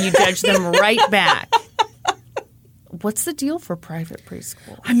 Yeah, you judge them right back. What's the deal for private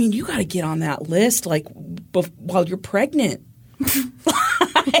preschool? I mean, you got to get on that list like while you're pregnant. But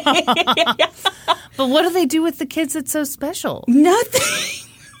what do they do with the kids that's so special? Nothing.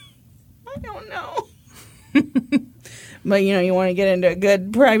 I don't know. But, you want to get into a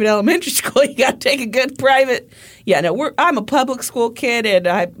good private elementary school, you got to take a good private. Yeah, no, I'm a public school kid,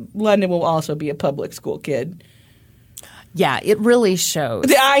 and London will also be a public school kid. Yeah, it really shows.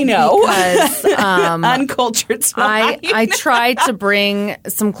 I know. Because uncultured swine. I tried to bring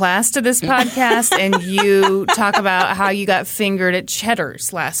some class to this podcast, and you talk about how you got fingered at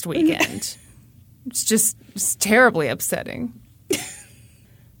Cheddar's last weekend. It's terribly upsetting.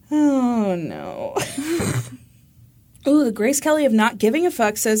 Oh, no. Ooh, the Grace Kelly of Not Giving a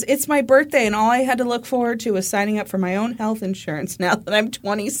Fuck says, it's my birthday and all I had to look forward to was signing up for my own health insurance now that I'm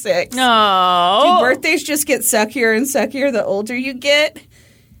 26. Oh. Do birthdays just get suckier and suckier the older you get?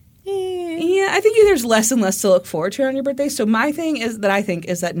 Yeah, I think there's less and less to look forward to on your birthday. So my thing is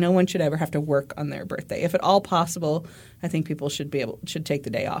that no one should ever have to work on their birthday. If at all possible, I think people should take the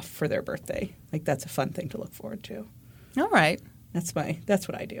day off for their birthday. Like, that's a fun thing to look forward to. All right. That's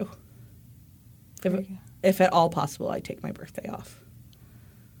what I do. If at all possible, I take my birthday off.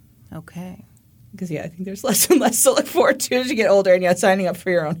 Okay. Because, I think there's less and less to look forward to as you get older. And, signing up for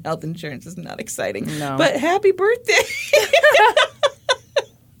your own health insurance is not exciting. No. But happy birthday.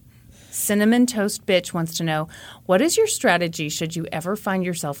 Cinnamon Toast Bitch wants to know, what is your strategy should you ever find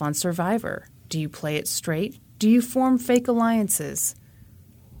yourself on Survivor? Do you play it straight? Do you form fake alliances?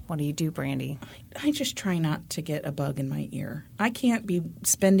 What do you do, Brandy? I just try not to get a bug in my ear. I can't be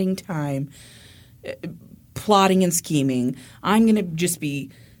spending time plotting and scheming. I'm going to just be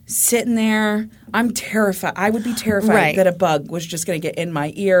sitting there. I'm terrified. I would be terrified that a bug was just going to get in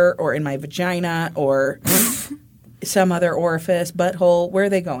my ear or in my vagina or some other orifice, butthole. Where are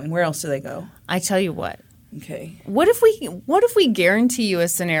they going? Where else do they go? I tell you what. Okay. What if we guarantee you a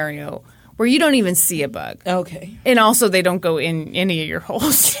scenario where you don't even see a bug? Okay. And also they don't go in any of your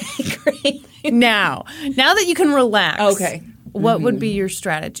holes. Great. Now that you can relax. Okay. What would be your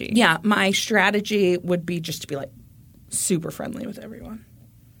strategy? Yeah, my strategy would be just to be super friendly with everyone.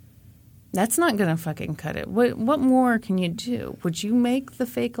 That's not going to fucking cut it. What more can you do? Would you make the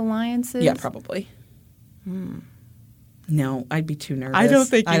fake alliances? Yeah, probably. No, I'd be too nervous. I don't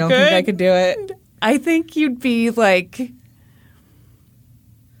think I could do it. I think you'd be like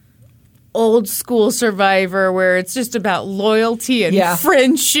old school Survivor where it's just about loyalty and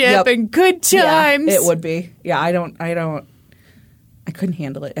friendship and good times. Yeah, it would be. Yeah, I couldn't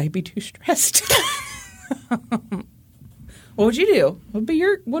handle it. I'd be too stressed. What would you do?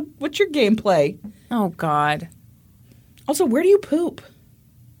 What's your gameplay? Oh, God. Also, where do you poop?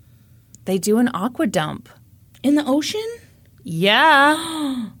 They do an aqua dump. In the ocean?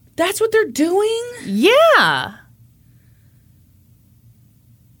 Yeah. That's what they're doing? Yeah.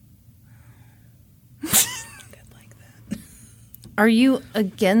 Like that. Are you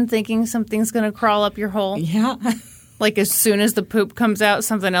again thinking something's going to crawl up your hole? Yeah. Like as soon as the poop comes out,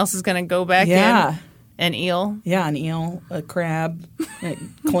 something else is going to go back in? An eel? Yeah, an eel, a crab,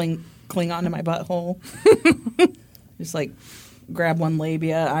 cling onto my butthole. Just grab one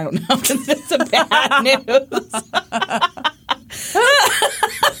labia. I don't know. It's a bad news.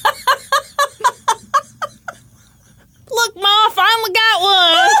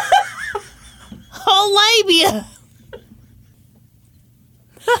 labia.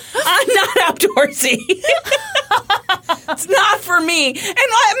 I'm not outdoorsy. It's not for me. And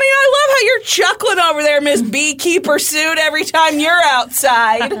I love how you're chuckling over there, Miss Beekeeper Suit, every time you're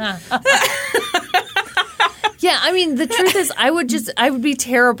outside. Yeah, I mean, the truth is, I would be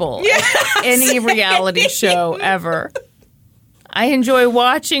terrible at any reality show ever. I enjoy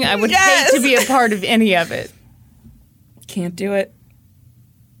watching. I would hate to be a part of any of it. Can't do it.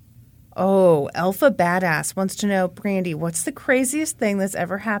 Oh, Alpha Badass wants to know, Brandy, what's the craziest thing that's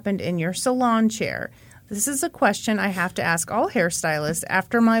ever happened in your salon chair? This is a question I have to ask all hairstylists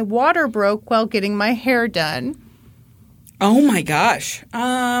after my water broke while getting my hair done. Oh my gosh.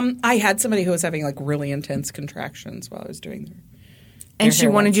 I had somebody who was having like really intense contractions while I was doing their And she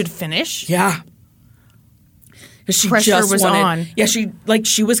wanted you to finish? Yeah. She Pressure just was on. Yeah, she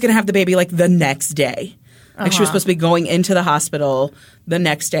was going to have the baby like the next day. Like she was supposed to be going into the hospital the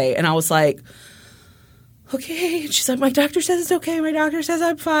next day. And I was like, okay. And she's like, my doctor says it's okay. My doctor says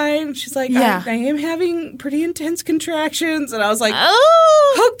I'm fine. And she's like, Yeah. I am having pretty intense contractions. And I was like,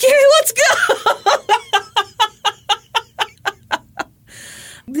 Oh! okay, let's go.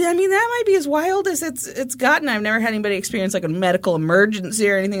 I mean, that might be as wild as it's gotten. I've never had anybody experience like a medical emergency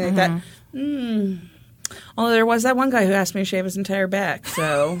or anything like that. Although there was that one guy who asked me to shave his entire back.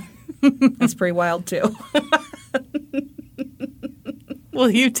 So that's pretty wild too. Will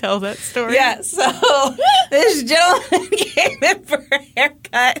you tell that story? Yeah, so this gentleman came in for a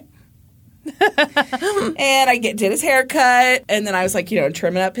haircut. And I did his haircut, and then I was like,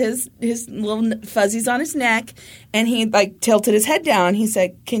 trimming up his little fuzzies on his neck, and he like tilted his head down. He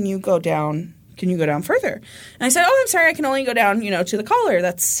said, Can you go down further? And I said, oh, I'm sorry, I can only go down, to the collar.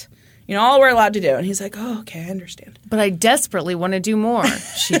 That's, all we're allowed to do. And he's like, oh, okay, I understand. But I desperately want to do more,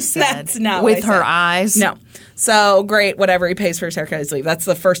 she said. That's not what with I her said. eyes. No. So great, whatever. He pays for his haircut, his leave. That's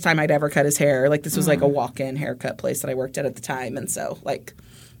the first time I'd ever cut his hair. Like this was like a walk-in haircut place that I worked at the time. And so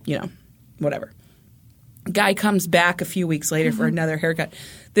whatever. Guy comes back a few weeks later for another haircut.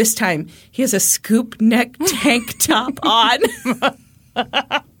 This time he has a scoop neck tank top on. And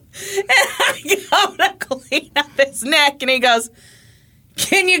I go to clean up his neck and he goes,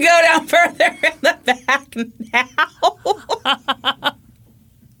 can you go down further in the back now?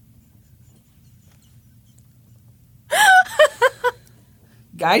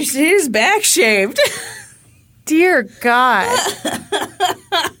 Guy just had his back shaved. Dear God.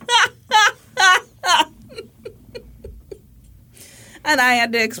 And I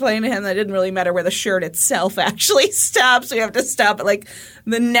had to explain to him that it didn't really matter where the shirt itself actually stops. We have to stop at like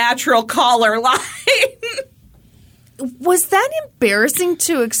the natural collar line. Was that embarrassing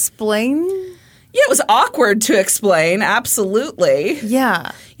to explain? Yeah, it was awkward to explain. Absolutely.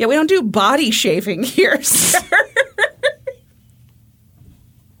 Yeah. Yeah, we don't do body shaving here, sir.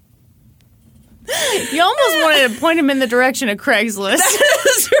 You almost wanted to point him in the direction of Craigslist.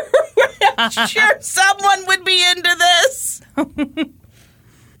 I'm sure someone would be into this.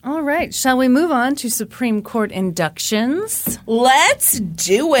 All right. Shall we move on to Supreme Court inductions? Let's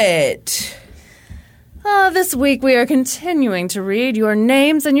do it. This week we are continuing to read your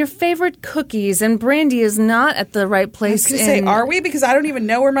names and your favorite cookies, and Brandy is not at the right place. I was going to say, are we? Because I don't even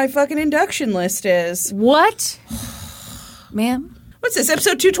know where my fucking induction list is. What? Ma'am? What's this,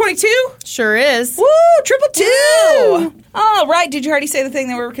 episode 222? Sure is. Woo! 222! All right. Did you already say the thing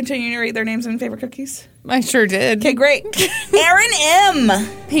that we're continuing to read their names and favorite cookies? I sure did. Okay, great. Aaron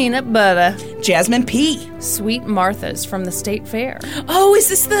M. Peanut butter. Jasmine P. Sweet Martha's from the State Fair. Oh, is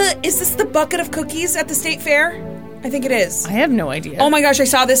this the bucket of cookies at the State Fair? I think it is. I have no idea. Oh my gosh, I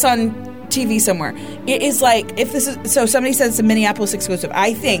saw this on TV somewhere. It is like, if this is, so somebody said it's a Minneapolis exclusive.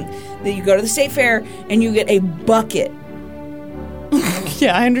 I think that you go to the State Fair and you get a bucket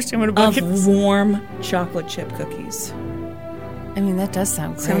Yeah, I understand what a bucket of is. warm chocolate chip cookies. I mean, that does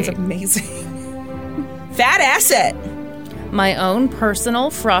sound great. Sounds amazing. Fat asset. My own personal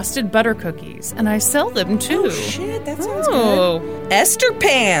frosted butter cookies, and I sell them too. Oh shit, that sounds Oh. good. Esther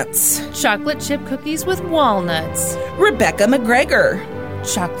Pants. Chocolate chip cookies with walnuts. Rebecca McGregor.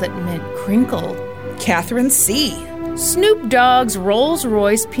 Chocolate mint crinkle. Catherine C. Snoop Dogg's Rolls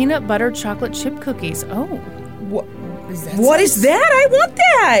Royce peanut butter chocolate chip cookies. Oh, What is that? I want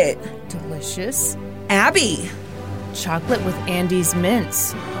that. delicious. Abby. Chocolate with Andes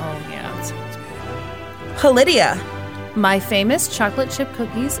mints. Oh yeah, that sounds good. Lydia. My famous chocolate chip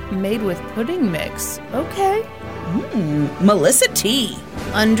cookies made with pudding mix. Okay. Melissa T.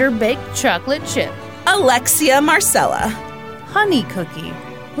 Underbaked chocolate chip. Alexia Marcella. Honey cookie.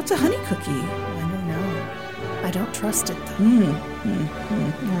 What's a honey cookie? I don't know. I don't trust it though.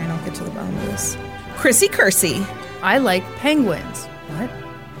 All right, I'll get to the bottom of this. Chrissy Kersey. I like penguins. What?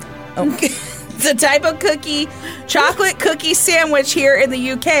 Okay. It's a type of chocolate cookie sandwich here in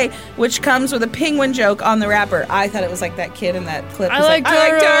the UK, which comes with a penguin joke on the wrapper. I thought it was like that kid in that clip. I like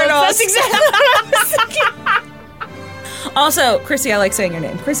turtles. That's exactly what I was thinking. Also, Chrissy, I like saying your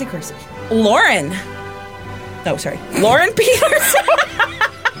name. Chrissy. Lauren. No, sorry. Lauren Peters.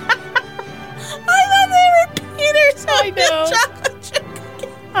 I thought they were Peters. I know. Chocolate chip cookie.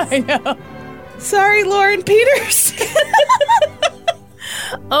 I know. Sorry, Lauren Peters.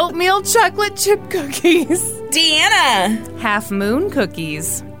 Oatmeal chocolate chip cookies. Deanna. Half Moon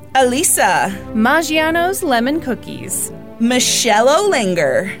cookies. Elisa. Maggiano's lemon cookies. Michelle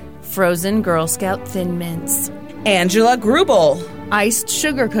Olinger. Frozen Girl Scout Thin Mints. Angela Grubel. Iced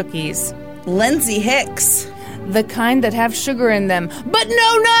sugar cookies. Lindsay Hicks. The kind that have sugar in them, but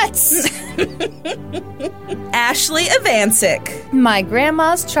no nuts! Ashley Avancic. My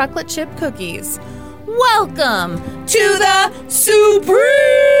grandma's chocolate chip cookies. Welcome To the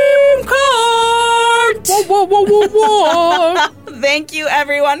Supreme Court! Whoa, whoa, whoa, whoa, whoa. Thank you,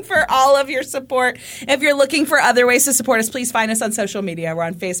 everyone, for all of your support. If you're looking for other ways to support us, please find us on social media. We're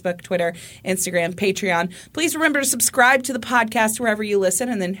on Facebook, Twitter, Instagram, Patreon. Please remember to subscribe to the podcast wherever you listen,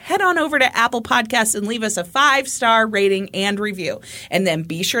 and then head on over to Apple Podcasts and leave us a 5-star rating and review. And then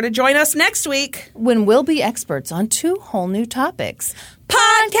be sure to join us next week. When we'll be experts on 2 whole new topics.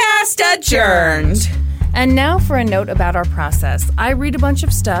 Podcast adjourned. And now for a note about our process. I read a bunch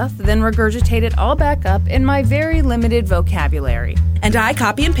of stuff, then regurgitate it all back up in my very limited vocabulary. And I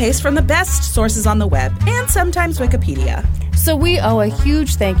copy and paste from the best sources on the web, and sometimes Wikipedia. So we owe a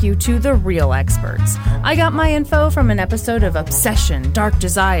huge thank you to the real experts. I got my info from an episode of Obsession, Dark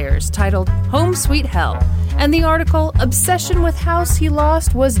Desires, titled Home Sweet Hell, and the article Obsession with House He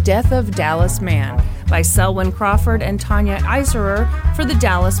Lost Was Death of Dallas Man by Selwyn Crawford and Tanya Iserer for the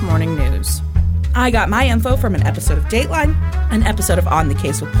Dallas Morning News. I got my info from an episode of Dateline, an episode of On the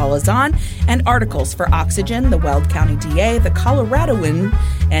Case with Paula Zahn, and articles for Oxygen, the Weld County DA, the Coloradoan,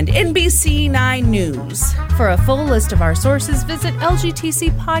 and NBC 9 News. For a full list of our sources, visit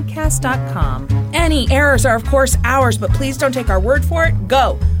lgtcpodcast.com. Any errors are, of course, ours, but please don't take our word for it.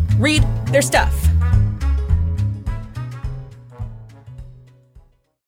 Go read their stuff.